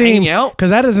now doesn't he's seem hanging out. because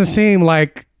that doesn't seem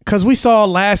like because we saw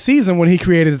last season when he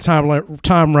created the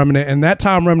time remnant and that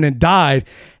time remnant died.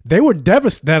 They were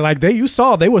devastated. Like you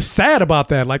saw, they were sad about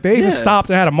that. Like they even Yeah. stopped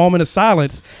and had a moment of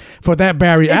silence for that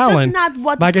Barry It's Allen. just not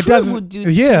what like the it crew doesn't. would do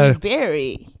Yeah. to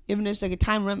Barry. Even if it's like a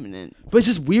time remnant. But it's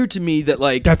just weird to me that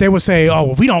like That they would say, "Oh,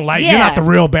 well, we don't like you're not Yeah. the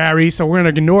real Barry, so we're gonna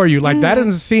ignore you." Like that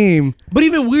doesn't seem. But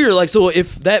even weirder, like so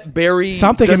if that Barry So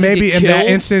I'm thinking doesn't maybe get in that killed-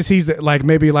 instance he's like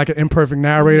maybe like an imperfect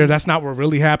narrator. That's not what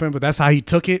really happened, but that's how he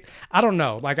took it. I don't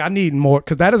know. Like I need more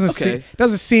because that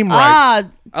doesn't seem right. Ah,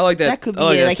 I like that. that could be I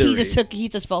like it. that Like theory. he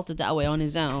just felt it that way on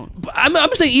his own. But I'm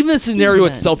saying even the scenario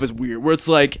Even itself is weird, where it's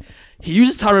like he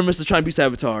uses time remnants to try and beat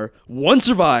Savitar. One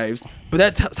survives, but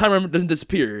that time remnant doesn't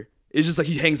disappear. It's just like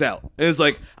he hangs out, and it's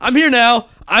like I'm here now.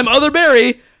 I'm other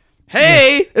Barry.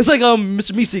 Hey, it's like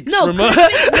Mr. Meeseeks No, from.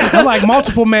 I'm like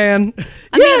multiple man.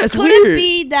 I mean, it's could weird. it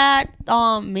be that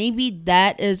maybe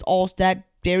that is all that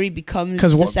Barry becomes the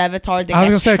Savitar that I was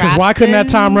gonna say because why couldn't that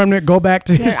time remnant go back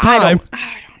to his time?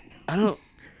 I don't.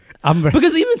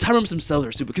 Because even time rooms themselves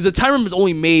are stupid. Because the time room is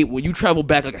only made when you travel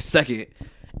back like a second,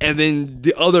 and then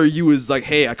the other you is like,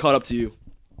 "Hey, I caught up to you."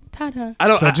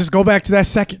 Ta-da. Just go back to that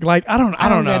second. Like I don't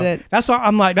know. get it. That's why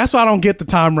I'm like. That's why I don't get the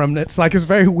time remnants. Like it's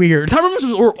very weird. Time rooms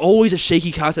were always a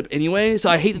shaky concept anyway, so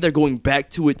I hate that they're going back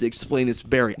to it to explain this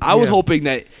Barry. I was hoping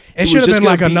that it should have been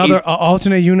like another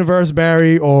alternate universe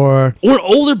Barry or an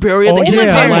older Barry at the end of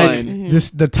the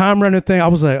timeline. The time runner thing. I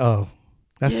was like, oh,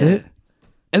 that's it.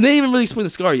 And they didn't even really explain the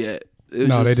scar yet.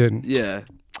 No, they didn't. Yeah.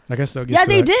 I guess they'll get Yeah, to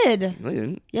they that. did. No, they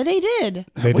didn't. Yeah, they did.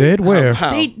 They did? Where?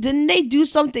 How? Didn't they do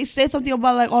something? Say something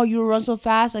about like, oh, you run so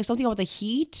fast, like something about the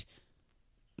heat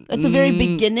at the very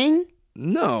beginning.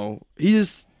 No, he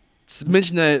just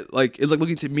mentioned that like it's like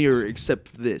looking to mirror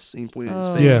except this. And he pointed at his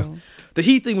face. Yeah. The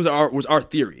heat thing was our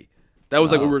theory. That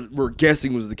was like what we're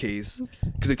guessing was the case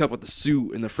because they talk about the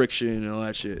suit and the friction and all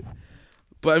that shit.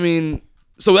 But I mean,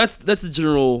 so that's the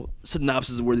general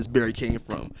synopsis of where this Barry came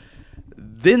from.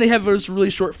 Then they have this really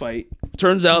short fight.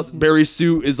 Turns out Barry's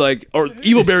suit is like, or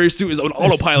evil Barry's suit is on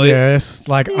autopilot. Yeah, it's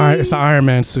like it's an Iron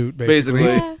Man suit, basically.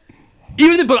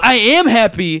 But I am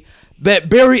happy that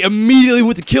Barry immediately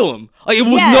went to kill him. Like it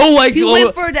was no like. He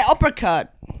went for the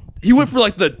uppercut. He went for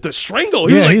like the strangle.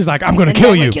 He's like, I'm gonna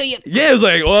kill you. Yeah, it was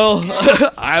like, well,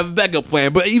 I have a backup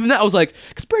plan. But even that was like,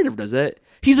 because Barry never does that.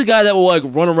 He's the guy that will like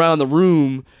run around the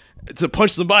room to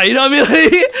punch somebody. You know what I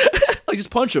mean? Like just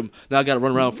punch him. Now I got to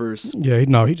run around first. Yeah,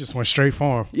 he just went straight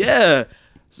for him. Yeah.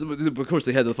 So, of course,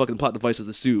 they had the fucking plot device of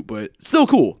the suit, but still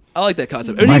cool. I like that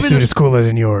concept. My suit is cooler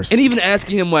than yours. And even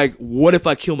asking him like, what if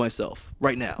I kill myself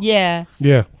right now? Yeah.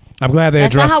 Yeah. I'm glad they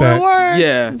addressed that. That's not how it works.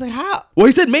 Yeah. It's like, how? Well,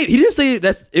 he said maybe. He didn't say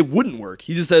it wouldn't work.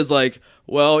 He just says like,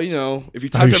 well, you know, if you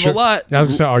time travel a lot. I was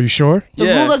gonna say, are you sure? The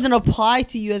rule doesn't apply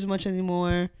to you as much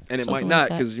anymore. And it might not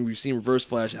because we've seen Reverse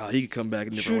Flash how he could come back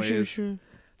in different ways. Sure.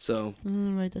 So.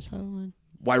 Right, that's how it went.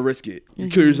 Why risk it? You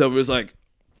kill yourself. It's like,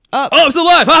 oh, I'm still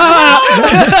alive.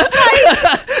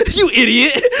 You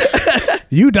idiot.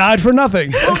 You died for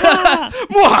nothing.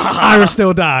 Iris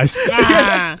still dies.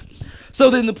 So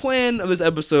then the plan of this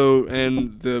episode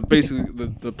and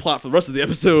the plot for the rest of the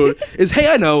episode is,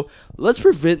 hey, I know, let's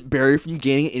prevent Barry from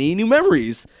gaining any new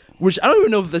memories. Which I don't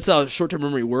even know if that's how short-term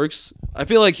memory works. I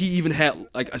feel like he even had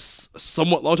like a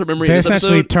somewhat long-term memory. They in this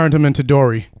essentially episode. turned him into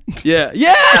Dory. Yeah.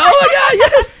 Oh my God.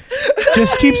 Yes.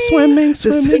 Just keep swimming.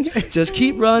 Just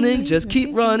keep running. Just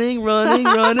keep running.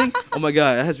 Oh my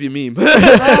God, that has to be a meme.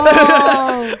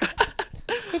 Oh.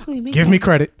 Give me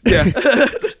credit. Yeah.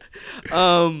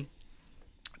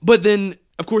 But then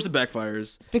of course it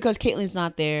backfires because Caitlin's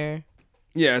not there.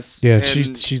 Yes. Yeah, and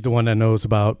she's the one that knows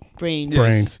about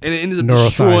brains. And it ends up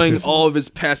destroying all of his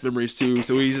past memories too.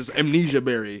 So he's just amnesia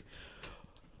Barry.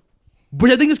 Which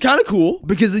I think is kind of cool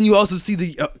because then you also see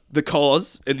the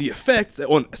cause and the effect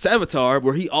on Savitar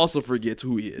where he also forgets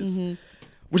who he is. Mm-hmm.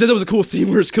 Which I thought was a cool scene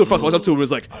where Killer Frost walks up to him and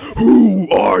is like, "Who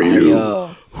are you?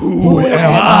 Who am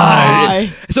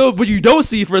I?" So, but you don't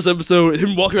see first episode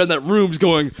him walking around that room just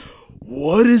going,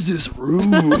 "What is this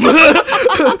room?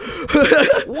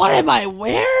 What am I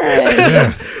wearing?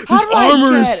 Yeah. This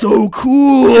armor is so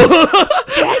cool.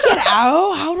 Can I get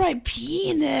out? How do I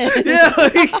pee in it?" Yeah,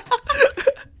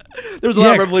 there's a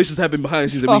lot of revelations happening behind the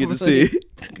scenes that we get to see.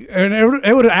 And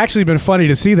it would have actually been funny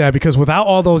to see that because without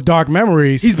all those dark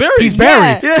memories, he's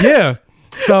Barry. Yeah.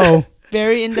 So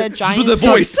Barry in that giant with the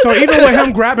voice. So even with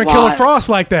him grabbing Killer Frost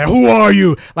like that, who are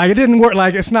you? Like it didn't work.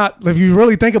 Like it's not. If you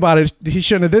really think about it, he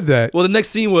shouldn't have did that. Well, the next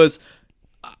scene was,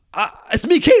 it's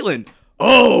me, Caitlin.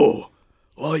 Oh,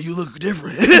 well, you look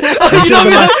different. But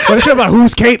it should have been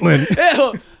who's Caitlin?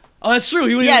 Yeah, oh, that's true.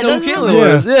 He wouldn't even know who Caitlin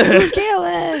was. Yeah. Who's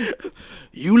Caitlin?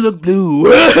 You look blue.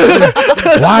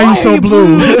 Why are you so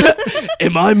blue?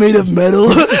 Am I made of metal?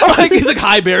 Like he's like,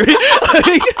 hi, Barry.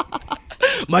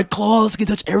 My claws can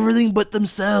touch everything but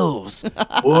themselves.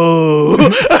 Whoa.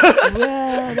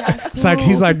 Yeah, that's cool. It's like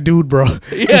he's like, dude, bro.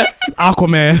 Yeah.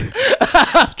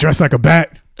 Aquaman. Dressed like a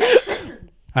bat.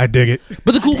 I dig it.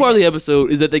 But the cool part of the episode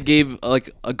is that they gave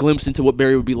like a glimpse into what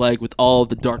Barry would be like with all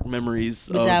the dark memories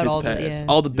of his past,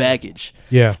 all the baggage.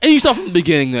 Yeah. And you saw from the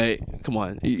beginning that, come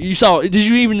on, you saw. Did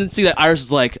you even see that Iris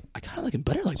is like, I kind of like him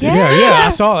better like this? Yeah. I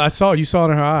saw. You saw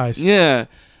it in her eyes. Yeah.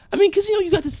 I mean, because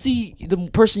you got to see the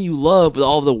person you love with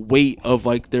all the weight of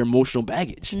like their emotional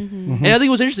baggage, and I think it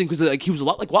was interesting because like he was a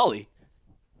lot like Wally.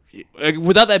 Like,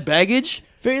 without that baggage.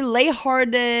 Very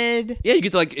lighthearted. Yeah, you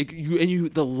get to like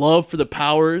the love for the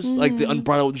powers, like the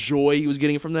unbridled joy he was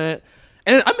getting from that.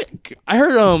 And I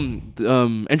heard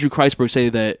Andrew Kreisberg say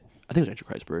that, I think it was Andrew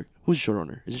Kreisberg. Who's the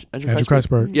showrunner? Is it Andrew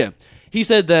Kreisberg? Yeah, he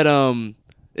said that in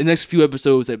the next few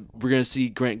episodes that we're gonna see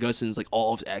Grant Gustin's like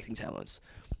all of his acting talents,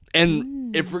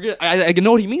 and if we're gonna, I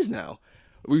know what he means now.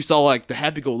 We saw like the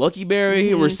happy-go-lucky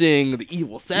Barry. We're seeing the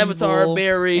evil Savitar Evil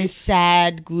Barry. and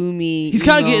sad, gloomy. He's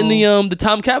kind of getting the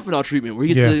Tom Cavanaugh treatment where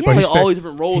he gets to play all these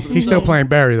different roles. He's still playing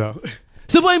Barry though.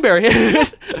 Still playing Barry,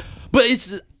 but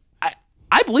it's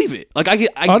I believe it. Like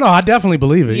oh no, I definitely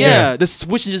believe it. Yeah, the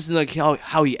switch is just in like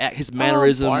how he act, his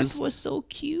mannerisms. Bart was so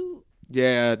cute.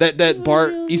 Yeah, that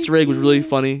Bart Easter egg was really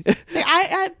funny. Like,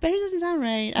 I Barry doesn't sound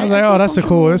right. I was like, oh, that's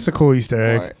a cool Easter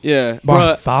egg. Bart. Yeah,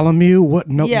 Bartholomew. What?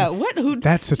 No. Yeah, what? Who?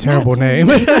 That's a terrible name.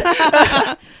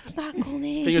 It's not a cool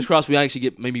name. Fingers crossed we actually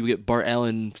get Bart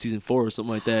Allen season 4 or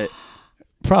something like that.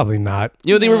 Probably not.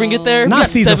 You don't think we're gonna get there? Not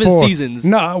season 7 4. seasons.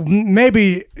 No,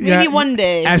 maybe one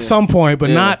day at some point, but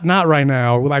not right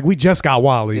now. Like we just got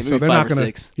Wally, so they're not gonna.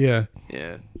 6. Yeah.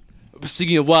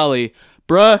 Speaking of Wally,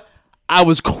 bruh, I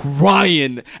was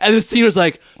crying, and the scene was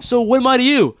like, "So what am I to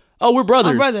you? Oh, we're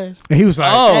brothers." And he was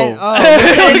like, I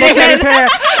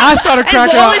started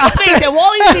cracking up. And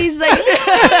Wally's face is like,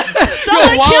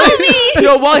 someone kill me.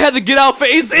 Yo, Wally had the get out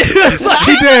face. He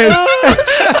did.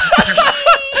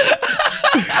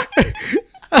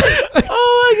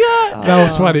 Oh my god, that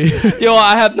was funny. Yo,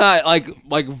 I have not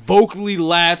like vocally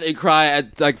laughed and cried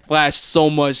at like Flash so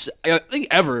much. I think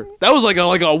ever. That was like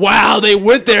a wow, they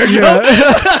went there, Joe.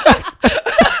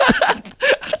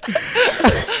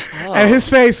 And his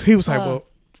face, he was like, well.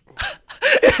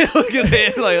 Look at his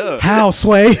head like, how,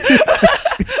 Sway?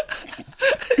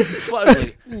 Sway's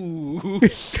like, ooh,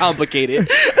 complicated.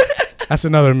 That's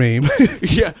another meme.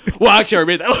 Yeah. Well, actually, I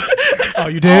made that one. Oh,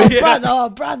 you did?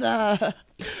 Brother.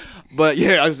 But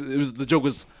yeah, the joke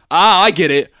was, I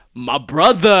get it. My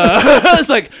brother. It's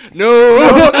like,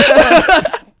 no.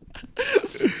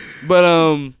 But,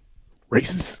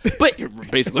 racist. But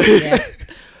basically. Yeah.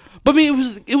 But I mean,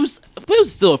 it was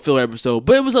still a filler episode,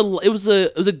 but it was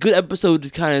a good episode to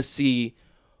kind of see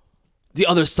the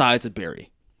other sides of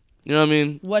Barry. You know what I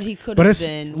mean? What he could have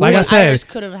been. Like I said, Iris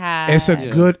could have had. It's a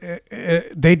good.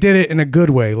 They did it in a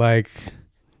good way. Like,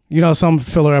 some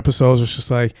filler episodes was just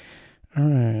like, all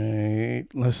right,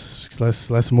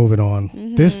 let's move it on.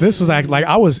 Mm-hmm. This was like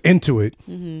I was into it.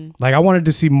 Mm-hmm. Like I wanted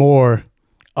to see more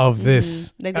of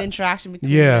this. Like the interaction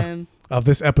between them. Of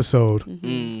this episode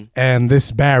and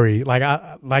this Barry,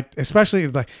 especially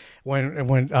like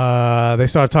when they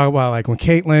started talking about like when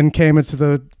Caitlin came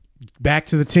back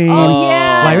to the team. Oh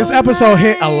yeah, like this episode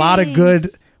hit a lot of good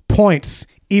points,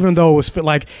 even though it was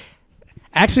like.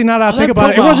 Actually, now that I think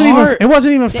about it, it wasn't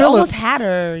even filler. They almost had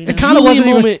her. It kind of wasn't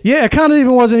even. Yeah, it kind of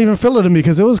even wasn't even filler to me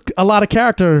because it was a lot of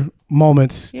character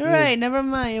moments. You're right. Never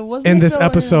mind. It wasn't in this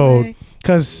episode.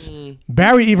 Because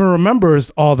Barry even remembers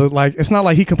all the, like, it's not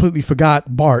like he completely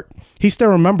forgot Bart. He still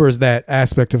remembers that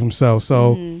aspect of himself.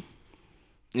 So,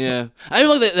 yeah. I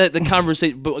even like the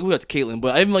conversation, but we got to Caitlin,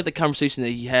 but I even like the conversation that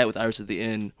he had with Iris at the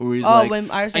end, where he's when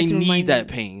Iris I need that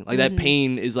pain. Like, that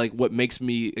pain is like what makes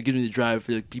me, it gives me the drive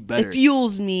to be better. It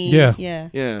fuels me. Yeah.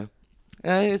 Yeah.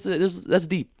 That's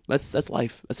deep. That's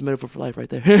life. That's a metaphor for life right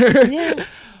there. Yeah.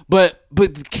 But the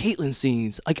Caitlyn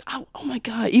scenes, like, oh my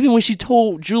god! Even when she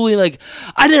told Julie, like,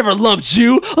 I never loved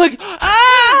you, like, no,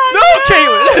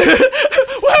 Caitlyn,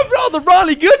 what happened to all the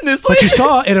Ronnie goodness? But you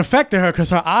saw it affected her because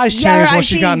her eyes changed when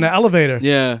she got in the elevator.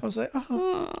 Yeah, I was like,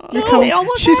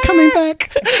 she's coming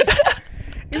back.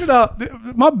 Even though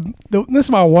this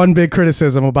is my one big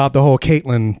criticism about the whole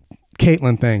Caitlyn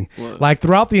thing. What? Like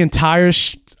throughout the entire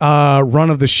run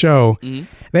of the show,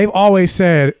 they've always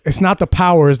said it's not the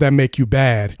powers that make you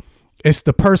bad. It's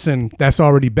the person that's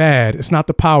already bad. It's not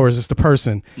the powers, it's the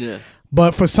person. Yeah.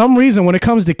 But for some reason, when it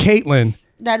comes to Caitlyn,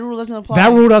 that rule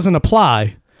doesn't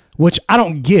apply, which I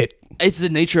don't get. It's the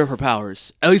nature of her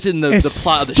powers. At least in the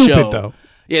plot of the stupid, show. Though.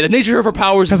 Yeah, the nature of her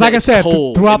powers is because, like I said,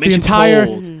 throughout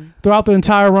the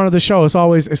entire run of the show,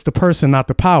 it's the person, not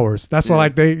the powers. That's why,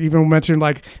 like, they even mentioned,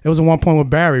 like, there was one point with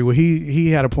Barry where he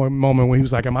had a moment where he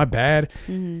was like, "Am I bad?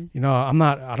 I'm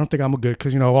not. I don't think I'm a good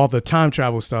because all the time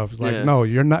travel stuff. It's like, no,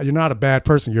 you're not. You're not a bad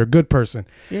person. You're a good person.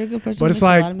 You're a good person. But it's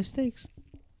like like a lot of mistakes.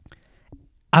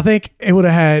 I think it would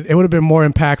have been more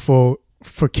impactful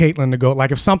for Caitlyn to go,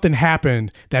 like, if something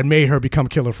happened that made her become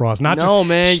Killer Frost. Not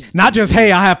just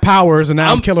hey, I have powers and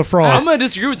now I'm Killer Frost. I'm gonna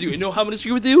disagree with you. You know how I'm gonna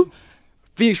disagree with you?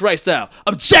 Phoenix Wright style.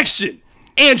 Objection!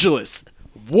 Angelus.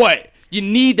 What? You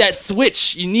need that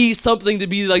switch. You need something to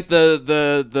be like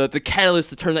the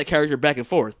catalyst to turn that character back and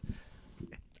forth.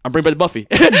 I'm bringing back Buffy.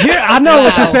 Yeah, I know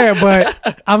what you're saying,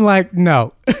 but I'm like,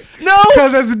 no. No?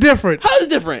 Because it's different. How is it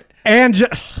different?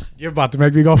 You're about to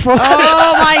make me go for it.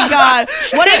 Oh my god.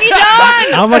 What have you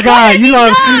done? Oh my god, you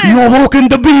awoken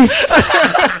the beast.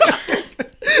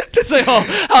 It's like,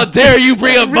 how dare you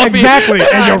bring up Buffy? Exactly,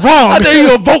 and you're wrong. How dare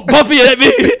you evoke Buffy at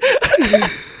me?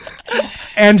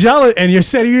 Angelus, and you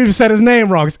even said his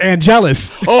name wrong. It's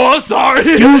Angelus. Oh, I'm sorry.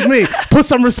 Excuse me. Put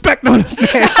some respect on his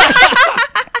name.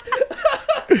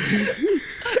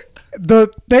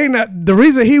 The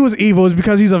reason he was evil is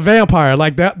because he's a vampire.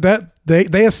 Like that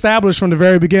they established from the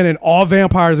very beginning all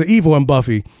vampires are evil in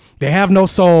Buffy. They have no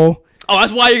soul. Oh,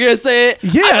 that's why you're gonna say it.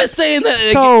 Yeah, I've been saying that.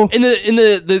 Like, so in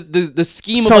the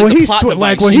scheme so of when the he plot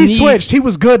device, when you he need- switched, he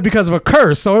was good because of a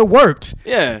curse, so it worked.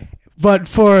 Yeah, But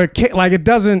for like it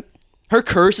doesn't. her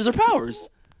curse is her powers.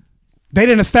 They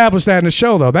didn't establish that in the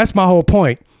show though. That's my whole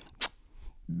point.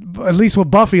 At least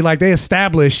with Buffy, like they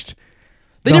established.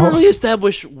 They never really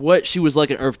established what she was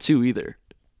like in Earth 2 either.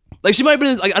 Like she might have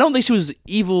been like I don't think she was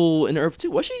evil in Earth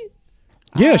 2, was she?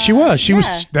 Yeah, she was. She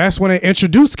was. That's when they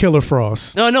introduced Killer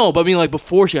Frost. No, but I mean like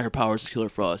before she got her powers, Killer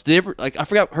Frost. Did they ever like I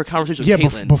forgot her conversation with Yeah,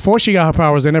 Caitlyn. before she got her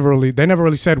powers, they never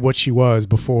really said what she was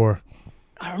before.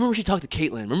 I remember she talked to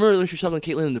Caitlyn. Remember when she was talking to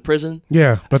Caitlyn in the prison?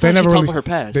 Yeah, but they I feel like never she really talked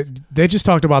about her past. They just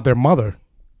talked about their mother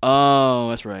Oh,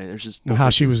 that's right. There's just and how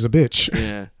she was a bitch.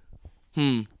 Yeah.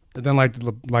 And then like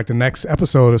the next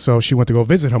episode or so, she went to go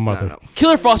visit her mother.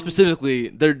 Killer Frost specifically,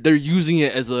 they're using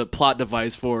it as a plot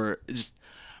device for just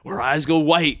where her eyes go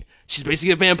white. She's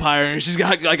basically a vampire and she's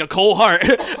got like a cold heart.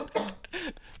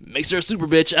 Makes her a super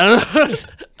bitch. I don't know.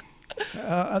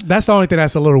 That's the only thing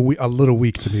that's a little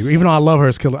weak to me. Even though I love her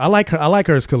as Killer, I like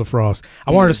her as Killer Frost.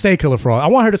 I want her to stay Killer Frost. I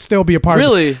want her to still be a part.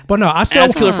 Really? But no, I still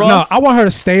As Killer Frost? No, I want her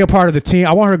to stay a part of the team.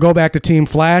 I want her to go back to Team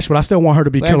Flash, but I still want her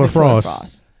to be Killer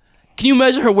Frost. Can you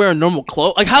imagine her wearing normal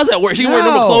clothes? Like, how's that work? She can wear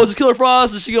normal clothes as Killer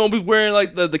Frost? Is she gonna be wearing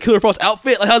like the Killer Frost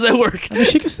outfit? Like, how's that work? I mean,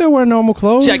 she can still wear normal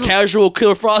clothes. She got casual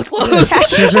Killer Frost clothes.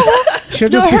 She'll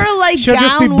just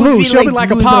be blue. She'll be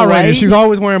like a Power Ranger. She's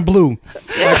always wearing blue.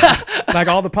 Like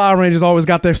all the Power Rangers always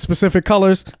got their specific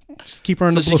colors. Just keep her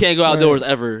in the blue. She can't go outdoors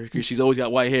ever because she's always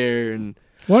got white hair and.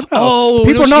 What? Oh,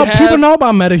 people know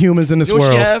about metahumans in this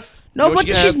world. No, but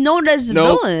she's known as a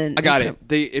villain. I got it.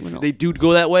 If they do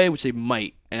go that way, which they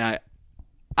might, and I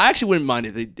actually wouldn't mind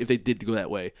if they did go that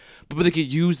way. But they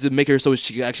could use to make her so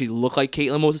she could actually look like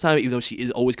Caitlyn most of the time, even though she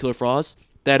is always Killer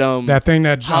That thing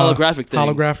that holographic thing.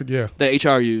 Holographic, yeah. That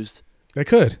HR used. They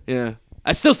could. Yeah.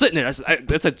 It's still sitting there.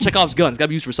 That's a Chekhov's gun. It's got to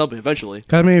be used for something eventually.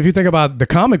 I mean, if you think about the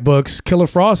comic books, Killer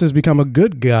Frost has become a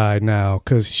good guy now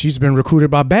because she's been recruited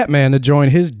by Batman to join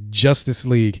his Justice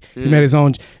League. He made his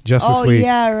own Justice League. Oh,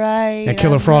 yeah, right. And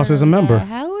Killer Frost is a member.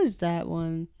 How is that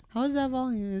one? How is that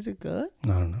volume? Is it good? I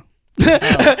don't know.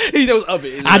 He knows of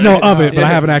it. I know of it, but I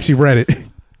haven't actually read it.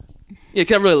 Yeah,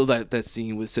 I really love that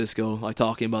scene with Cisco, like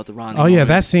talking about the Ronnie. Oh, yeah,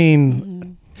 that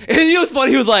scene. And you know what's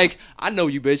funny? He was like, I know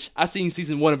you, bitch. I seen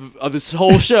season 1 of this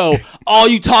whole show. All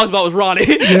you talked about was Ronnie.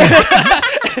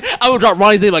 I would drop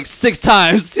Ronnie's name like 6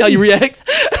 times. See how you react?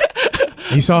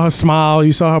 You saw her smile.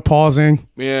 You saw her pausing.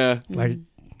 Yeah. Like,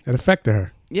 it affected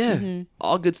her. Yeah.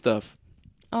 All good stuff.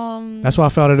 That's why I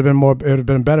felt it would have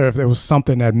been better if there was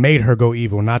something that made her go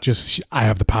evil, not just I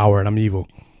have the power and I'm evil.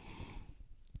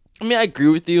 I mean, I agree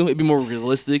with you. It'd be more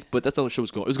realistic, but that's not what the show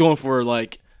was going. It was going for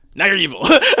like, now you're evil.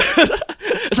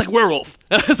 It's like werewolf.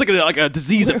 It's like a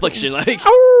disease affliction. Like,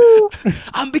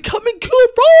 I'm becoming Killer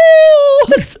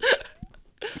Frost.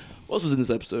 What else was in this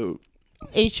episode?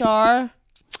 HR. Oh,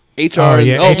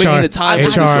 yeah, HR, making the time.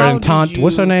 HR and Tanya.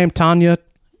 What's her name? Tanya?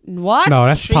 What? No,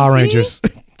 that's Tracy? Power Rangers.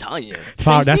 Tanya.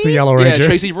 That's the Yellow Ranger. Yeah,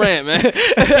 Tracy Brand, man.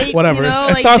 Whatever. You know,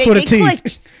 it starts with a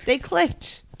T. They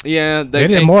clicked. Yeah, They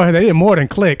did more. They did more than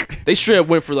click. They straight up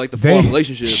went for like the full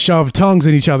relationship. Shoved tongues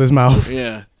in each other's mouth.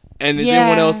 Yeah, and is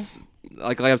everyone else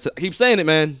like I keep saying it,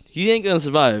 man? He ain't gonna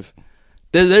survive.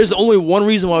 There's only one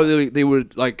reason why they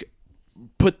would like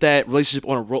put that relationship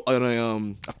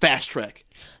on a fast track.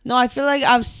 No, I feel like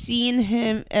I've seen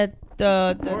him at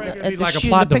the like a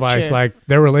plot device. Like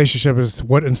their relationship is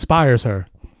what inspires her.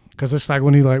 Because it's like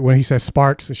when he says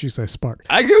sparks and she says spark.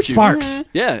 I agree with you. Sparks. Mm-hmm.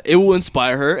 Yeah, it will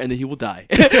inspire her and then he will die.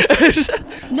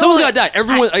 Someone's gonna die.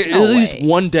 Everyone, at least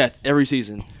one death every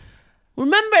season.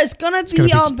 Remember, it's gonna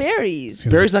be on Barry's.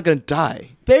 Barry's not gonna die.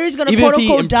 Barry's gonna quote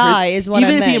unquote die is what I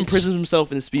meant. Even if he imprisons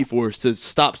himself in the Speed Force to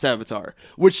stop Savitar,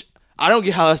 which I don't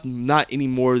get how that's not any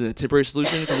more than a temporary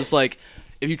solution. Because it's like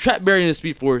if you trap Barry in the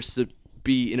Speed Force to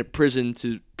be in a prison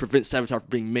to prevent Savitar from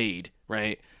being made,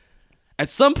 right? At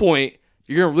some point,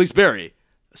 you're gonna release Barry.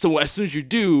 So as soon as you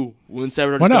do, when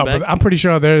Savitar comes back, but I'm pretty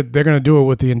sure they're gonna do it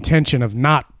with the intention of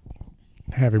not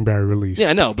having Barry released. Yeah,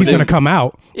 I know. He's gonna come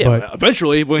out. Yeah, but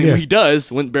eventually when he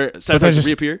does, when Savitar will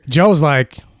reappear. Joe's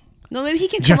like, no, maybe he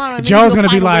can come out. Joe's gonna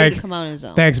be like, come out on his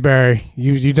own. Thanks, Barry.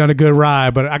 You done a good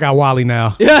ride, but I got Wally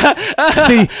now.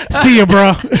 see you,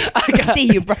 bro.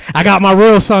 See you, bro. I got my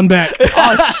real son back.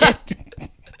 Oh shit.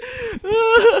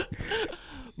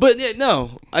 But yeah,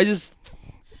 no, I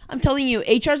I'm telling you,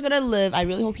 HR's gonna live. I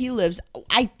really hope he lives.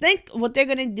 I think what they're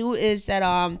gonna do is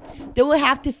that they will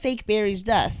have to fake Barry's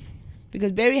death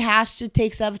because Barry has to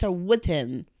take Savitar with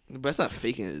him. But that's not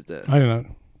faking his death. I don't know.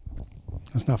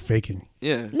 That's not faking.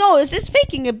 Yeah. No, it's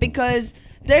faking it because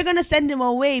they're gonna send him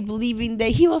away, believing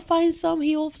that he will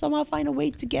somehow find a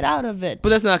way to get out of it. But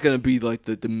that's not gonna be like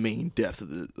the main depth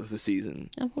of the season.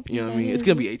 You know what I mean? It's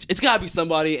gonna be it's gotta be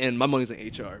somebody, and my money's on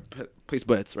HR. Place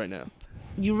bets right now.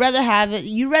 You rather have it.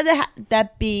 You rather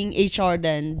that being HR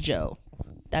than Joe.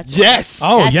 That's yes.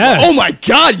 Oh that's yes. Oh my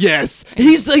God, yes.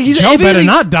 He's Joe better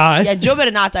not die. Yeah, Joe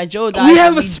better not die. Joe died. We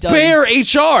have a spare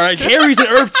HR. Like Harry's in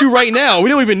Earth 2 right now. We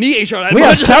don't even need HR that We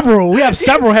much. have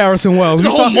several Harrison Wells. The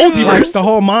We whole saw, multiverse. like, the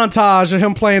whole montage of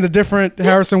him playing the different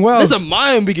Harrison Wells. There's a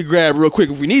mime we could grab real quick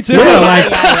if we need to.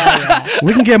 Yeah,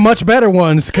 we can get much better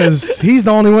ones because he's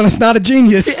the only one that's not a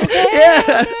genius.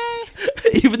 Yeah.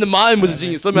 Even the mime was a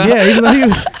genius somehow. Yeah, even though he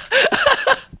was.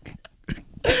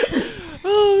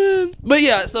 Oh man. But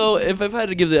yeah, so if I had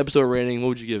to give the episode a rating, what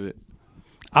would you give it?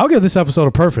 I'll give this episode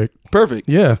a perfect. Perfect.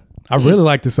 Yeah, I really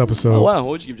like this episode. Oh wow, what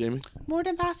would you give, Jamie? More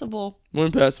than passable. More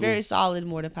than passable. Very solid.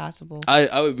 More than passable.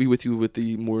 I would be with you with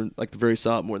the more like the very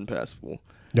solid, more than passable.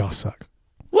 Y'all suck.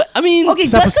 What I mean? Okay,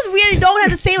 just because we don't have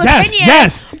the same Yes, opinion.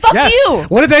 yes. Fuck yes. you.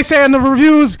 What did they say in the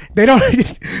reviews? They don't.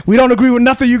 We don't agree with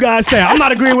nothing you guys say. I'm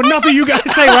not agreeing with nothing you guys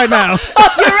say right now. Oh,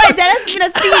 you're right. That has been a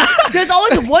theme. There's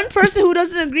always one person who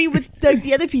doesn't agree with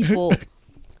the other people.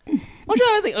 I'm trying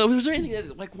to think. Was there anything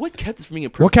that, like what kept this from being a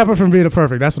perfect? What kept it from being a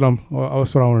perfect? That's what I want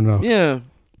to know. Yeah.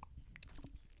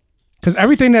 Because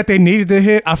everything that they needed to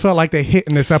hit, I felt like they hit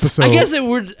in this episode. I guess it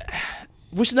would,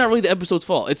 which is not really the episode's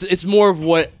fault. It's more of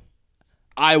what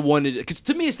I wanted. Because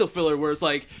to me, it's still filler. Where it's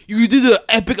like you do the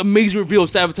epic, amazing reveal of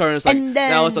Savitar, and it's like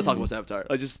now let's not talk about Savitar.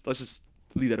 Let's just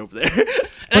leave that over there.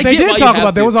 But they did talk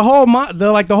about there was a whole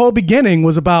the whole beginning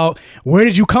was about where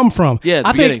did you come from? Yeah,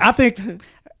 I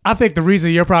think the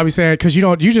reason you're probably saying because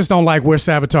you just don't like where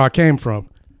Savitar came from.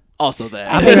 Also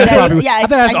that. I think that's probably. I think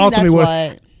that's ultimately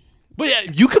what. But yeah,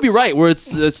 you could be right. Where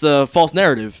it's a false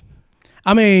narrative.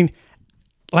 I mean,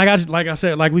 like I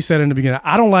said, like we said in the beginning,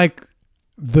 I don't like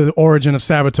the origin of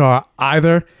Savitar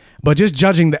either. But just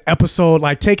judging the episode,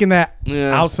 like taking that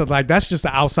outside, like that's just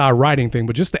the outside writing thing.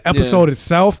 But just the episode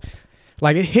itself,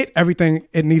 like it hit everything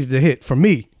it needed to hit for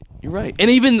me. You're right. And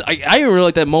even I even really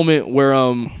like that moment where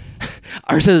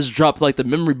Arsacides dropped like the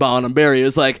memory bomb on Barry. It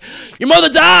was like, your mother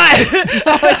died.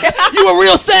 You were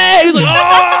real sad. He was like,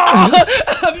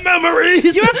 oh,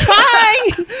 memories. You were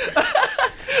crying.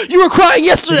 You were crying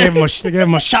yesterday. They gave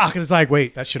him a shock, and it's like,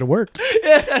 wait, that should have worked.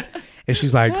 Yeah. And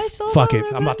she's like, fuck it,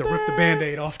 I'm about to rip the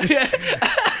Band-Aid off this.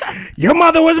 Your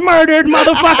mother was murdered,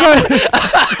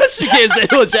 motherfucker. She can't say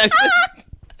Samuel Jackson.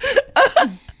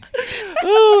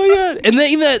 Oh my God. And then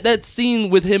even that scene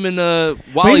with him and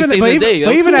Wally saving the day.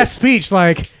 But even that speech,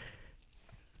 like,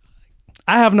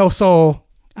 I have no soul.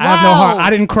 I have no heart. I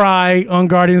didn't cry on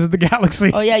Guardians of the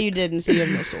Galaxy. Oh yeah, you didn't. So you have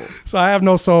no soul. So I have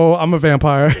no soul. I'm a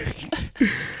vampire.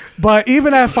 But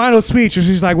even that final speech, where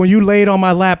she's like, when you laid on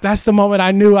my lap, that's the moment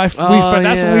I knew that's when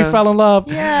we fell in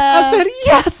love. Yeah. I said,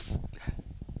 yes.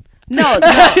 No.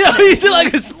 You did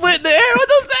like a split in the air. What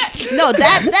was that? No,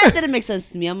 that didn't make sense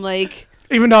to me. I'm like,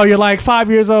 even though you're like 5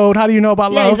 years old, how do you know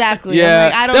about love? Exactly. Yeah,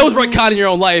 like, I don't that was retconning your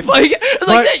own life. But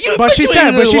she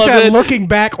said, looking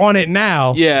back on it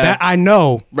now, that I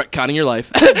know retconning your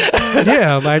life.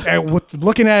 Yeah, like with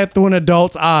looking at it through an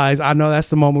adult's eyes, I know that's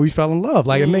the moment we fell in love.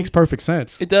 Like it makes perfect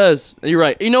sense. It does. You're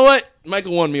right. You know what?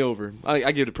 Michael won me over.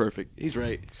 I give it perfect. He's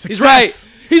right. Success.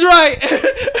 He's right.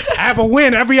 I have a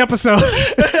win every episode.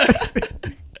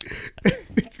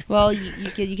 Well,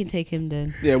 you can take him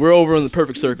then. Yeah, we're over in the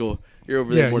perfect circle. You're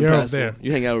over there more than possible. There.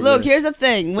 You hang out over there. Look, here's the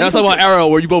thing. Now it's talking about Arrow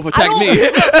where you both attack me.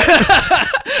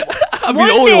 I'm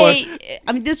the only one.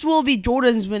 I mean, this will be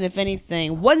Jordan's win, if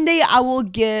anything. One day I will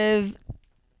give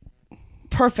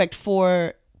perfect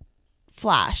for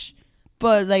Flash.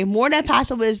 But like more than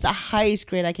passable is the highest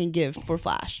grade I can give for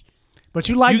Flash. But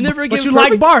you like you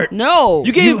like Bart. No.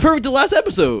 You gave perfect the last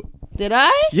episode. Did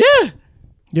I? Yeah.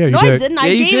 Yeah, you no, did. I didn't. Yeah, I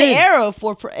you gave did. it Arrow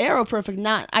for Arrow perfect.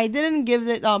 I didn't give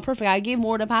it perfect. I gave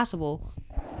more than passable.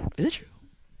 Is it true?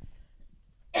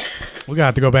 We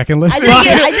got to go back and listen.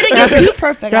 I didn't give two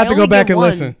perfect. Got to go back and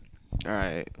listen. All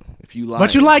right. If you like.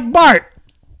 But you like Bart.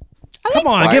 Come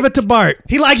on, Bart. give it to Bart.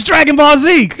 He likes Dragon Ball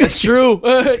Z. That's true.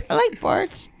 I like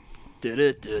Bart.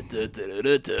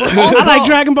 I like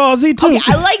Dragon Ball Z too. Okay,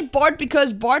 I like Bart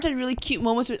because Bart had really cute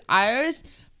moments with Iris,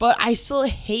 but I still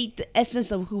hate the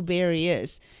essence of who Barry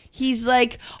is. He's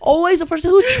like always a person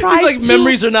who tries. He's like,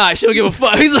 memories or not, she don't give a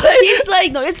fuck. He's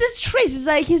like, no, it's his trace. It's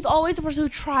like he's always a person who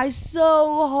tries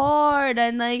so hard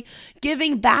and like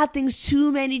giving bad things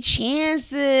too many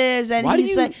chances. And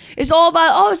he's like, it's all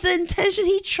about, it's the intention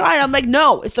he tried. I'm like,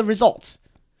 no, it's the result.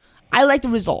 I like the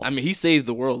result. I mean, he saved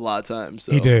the world a lot of times.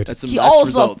 So he did. He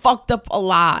also fucked up a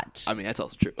lot. I mean, that's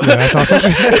also true. Yeah, that's also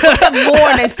true.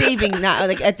 More than saving now,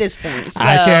 like at this point. So.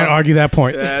 I can't argue that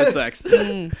point. Yeah, that's facts.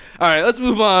 All right, let's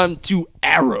move on to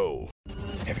Arrow.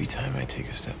 Every time I take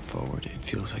a step forward, it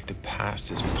feels like the past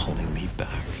is pulling me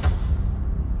back.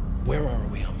 Where are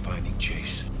we on finding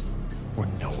Chase? We're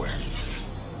nowhere.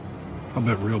 I'll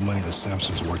bet real money that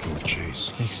Samson's working with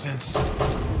Chase. Makes sense.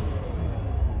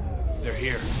 They're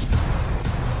here.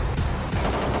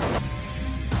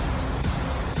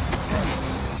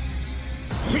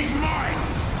 He's mine!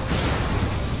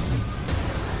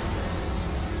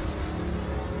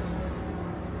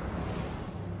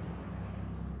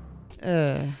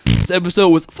 This episode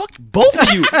was fuck both of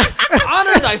you.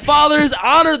 Honor thy fathers,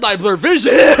 honor thy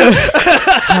vision.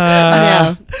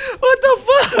 No. What the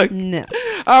fuck? No.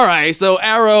 All right, so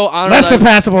Arrow, honor Less thy... than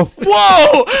passable.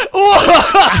 Whoa!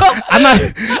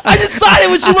 I just sided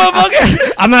with you,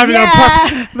 motherfucker. I'm not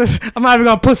even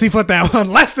gonna pussyfoot that one.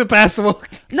 Less than passable.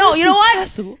 No, you know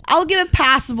what? I'll give it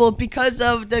passable because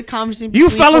of the conversation.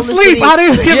 You fell asleep. How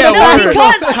did you give it passable?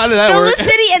 Because how did that work?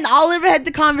 Felicity and Oliver had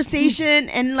the conversation,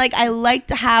 and like I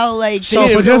liked how like. So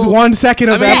for just 1 second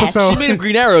of the episode, she made him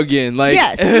Green Arrow again. Like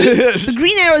yes, the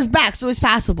Green Arrow is back, so it's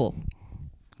passable.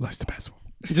 Less than passable.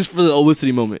 Just for the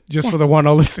Olicity moment. Just for the one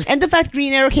Olicity. And the fact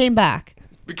Green Arrow came back.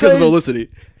 Because of Olicity.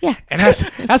 Yeah. And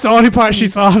that's the only part she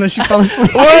saw and then she fell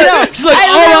asleep. She's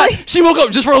like, she woke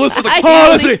up just for Olicity. Like,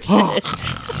 Olicity.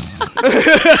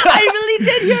 I really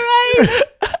did. You're right.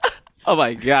 Oh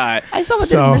my god! I saw what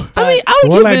so, I mean, I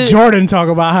would we'll give let it... Jordan talk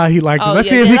about how he liked it. Let's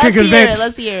see if he can convince.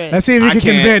 Let's hear it. Let's see if he can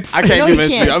convince. I can't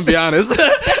convince you. I'm be honest. It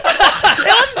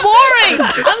was boring.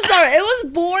 I'm sorry. It was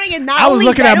boring and not. I was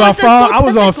looking at my phone. I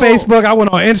was on Facebook. I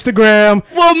went on Instagram.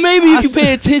 Well, maybe if you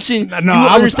pay attention, no,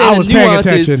 I was paying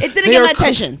attention. It didn't get my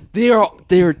attention. They are.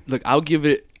 Look, I'll give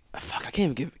it. Fuck, I can't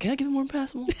even give it. Can I give it more than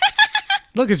passable?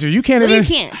 Look at you. You can't even. You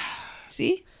can't.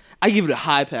 See. I give it a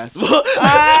high passable.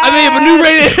 I mean, a new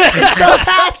rating. It's so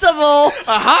passable.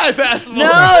 A high passable.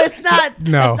 No, it's not.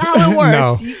 No. That's not how it works.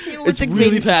 No. You came with It's the really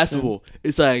grading passable. system.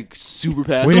 It's like super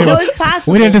passable. It's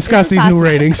passable. We didn't discuss these new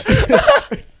ratings.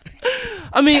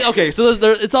 I mean, okay, so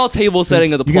it's all table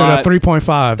setting of the you plot. You got a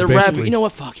 3.5. They're basically. rapping. You know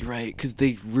what? Fuck, you're right. Because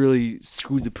they really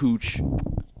screwed the pooch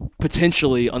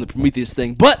potentially on the Prometheus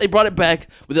thing. But they brought it back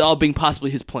with it all being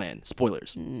possibly his plan.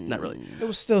 Spoilers. Not really. It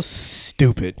was still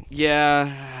stupid.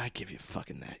 Yeah, I give you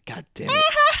fucking that. God damn it.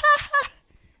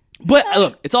 But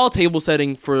look, it's all table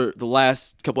setting for the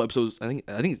last couple episodes. I think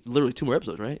it's literally 2 more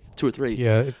episodes, right? 2 or 3.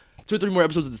 Yeah. 2 or 3 more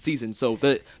episodes of the season. So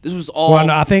this was all. Well,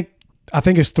 no, I think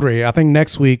it's 3. I think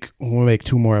next week we'll make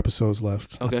 2 more episodes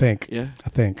left. Okay. I think. Yeah. I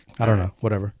think. I don't know.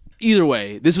 Whatever. Either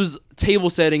way, this was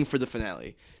table setting for the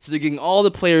finale. So they're getting all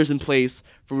the players in place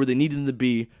for where they needed them to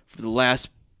be for the last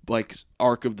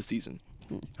arc of the season.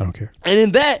 I don't care. And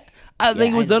in that, I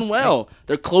think it was done well.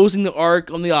 They're closing the arc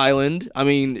on the island. I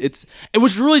mean, it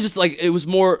was really just like, it was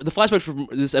more, the flashbacks from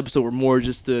this episode were more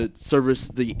just to service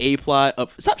the A plot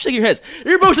of, stop shaking your heads.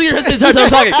 You're both shaking your heads the entire time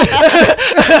I'm talking.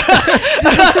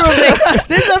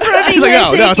 This is approving. He's like,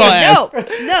 no, it's all ass.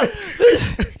 No.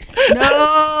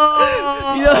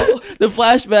 You know, the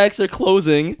flashbacks are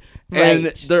closing, and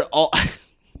they're all.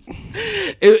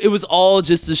 it was all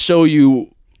just to show you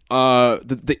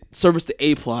the service the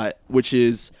A plot, which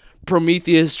is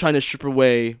Prometheus trying to strip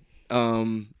away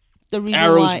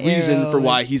Arrow's reason for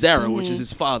why he's Arrow, which is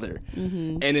his father,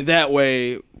 and in that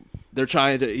way, they're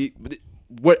trying to.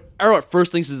 What Arrow at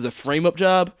first thinks is a frame up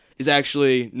job is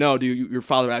actually no, dude. Your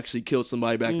father actually killed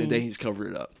somebody back in the day. He's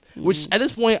covered it up. Which at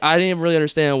this point, I didn't really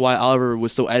understand why Oliver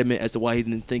was so adamant as to why he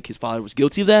didn't think his father was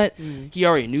guilty of that. He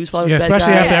already knew his father was a bad guy.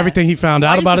 Especially after everything he found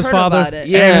out about his father and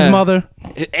his mother.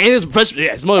 And his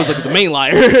mother was like the main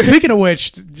liar. Speaking of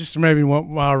which, just maybe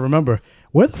while I remember,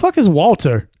 where the fuck is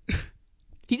Walter?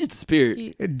 He just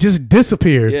disappeared. It just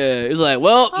disappeared. Yeah, it was like,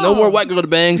 well, no more white girl to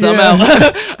bang, so I'm out.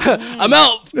 I'm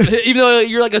out, even though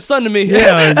you're like a son to me.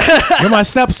 Yeah, you're my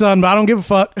stepson, but I don't give a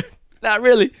fuck. Not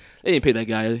really. They didn't pay that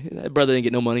guy. That brother didn't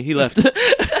get no money. He left.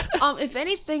 If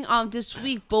anything, this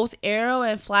week both Arrow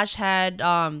and Flash had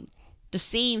the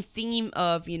same theme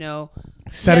of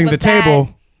setting the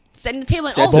table. Setting the table,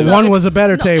 and but also one was a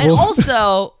better table. And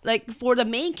also, like for the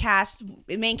main cast,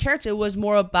 the main character was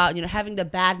more about having the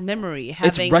bad memory,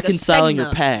 having it's reconciling the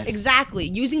your past. Exactly,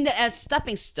 using that as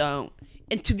stepping stone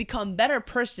and to become a better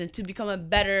person, to become a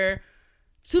better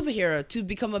superhero to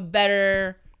become a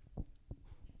better.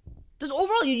 Just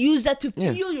overall, you use that to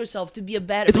fuel yourself to be a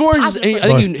better. It's more just. I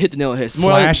think you hit the nail on the head. It's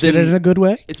more Flash did it in a good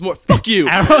way. It's more. Fuck you.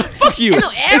 Fuck you. No,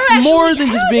 It's more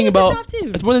than just being about.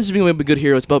 It's more than just being a good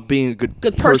hero. It's about being a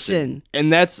good person.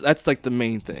 And that's like the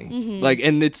main thing. Mm-hmm. Like,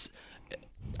 and it's.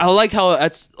 I like how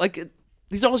that's like.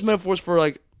 These are always metaphors for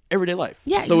like everyday life.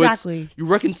 Yeah, so exactly. You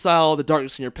reconcile the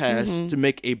darkness in your past Mm-hmm. to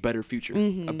make a better future,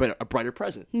 Mm-hmm. a brighter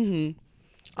present. Mm-hmm.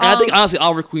 And I think honestly,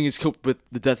 Oliver Queen has coped with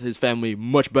the death of his family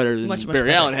much better than much Barry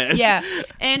better. Allen has. Yeah,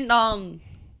 and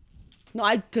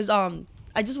I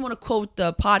just want to quote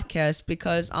the podcast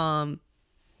because Guy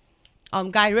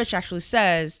Ritchie actually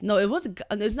says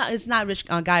it's not Rich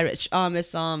Guy Ritchie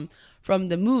it's from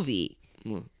the movie.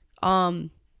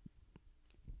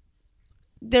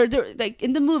 They're like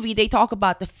in the movie they talk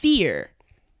about the fear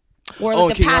or like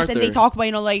the King past, and they Arthur. talk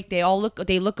about like they all look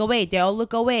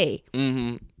away.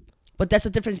 Mm-hmm. But that's the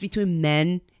difference between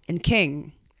men and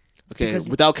king. Okay, Because-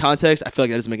 without context, I feel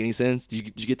like that doesn't make any sense.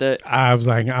 Did you get that? I was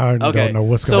like, I don't know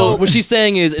what's going So on. what she's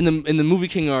saying is in the movie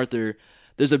King Arthur,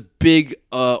 there's a big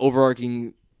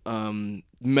overarching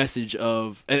message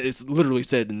of, and it's literally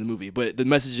said in the movie, but the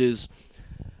message is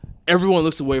everyone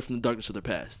looks away from the darkness of their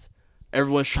past.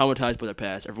 Everyone's traumatized by their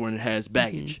past. Everyone has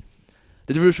baggage. Mm-hmm.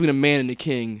 The difference between a man and a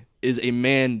king is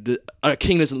a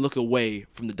king doesn't look away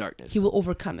from the darkness. He will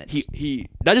overcome it. He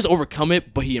not just overcome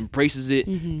it, but he embraces it.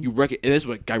 Mm-hmm. And that's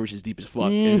what Guy Ritchie's deep as fuck,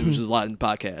 and which is a lot in the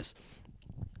podcast.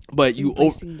 But you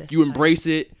Embracing this you embrace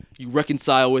it, you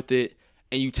reconcile with it,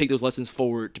 and you take those lessons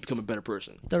forward to become a better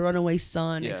person. The runaway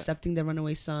son, Yeah. accepting the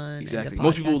runaway son. and Exactly. the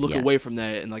Most people podcast, look yeah. away from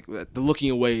that, and like the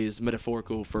looking away is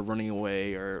metaphorical for running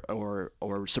away or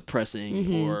suppressing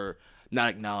Mm-hmm. or not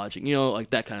acknowledging,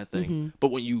 like that kind of thing. But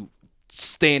when you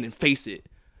stand and face it,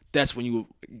 that's when you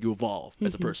evolve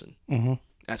as a person. Mm-hmm.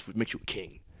 That's what makes you a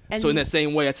king. And- So in that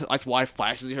same way, that's why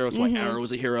Flash is a hero. That's why Arrow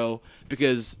is a hero,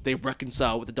 because they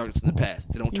reconcile with the darkness in the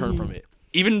past. They don't turn from it.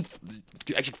 Even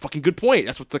actually, fucking good point.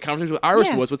 That's what the conversation with Iris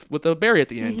Yeah. was with the Barry at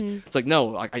the end. It's like,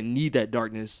 no, I need that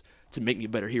darkness to make me a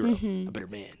better hero, a better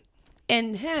man.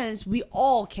 And hence, we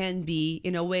all can be,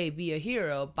 in a way, be a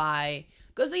hero by...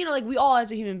 Because, like, we all, as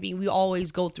a human being, we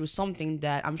always go through something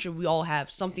that... I'm sure we all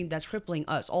have something that's crippling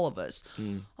us, all of us.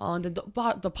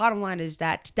 The bottom line is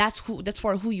that's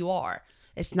part of who you are.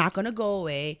 It's not going to go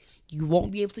away. You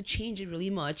won't be able to change it really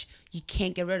much. You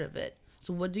can't get rid of it.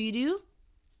 So what do?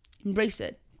 Embrace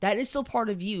it. That is still part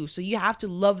of you. So you have to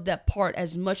love that part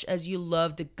as much as you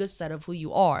love the good side of who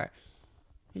you are.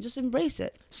 And just embrace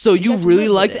it. So you have to really live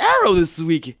with liked it. Arrow this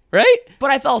week, right?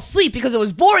 But I fell asleep because it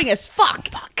was boring as fuck.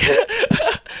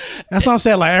 That's what I'm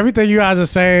saying. Like everything you guys are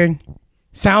saying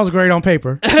sounds great on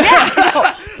paper.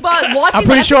 But watching I'm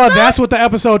pretty the sure episode- that's what the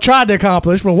episode tried to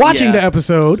accomplish. But watching Yeah. the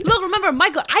episode, Look, remember,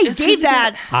 Michael, I gave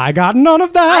that. I got none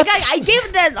of that. I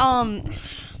gave that.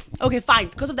 Okay, fine.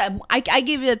 Because of that, I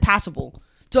gave it passable.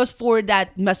 Just for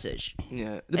that message. Yeah,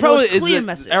 And the it problem was is clear that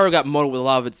message. Arrow got muddled with a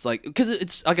lot of it's like because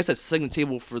it's like I said, setting the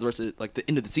table for the rest of like the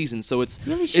end of the season. So it's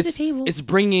Really shit the table. it's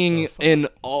bringing in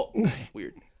all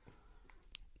weird.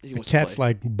 He wants to Cat's play.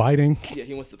 like biting. Yeah,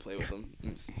 he wants to play with him.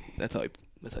 That's how he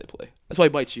play. That's why he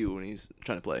bites you when he's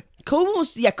trying to play.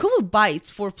 Kubo bites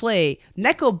for play.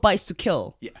 Neko bites to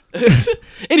kill. Yeah.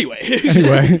 Anyway.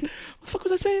 Anyway. What the fuck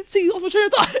was I saying? See, you lost my train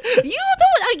of thought. You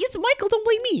don't. I guess Michael. Don't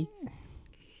blame me.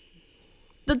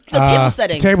 The table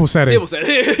setting. Table setting. Table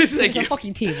setting. Thank The you.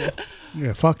 fucking table.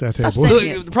 Yeah, fuck that Stop table.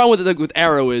 saying The problem with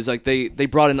Arrow is like they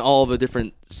brought in all the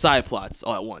different side plots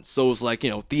all at once. So it was like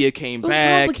Thea came It was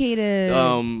back. complicated.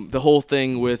 The whole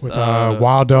thing with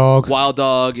Wild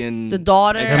Dog. And The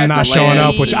daughter. and Him Captain not showing up,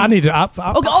 Lance. which I need to. Okay,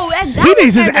 and that he was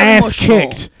needs his kind of ass emotional.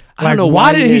 kicked. I don't know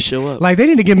why he didn't show up. Like they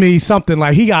need to give me something.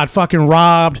 Like he got fucking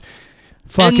robbed. And the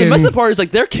Fucking. best part is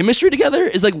like their chemistry together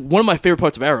is like one of my favorite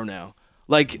parts of Arrow now.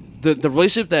 Like the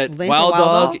relationship that Lance Wild and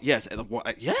Wild Dog, Dog?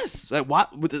 yes, like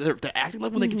with their acting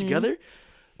like when they get together,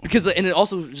 because and it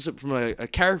also just from a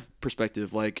character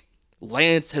perspective, like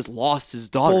Lance has lost his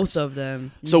daughters, Both of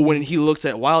them. So when he looks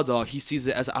at Wild Dog, he sees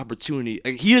it as an opportunity.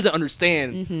 Like, he doesn't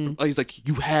understand. Like, he's like,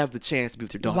 you have the chance to be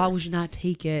with your daughter. Why would you not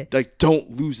take it? Like,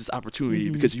 don't lose this opportunity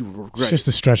because you will regret It's just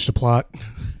it. to stretch the plot.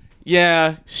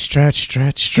 Yeah, Stretch.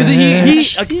 because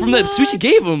he like, from the speech he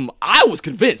gave him, I was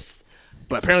convinced.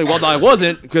 But apparently Wild Dog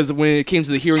wasn't, because when it came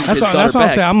to the hearing, That's his what, daughter that's what I'm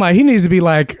back, saying. I'm like, he needs to be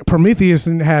like Prometheus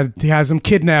and has him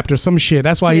kidnapped or some shit.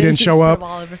 That's why he didn't show up.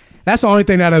 That's the only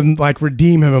thing that'll like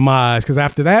redeem him in my eyes. Because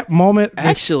after that moment,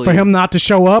 Actually, for him not to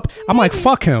show up, I'm like,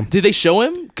 fuck him. Did they show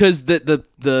him? Because the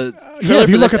trailer if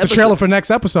you for look at the episode, trailer for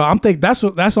next episode, I'm think that's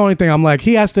the only thing I'm like,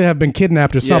 he has to have been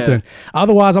kidnapped or something.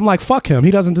 Otherwise, I'm like, fuck him.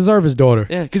 He doesn't deserve his daughter.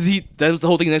 Yeah, because that was the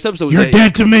whole thing in the next episode. Was You're that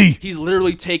dead to me. He's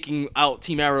literally taking out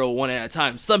Team Arrow one at a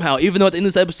time somehow. Even though at the end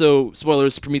of this episode,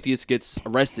 spoilers, Prometheus gets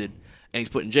arrested and he's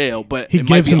put in jail. But he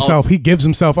gives himself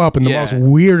up in the most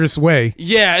weirdest way.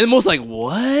 Yeah, and the most like,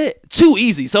 what? Too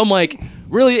easy. So I'm like,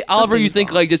 really, Oliver, you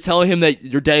think like just telling him that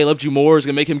your daddy loved you more is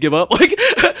gonna make him give up? Like,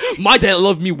 my dad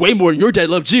loved me way more than your dad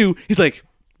loved you. He's like,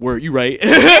 word, you right.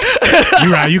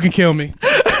 You right, you can kill me.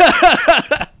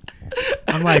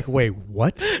 I'm like, wait,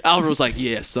 what? Oliver was like,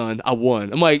 yeah, son, I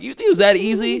won. I'm like, you think it was that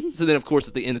easy? So then, of course,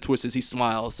 at the end, the twist is he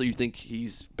smiles, so you think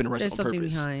he's been arrested There's on something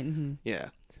purpose. behind. Mm-hmm. Yeah.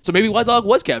 So maybe White Dog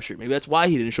was captured. Maybe that's why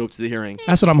he didn't show up to the hearing.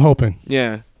 That's what I'm hoping.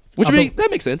 Yeah. That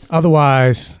makes sense.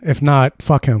 Otherwise, if not,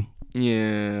 fuck him.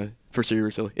 Yeah. For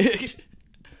seriously.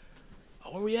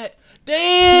 Oh, where we at? 2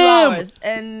 Damn! hours.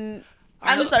 And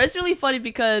I'm sorry, it's really funny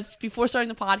because before starting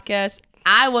the podcast,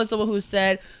 I was someone who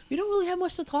said, we don't really have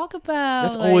much to talk about.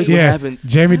 That's always what happens.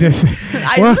 Jamie did.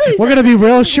 We're going to be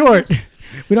real short.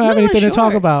 We don't have anything to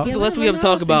talk about. The less we have to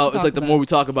talk about, it's like the more we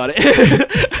talk about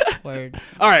it. Word.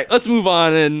 All right, let's move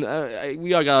on. And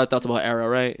we all got our thoughts about Arrow,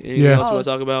 right? Anything else you want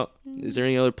to talk about? Is there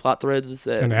any other plot threads?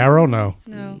 An Arrow? No.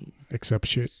 No. Except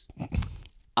shit.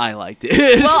 I liked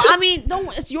it. Well, I mean,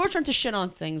 it's your turn to shit on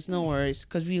things. No worries,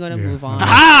 because we're going to move on.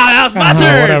 That was my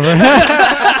turn. Whatever.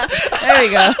 There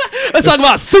we go. Let's talk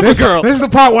about Supergirl. This is the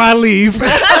part where I leave.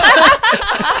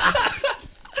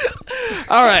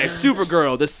 All right,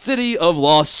 Supergirl, the city of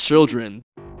lost children.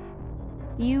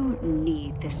 You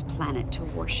need this planet to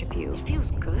worship you. It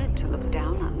feels good to look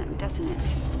down on them, doesn't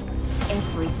it?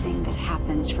 Everything that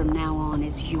happens from now on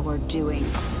is your doing.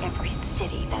 Every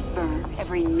city that burns,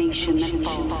 every nation that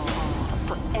falls,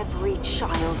 for every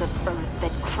child of Earth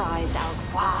that cries out,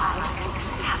 why is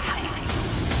this happening?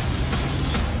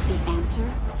 The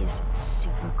answer is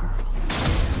Supergirl.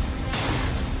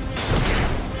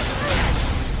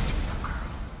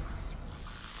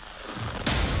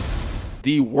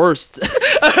 The worst.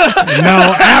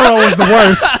 No, Arrow was the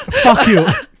worst. Fuck you.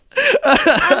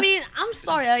 I mean, I'm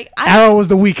sorry. Arrow was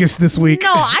the weakest this week.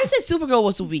 No, I said Supergirl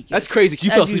was the weakest. That's crazy. You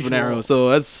fell asleep on Arrow,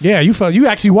 so that's... Yeah, you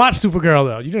actually watched Supergirl,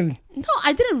 though. You didn't... No,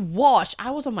 I didn't watch.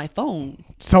 I was on my phone.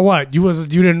 So what?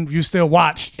 You still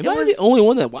watched. Am I the only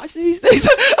one that watches these things?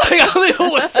 Like, I'm the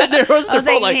only one sitting there on their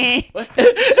phone like...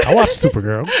 I watched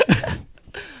Supergirl.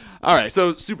 All right,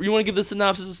 so you want to give the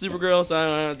synopsis of Supergirl? So I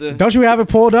don't have to... Don't you have it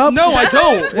pulled up? No, I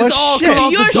don't. Well, It's all shit. come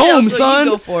off Your the dome, show, so son.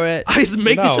 you go for it. I just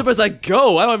make this up as I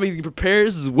go. I don't have anything prepared.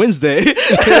 This is Wednesday.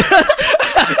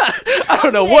 I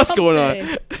don't know what's going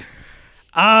on.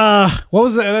 What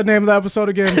was the name of the episode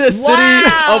again? The City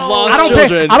of Lost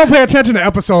Children. I don't pay attention to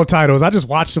episode titles. I just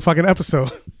watch the fucking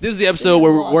episode. This is the episode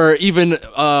where even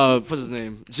what's his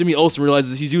name, Jimmy Olsen,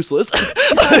 realizes he's useless.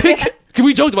 Like,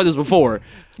 we joked about this before,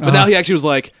 but now he actually was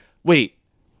like, "Wait,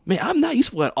 man, I'm not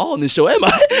useful at all in this show, am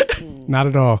I?" Not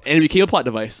at all. And it became a plot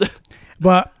device.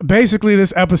 But basically,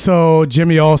 this episode,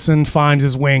 Jimmy Olsen finds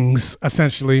his wings,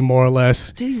 essentially, more or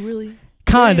less. Did he really?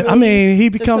 Kind of. Really? I mean, he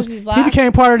Just 'cause he's he black?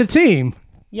 became part of the team.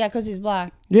 Yeah, because he's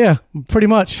black. Yeah, pretty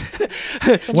much.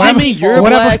 Jimmy, you're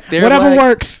black. They're whatever black.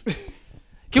 works.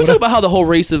 Can we talk about how the whole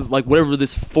race of like whatever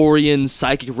this Forian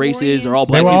psychic race is are all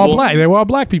black They were people? all black. They were all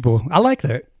black people. I like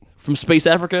that. From Space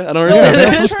Africa? I don't So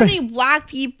understand. they're turning black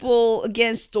people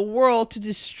against the world to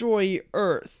destroy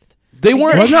Earth. They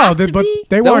weren't. Well, no, they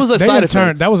That weren't. was a they side didn't turn-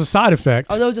 effect. That was a side effect.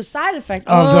 Oh, that was a side effect.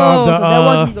 Of the- so that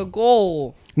wasn't the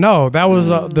goal. No, that was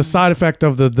the side effect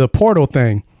of the portal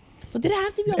thing. But did it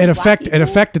have to be all It black people?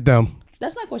 affected them.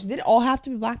 That's my question. Did it all have to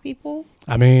be black people?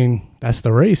 I mean, that's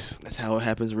the race. That's how it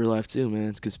happens in real life too, man.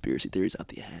 It's conspiracy theories out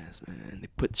the ass, man. They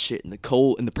put shit in the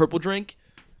purple drink.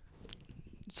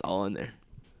 It's all in there.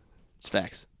 It's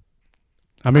facts.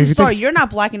 I mean, I'm sorry, you're not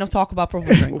black enough to talk about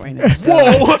purple drink right now. So.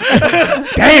 Whoa!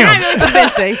 You're not really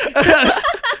convincing.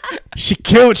 She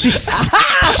killed. She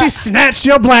snatched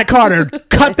your black card and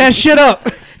cut that shit up.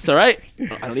 It's all right. I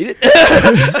don't need it.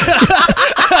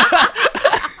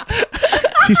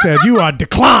 She said, "You are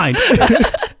declined."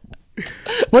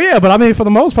 Well, yeah, but I mean, for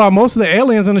the most part, most of the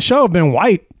aliens in the show have been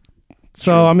white.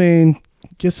 So I mean,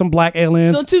 get some black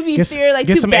aliens. So to be fair, like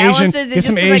get to some balance Asian, it, get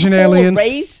some just Asian like, whole aliens.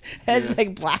 race has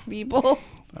like black people.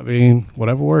 I mean,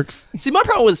 whatever works. See, my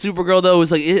problem with Supergirl though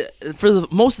is like for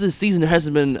most of this season there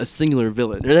hasn't been a singular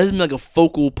villain. There hasn't been like a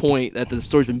focal point that the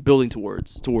story's been building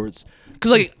towards.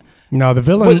 Because like No, the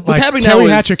villain. What's like, happening Terry now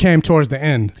is- Hatcher came towards the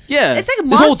end. yeah, It's like a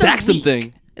this whole monster Daxam week.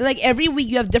 thing. Like every week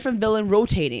you have different villain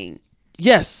rotating.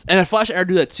 Yes, and Flash and Arrow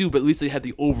do that too, but at least they have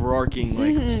the overarching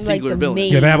like singular villain.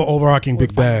 Yeah, they have an overarching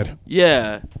big bad.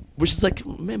 Yeah, which is like,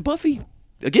 man, Buffy.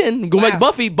 Again, going back to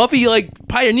Buffy. Buffy like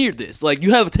pioneered this. Like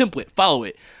you have a template, follow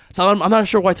it. So I'm not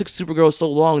sure why it took Supergirl so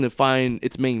long to find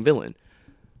its main villain.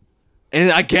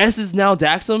 And I guess it's now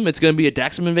Daxam. It's gonna be a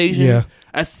Daxam invasion. Yeah,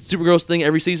 that's Supergirl's thing.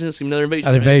 Every season, it's gonna be another invasion.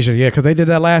 An invasion, yeah, because they did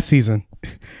that last season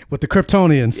with the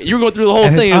Kryptonians. You were going through the whole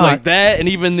thing. It was like that, and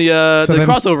even the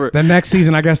crossover. The next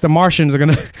season, I guess the Martians are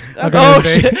gonna.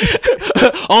 Shit!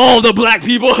 All the black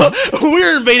people,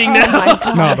 we're invading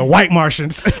now. No, the white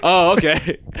Martians. Oh,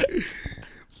 okay.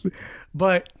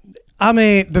 But I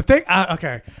mean, the thing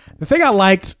I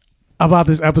liked about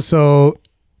this episode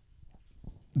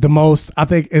the most, I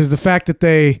think, is the fact that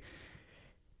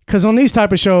because on these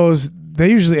type of shows,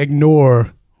 they usually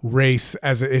ignore race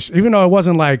as an issue, even though it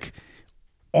wasn't like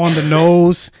on the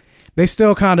nose. They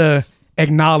still kind of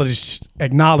acknowledged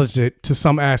it to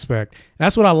some aspect.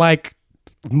 That's what I like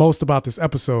most about this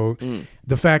episode.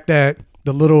 The fact that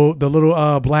the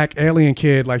little black alien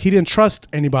kid, like, he didn't trust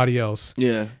anybody else.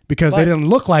 Yeah. Because they didn't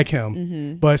look like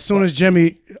him. But as soon as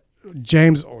James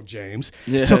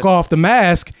took off the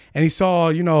mask and he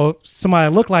saw, somebody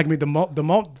that looked like me,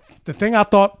 the thing I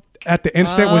thought at the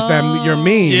instant was that you're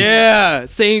mean. Yeah,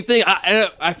 same thing.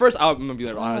 At first, I'm gonna be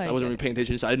honest, I wasn't really paying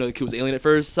attention, so I didn't know the kid was alien at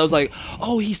first. So I was like,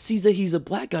 oh, he sees that he's a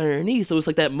black guy underneath. So it's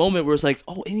like that moment where it's like,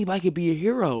 oh, anybody could be a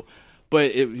hero.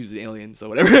 But he was an alien, so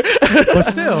whatever. But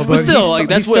still, like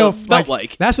that's what it felt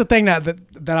like. That's the thing that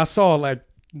I saw, like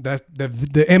that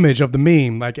the image of the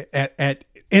meme, like at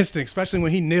instant, especially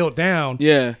when he knelt down.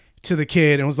 Yeah. To the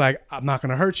kid and was like, I'm not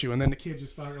gonna hurt you, and then the kid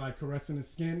just started like caressing his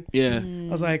skin. Yeah.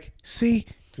 I was like, see,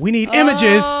 we need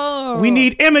images. We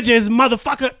need images,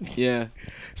 motherfucker. Yeah.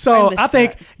 So I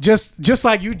think just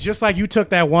like you took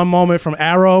that one moment from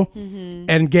Arrow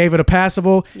and gave it a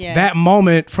passable. Yeah. That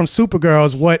moment from Supergirl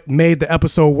is what made the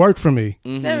episode work for me.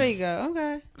 There we go.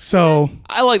 Okay. So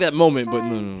I like that moment, but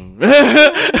no.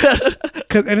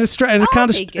 Because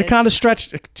it kind of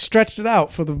stretched it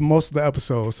out for the most of the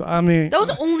episode. So I mean, that was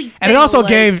the only thing, and it also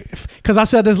gave, because I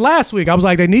said this last week, I was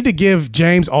like, they need to give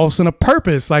James Olsen a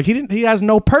purpose. Like he has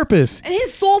no purpose, and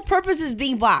his sole purpose is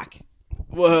being black.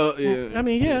 Well, yeah. I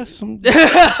mean, yeah.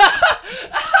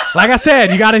 Like I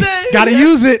said, you gotta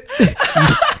use it.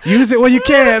 Use it when you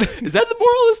can. Is that the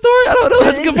moral of the story? I don't know.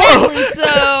 That's a good moral.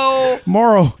 So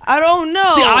moral. I don't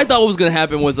know. See, I thought what was gonna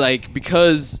happen was like,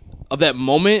 because of that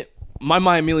moment, my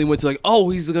mind immediately went to like, oh,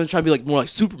 he's gonna try to be like more like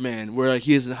Superman, where like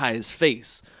he doesn't hide his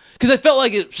face. Because I felt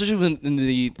like it, especially in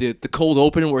the cold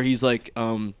open where he's like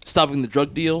stopping the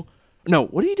drug deal. No,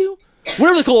 what did he do?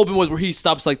 Whatever the cold open was, where he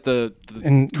stops like the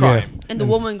crime, yeah. And the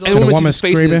woman goes, and the woman sees his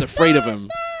face and is afraid of him.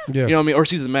 Yeah. You know what I mean? Or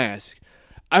sees the mask.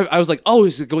 I was like, oh,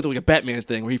 he's going through like a Batman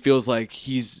thing where he feels like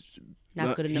he's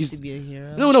not good enough to be a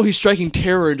hero. No, he's striking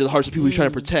terror into the hearts of people he's trying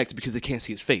to protect because they can't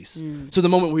see his face. So the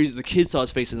moment where the kid saw his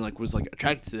face and like was like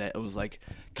attracted to that, it was like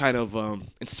kind of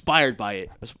inspired by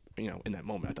it. In that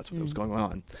moment, that's what was going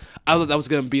on. I thought that was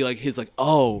gonna be like his like,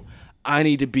 oh, I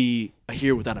need to be a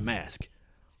hero without a mask.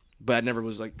 But it never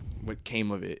was like what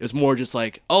came of it. It was more just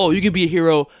like, oh, you can be a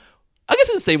hero. I guess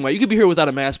in the same way. You could be a hero without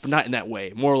a mask, but not in that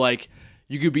way. More like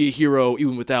you could be a hero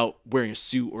even without wearing a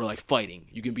suit or like fighting.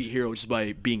 You can be a hero just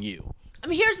by being you. I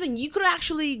mean, here's the thing. You could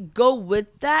actually go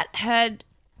with that had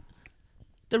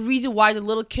the reason why the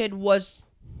little kid was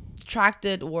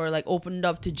attracted or like opened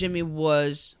up to Jimmy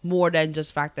was more than just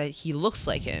the fact that he looks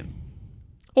like him.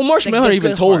 Well, Martian Manhunter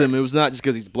even told him it was not just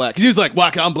because he's black. Because he was like,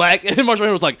 "Why? I'm black." And Martian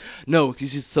Manhunter was like, "No,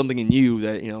 he's just something in you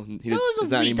that he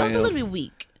does not anybody else." That was a little bit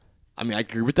weak. I mean, I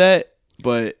agree with that,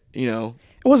 but it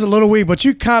was a little weak. But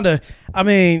you kind of, I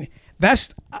mean,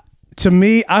 that's to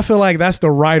me. I feel like that's the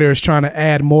writers trying to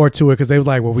add more to it because they were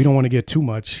like, "Well, we don't want to get too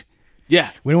much.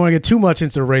 Yeah, we don't want to get too much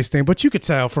into the race thing." But you could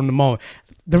tell from the moment.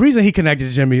 The reason he connected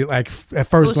to Jimmy, like at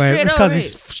first glance, is because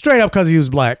he's straight up because he was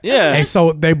black. Yeah, and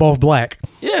so they both black.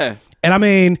 Yeah. And I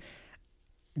mean,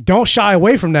 don't shy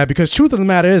away from that because truth of the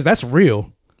matter is that's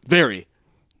real. Very.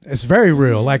 It's very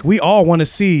real. Like we all want to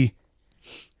see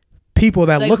people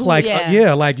that look like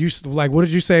like you. Like what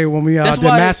did you say when we did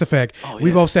Mass Effect?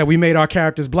 We both said we made our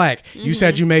characters black. You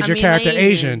said you made your character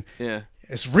Asian. Yeah.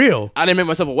 It's real. I didn't make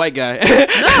myself a white guy.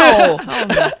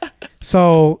 No.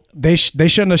 So they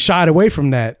shouldn't have shied away from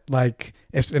that. Like,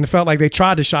 and it felt like they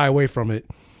tried to shy away from it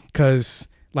because,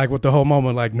 like, with the whole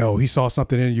moment, like, no, he saw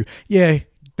something in you. Yeah,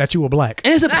 that you were black.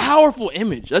 And it's a powerful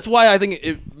image. That's why I think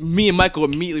me and Michael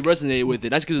immediately resonated with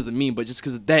it. Not just because of the meme, but just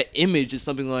because that image is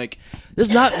something like, there's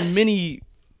not many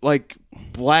like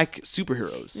black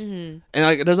superheroes, and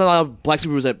like there's not a lot of black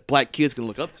superheroes that black kids can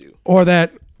look up to, or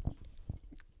that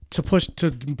to put it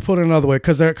another way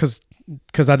because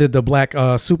because I did the black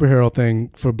superhero thing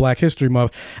for Black History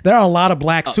Month. There are a lot of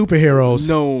black superheroes,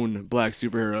 known black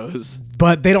superheroes,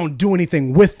 but they don't do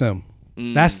anything with them.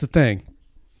 That's the thing.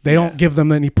 They don't give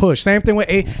them any push. Same thing with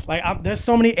there's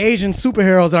so many Asian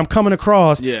superheroes that I'm coming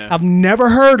across. Yeah. I've never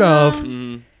heard of.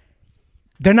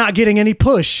 They're not getting any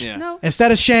push. Yeah. No.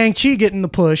 Instead of Shang-Chi getting the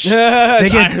push,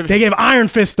 they gave Iron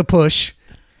Fist the push.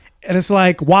 And it's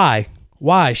like, why?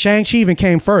 Why? Shang-Chi even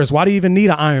came first. Why do you even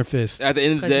need an Iron Fist? At the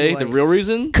end of the day, the real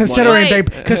reason? Considering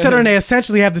they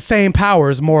essentially have the same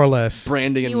powers, more or less.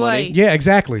 Branding and money. Yeah,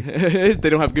 exactly. They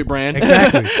don't have good brand.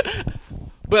 Exactly.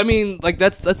 But I mean, like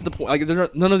that's the point.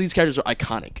 Like, none of these characters are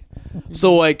iconic.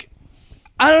 So like,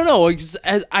 I don't know.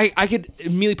 I could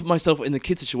immediately put myself in the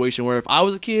kid situation where if I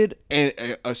was a kid and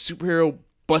a superhero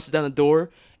busted down the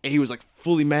door and he was like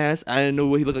fully masked, I didn't know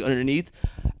what he looked like underneath.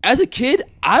 As a kid,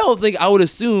 I don't think I would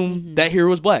assume that hero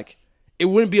was black. It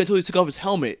wouldn't be until he took off his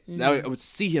helmet that I would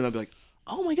see him. I'd be like,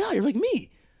 oh my god, you're like me.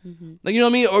 Like, you know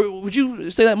what I mean? Or would you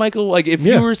say that, Michael? Like, if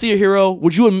you were to see a hero,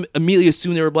 would you immediately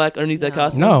assume they were black underneath that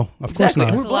costume? No, of course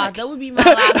not. We're black. That would be my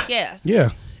last guess. Yeah.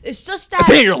 It's just that.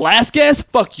 Damn, your last guess?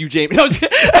 Fuck you, Jamie. She said,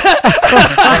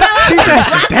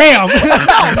 damn.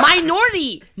 No,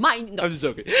 minority. I'm just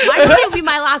joking. Minority would be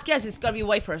my last guess. It's gonna be a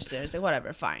white person. It's like,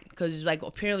 whatever, fine. Because like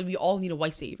apparently we all need a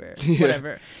white savior.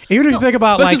 Whatever. Even if you think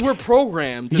about because we're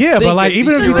programmed. But like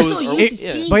even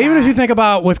if you think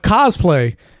about with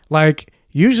cosplay, like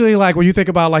usually like when you think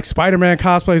about like Spider-Man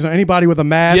cosplays or anybody with a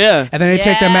mask, and then they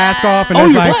take their mask off and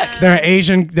there's like black. they're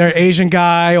an Asian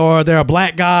guy or they're a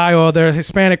black guy or they're a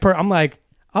Hispanic person. I'm like,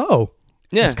 oh,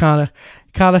 it's kind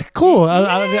of cool.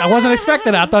 I wasn't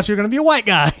expecting that. I thought you were gonna be a white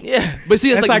guy. Yeah, but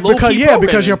see, it's like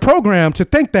because you're programmed to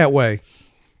think that way.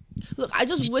 Look, I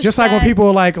just wish. Just like when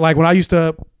people like when I used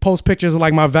to post pictures of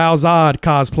like my Val Zod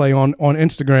cosplay on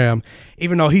Instagram,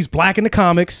 even though he's black in the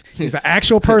comics, he's an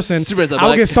actual person. I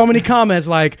would get so many comments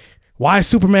like, "Why is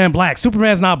Superman black?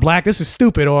 Superman's not black. This is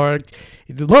stupid." Or,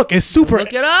 "Look, it's super.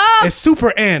 Look it up. It's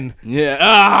super N." Yeah.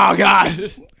 Oh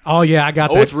god. Oh yeah, I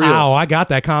got that. It's real. Ow, I got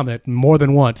that comment more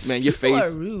than once. Man, your People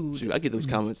face. are rude. Dude, I get those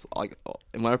comments like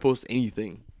when I post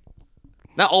anything.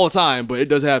 Not all the time, but it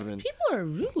does happen. People are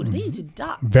rude. They need to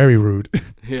die. Very rude.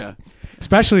 Yeah.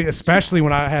 Especially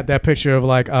when I had that picture of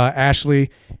like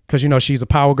Ashley, because you know she's a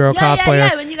Power Girl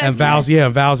cosplayer, and Val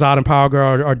Zod and Power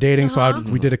Girl are dating. So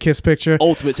we did a kiss picture.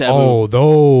 Ultimate taboo. Oh,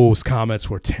 those comments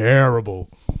were terrible.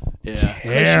 Yeah.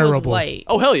 Terrible.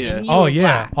 Oh hell yeah. Oh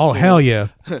yeah. Oh hell yeah.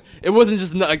 It wasn't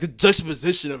just like the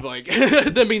juxtaposition of like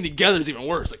them being together is even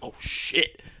worse. Like, oh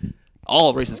shit.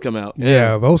 All races come out.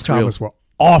 Yeah, those comments were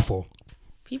awful.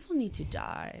 People need to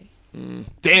die.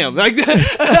 Damn, like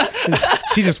that.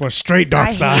 She just went straight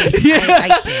dark side. I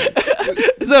can't.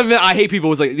 It's not even I hate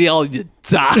people. It's like they all need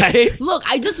to die. Look,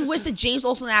 I just wish that James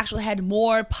Olsen actually had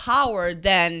more power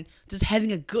than just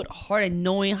having a good heart and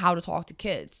knowing how to talk to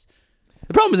kids.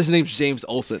 The problem is his name's James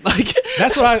Olsen. Like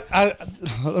that's what I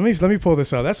let me pull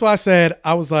this up. That's why I said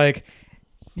I was like,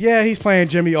 yeah, he's playing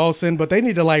Jimmy Olsen, but they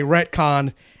need to like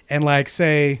retcon and like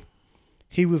say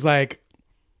he was like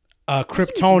a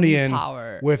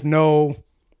Kryptonian with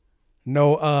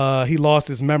he lost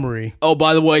his memory. Oh,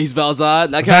 by the way, he's Val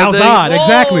Zod. That kind Val of thing? Zod,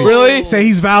 exactly. Really? Say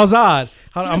he's Val Zod.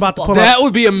 I'm about to pull up. That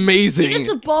would be amazing. He needs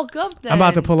to bulk up then. I'm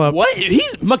about to pull up. What?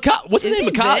 He's Macabre. What's his name?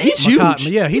 Macabre? big? He's huge.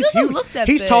 Yeah, he's doesn't huge. look that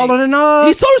He's big. taller than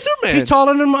He's taller than Superman. He's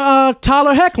taller than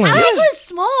Tyler Hoechlin. Tyler is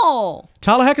small.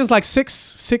 Tyler Hoechlin's like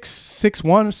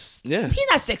 6'1". Yeah. He's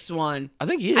not 6'1". I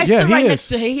think he is. I Yeah, stood he right is. next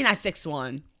to him. He's not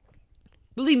 6'1".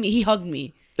 Believe me, he hugged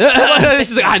me.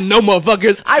 She's like, I know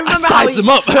motherfuckers. I remember sized them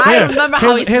up. I remember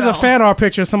how he Here's a smelled. fan art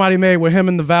picture somebody made with him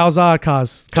in the Val Zod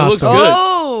costume. It looks good.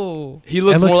 Oh. He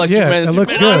looks It more looks- like yeah, Superman than it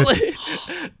looks Superman, good. honestly.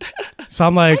 So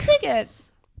I'm like, I figured.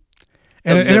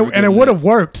 and it would have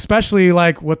worked, especially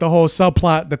like with the whole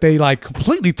subplot that they like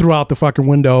completely threw out the fucking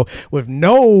window with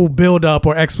no build up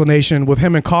or explanation with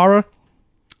him and Kara.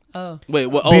 Oh. Wait,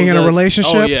 what? Being in a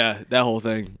relationship? Oh yeah, that whole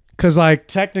thing. Because like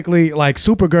technically, like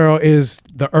Supergirl is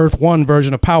the Earth 1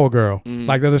 version of Power Girl.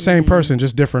 Like they're the same person,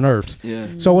 just different Earths. Yeah.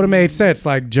 So it would have made sense.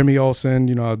 Like Jimmy Olsen,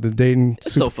 you know, the dating.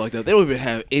 It's so fucked up. They don't even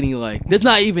have any like. There's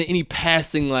not even any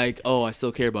passing like. Oh, I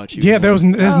still care about you. Yeah, there's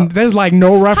like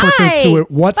no references to it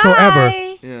whatsoever.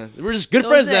 Bye. Yeah, we're just good That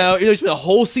friends was it. now. You know, you spent a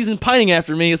whole season pining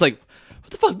after me. It's like,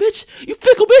 what the fuck, bitch? You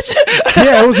fickle bitch.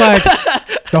 Yeah, it was like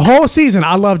the whole season.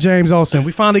 I love James Olsen.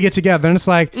 We finally get together, and it's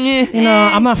like, you know,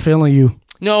 I'm not feeling you.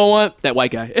 You know what? That white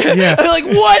guy. Yeah. Like,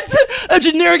 what? A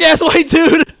generic ass white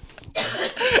dude.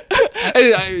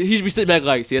 And he should be sitting back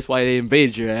like, see, that's why they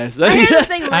invaded your ass. But here's the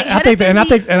thing, like, I think that,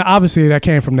 and obviously that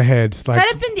came from the heads. Like,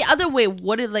 had it been the other way,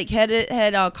 would it like had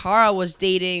Kara was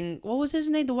dating? What was his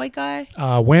name? The white guy.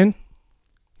 When?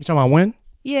 You talking about when?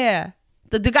 Yeah,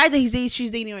 the guy that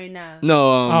she's dating right now.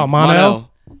 No. Monel.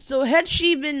 So had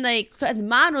she been like, had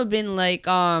Mano been like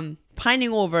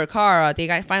pining over Kara, they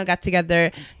finally got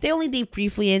together. They only date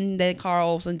briefly, and then Kara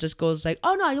all of a sudden just goes like,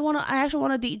 "Oh no, I actually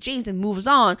want to date James," and moves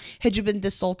on. Had you been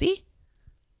this salty?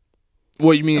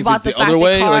 What you mean About if it's the the other fact that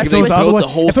way? Kara Like if they switched- built the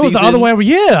whole If it was season? the other way,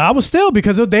 yeah, I would still,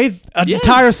 because they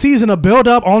entire season of build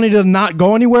up only to not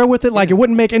go anywhere with it. Like it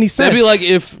wouldn't make any sense. That'd be like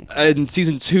if in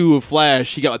season 2 of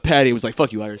Flash, he got with Patty and was like,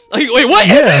 "Fuck you, Iris." Like, wait, what?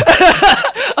 Yeah.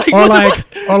 What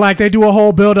or like they do a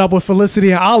whole build up with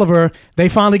Felicity and Oliver. They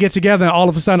finally get together, and all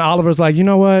of a sudden Oliver's like, "You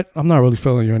know what? I'm not really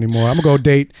feeling you anymore. I'm gonna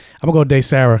go date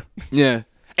Sarah." Yeah.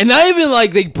 And not even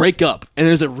like they break up and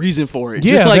there's a reason for it.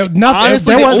 Yeah, Just like nothing.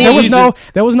 honestly,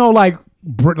 There was no like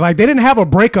they didn't have a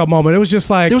breakup moment. It was just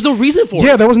like there was no reason for it.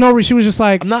 Yeah, there was no. She was just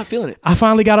like, I'm not feeling it. I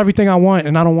finally got everything I want,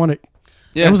 and I don't want it.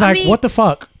 Yeah. It was like, what the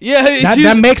fuck? Yeah,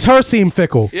 that makes her seem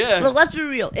fickle. Yeah. Look, let's be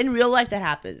real. In real life, that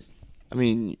happens. I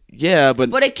mean, yeah, but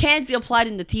But it can't be applied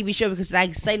in the TV show because it's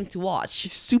exciting to watch.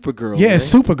 Supergirl. Yeah, man.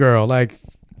 it's Supergirl. Like,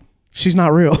 she's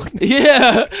not real.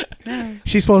 Yeah.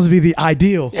 She's supposed to be the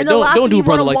ideal. And the last thing do you a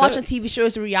brother want to like watch that. on TV show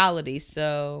is reality.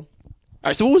 So All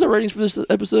right, so what was our ratings for this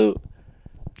episode?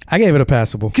 I gave it a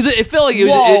passable. Because it felt like it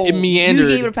Whoa, meandered.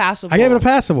 you gave it a passable. I gave it a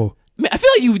passable. Man, I feel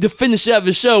like you defend the shit out of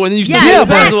the show and then you say Yeah,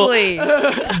 it's exactly.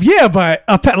 Yeah, but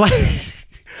a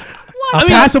I mean,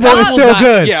 passable is passable's still not-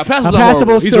 good. yeah, a passable's not passable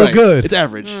horrible. is He's still right. good. It's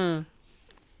average.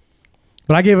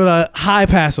 But I gave it a high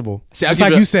passable. See, I'll Just give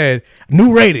like it a- you said,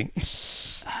 new rating.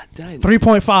 Did I-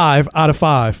 3.5 out of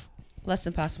 5. Less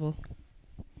than passable.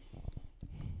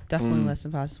 Definitely less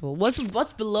than passable. What's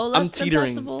below less I'm than teetering.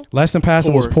 passable? Less than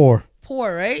passable is poor.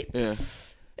 Poor, right? Yeah.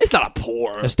 It's not a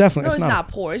poor. It's definitely No, it's it's not. not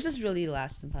poor. It's just really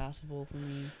less than passable for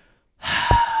me.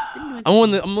 I'm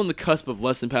on the cusp of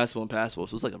less than passable and passable,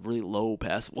 so it's like a really low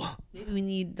passable. Maybe we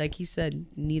need, like he said,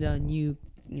 need a new,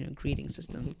 grading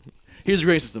system. Here's the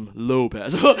grading system: low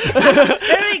passable.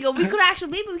 There you go. We could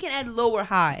actually, maybe we can add low or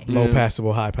high. Low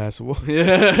passable, high passable.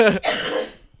 Yeah.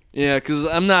 Yeah, because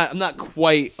I'm not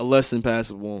quite a less than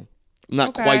passable. I'm not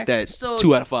Okay. quite that So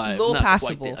 2 out of 5. Low Not quite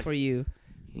passable that. for you.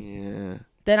 Yeah.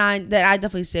 Then I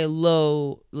definitely say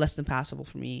low, less than passable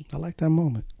for me. I like that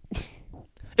moment.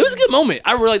 It was a good moment.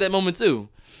 I really like that moment too.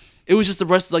 It was just the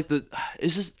rest of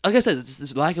it's just like I said, it's just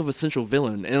this lack of a central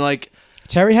villain and like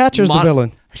Terry Hatcher's the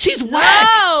villain. She's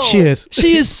whack. She is.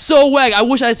 She is so whack. I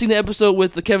wish I had seen the episode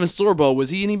with the Kevin Sorbo. Was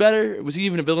he any better? Was he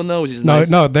even a villain though? Was he just nice?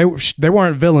 No, they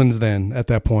weren't villains then at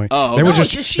that point. Oh, they were okay.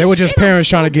 just they were just parents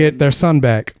trying to get their son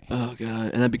back. Oh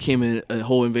god, and that became a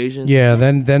whole invasion. Yeah,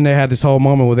 then they had this whole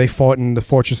moment where they fought in the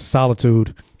Fortress of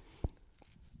Solitude.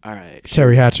 All right.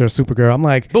 Terry Hatcher, Supergirl. I'm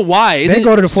like, But why? They Isn't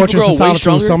go to the Fortress Supergirl of way Solitude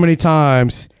stronger? so many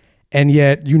times, and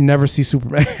yet you never see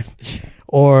Superman.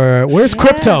 Or where's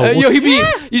Crypto? Yo,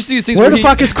 you see these things Where where the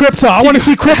fuck is Crypto? I want to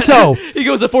see Crypto. He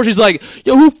goes to Fortune. He's like,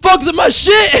 "Yo, who fucked up my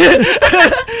shit?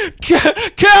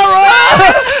 Kara!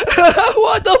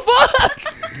 What the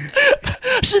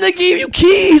fuck? Shouldn't have gave you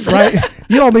keys, Right?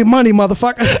 You don't need money,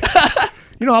 motherfucker.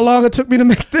 You know how long it took me to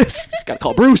make this? Gotta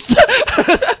call Bruce."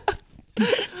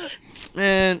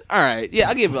 Man, all right, yeah,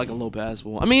 I gave it like a low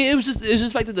passable. I mean, it was just the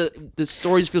fact that the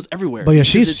story just feels everywhere. But yeah,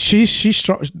 Because she's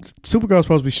strong. Supergirl's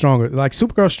supposed to be stronger. Like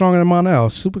Supergirl's stronger than Mon-El.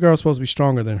 Supergirl's supposed to be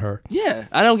stronger than her. yeah,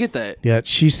 I don't get that. Yet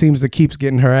she seems to keeps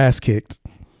getting her ass kicked.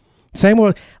 Same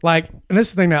with like, and this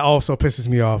is the thing that also pisses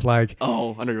me off. Like,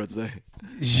 Oh, I know what to say.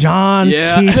 Jean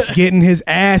Yeah. keeps getting his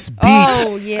ass beat.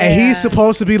 Oh, yeah. And he's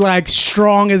supposed to be like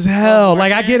strong as hell.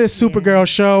 Like I get his Supergirl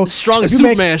show. Strong as If you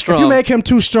make- Superman strong. If you make him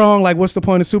too strong, like what's the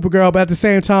point of Supergirl? But at the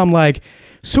same time, like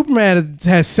Superman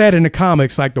has said in the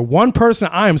comics, like the one person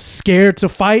I am scared to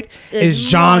fight is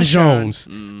John Jones.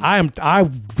 I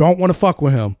don't want to fuck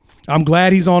with him. I'm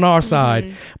glad he's on our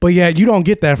side. But yeah, you don't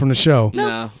get that from the show.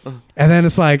 No. And then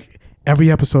it's like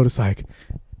every episode it's like,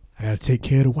 I gotta take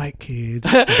care of the white kids,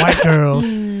 the white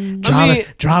girls,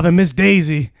 driving Miss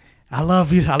Daisy. I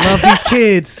love you. I love these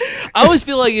kids. I always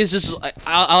feel like it's just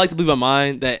I like to believe in my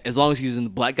mind that as long as he's in the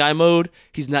black guy mode,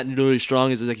 he's not nearly as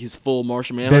strong as like his full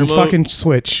Martian Manhunter Then mode. fucking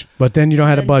switch. But then you don't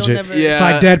have the budget. Yeah. It's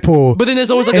like Deadpool. But then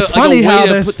there's always like it's a funny way how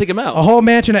to there's take him out. a whole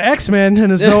mansion of X-Men and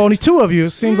there's only 2 of you. It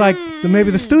seems like maybe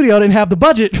the studio didn't have the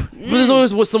budget. But there's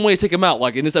always some way to take him out.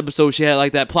 Like in this episode, she had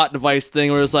like that plot device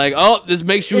thing where it's like, oh, this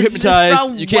makes you It's just hypnotized.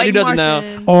 from You can't do White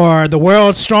nothing now. Or the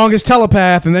world's strongest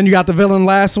telepath, and then you got the villain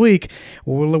last week.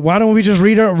 Well, why don't we just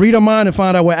read her mind and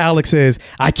find out where Alex is?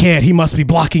 I can't. He must be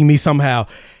blocking me somehow.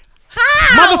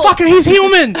 How? Motherfucker, he's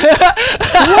human.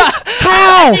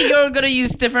 How? I think you were gonna use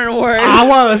different words. I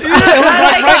was. It was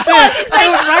right there.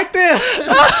 It was right there.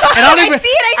 And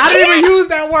I didn't even use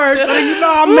that word, so you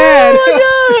know I'm mad.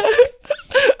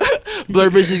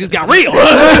 Blurred Vision just got real.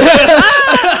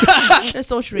 That's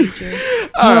so straight, Jay.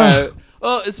 All right.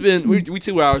 Well, it's been we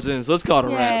 2 hours in, so let's call it a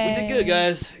wrap. We did good,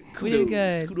 guys. We did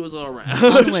good. Kudos all around.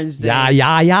 On Wednesday.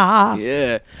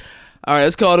 Yeah. All right,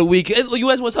 let's call it a week. Hey, you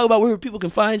guys want to talk about where people can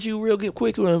find you real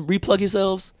quick? Replug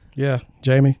yourselves. Yeah,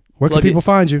 Jamie. Where Plug can people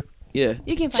find you? Yeah.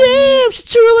 You can find Jim, she's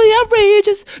truly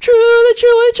outrageous. Truly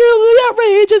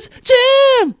outrageous.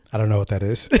 Jim. I don't know what that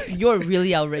is. You're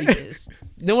really outrageous.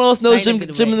 No one else knows Jim and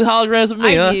the holograms with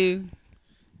me, huh?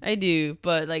 I do,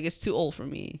 but like it's too old for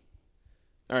me.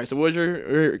 All right, so what's your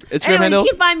Instagram Anyways, handle? you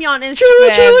can find me on Instagram. Truly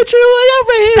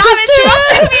outrageous. Stop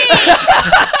interrupting me!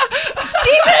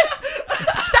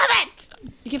 Stop it!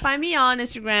 You can find me on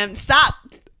Instagram. Stop.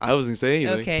 I wasn't saying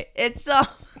anything. Okay, it's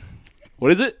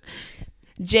What is it?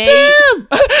 J. Jim!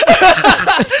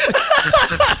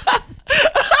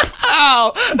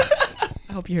 Ow!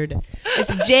 I hope you heard it.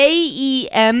 It's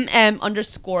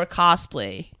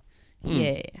JEMM_cosplay.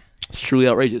 Yeah. It's truly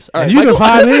outrageous. All right, and you can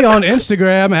find me on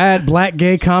Instagram at Black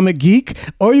Gay Comic Geek,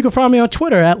 or you can find me on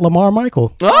Twitter at Lamar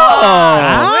Michael.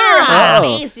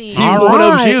 Amazing.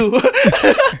 You.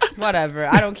 Whatever.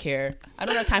 I don't care. I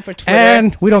don't have time for Twitter.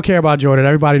 And we don't care about Jordan.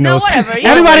 Everybody knows. Whatever.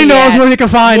 Everybody knows where you can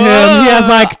find him. He has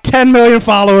like 10 million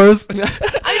followers.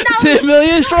 10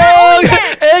 million strong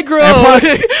and growing. And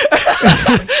plus,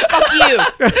 Fuck you.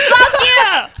 Fuck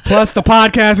you. Plus, the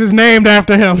podcast is named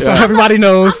after him, so everybody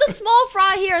knows. I'm the small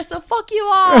fry here, so fuck you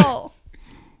all.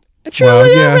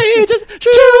 Truly outrageous.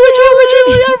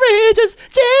 Truly outrageous.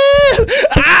 Jim.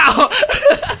 Ow.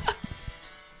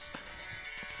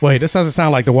 Wait, this doesn't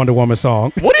sound like the Wonder Woman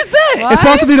song. What is that? What? It's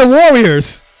supposed to be the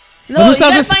Warriors. No, this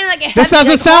doesn't, this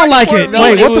doesn't sound like it.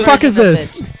 Wait, what the fuck is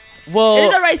this? Well, it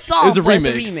is a right song. It was a but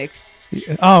remix. It's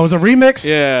a remix. Oh, it was a remix?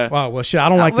 Yeah. Wow, well, shit, I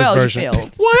don't like this well, version. You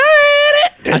failed.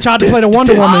 I tried to play the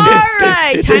Wonder Woman. All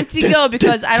right, time to go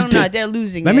because I don't know. They're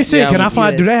losing. Let me see. Can I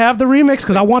find? Do they have the remix?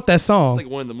 Because I want that song. It's like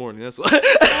 1 a.m. That's why.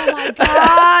 Oh my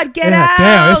God! Get out!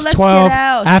 Damn, it's Let's 12. Get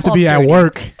out. I have to be at 12:30.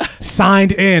 work.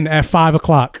 Signed in at 5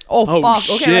 o'clock. Oh fuck!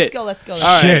 Shit. Okay, let's go. All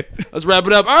right, Shit. let's wrap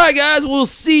it up. All right, guys, we'll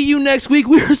see you next week.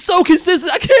 We are so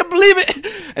consistent. I can't believe it.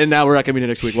 And now we're not coming in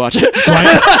next week. Watch it.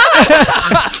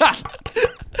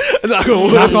 Knock on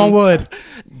wood. Knock on wood.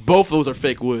 Both of those are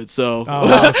fake wood. So.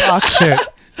 Oh, fuck shit.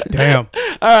 Damn.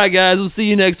 All right, guys, we'll see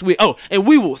you next week. Oh, and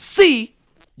we will see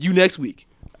you next week.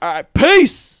 All right,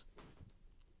 peace.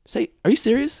 Say, are you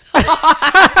serious? You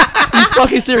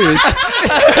fucking serious? Fuck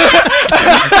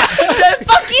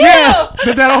you! Yeah,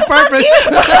 did that on purpose.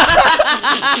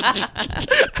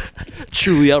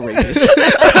 Truly outrageous.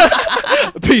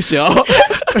 Peace, y'all.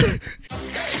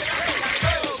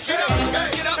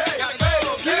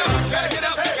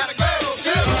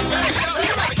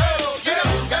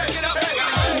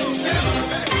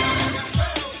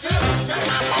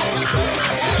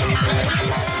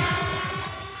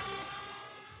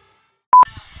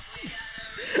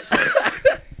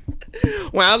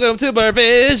 Welcome to Blurred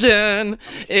Vision.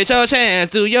 It's your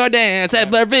chance. Do your dance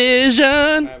at Blurred Vision.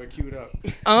 I have it queued up.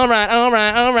 All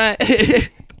right.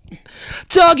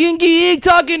 Talking geek,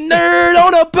 talking nerd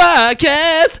on a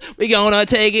podcast. We're gonna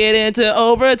take it into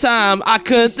overtime. I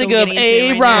couldn't think of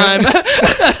a rhyme.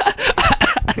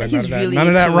 None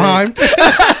of that rhymed.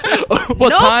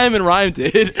 What time and rhyme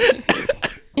did?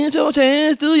 It's your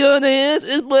chance. Do your dance.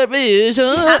 It's Blurred Vision.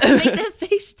 You have to make that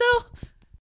face though.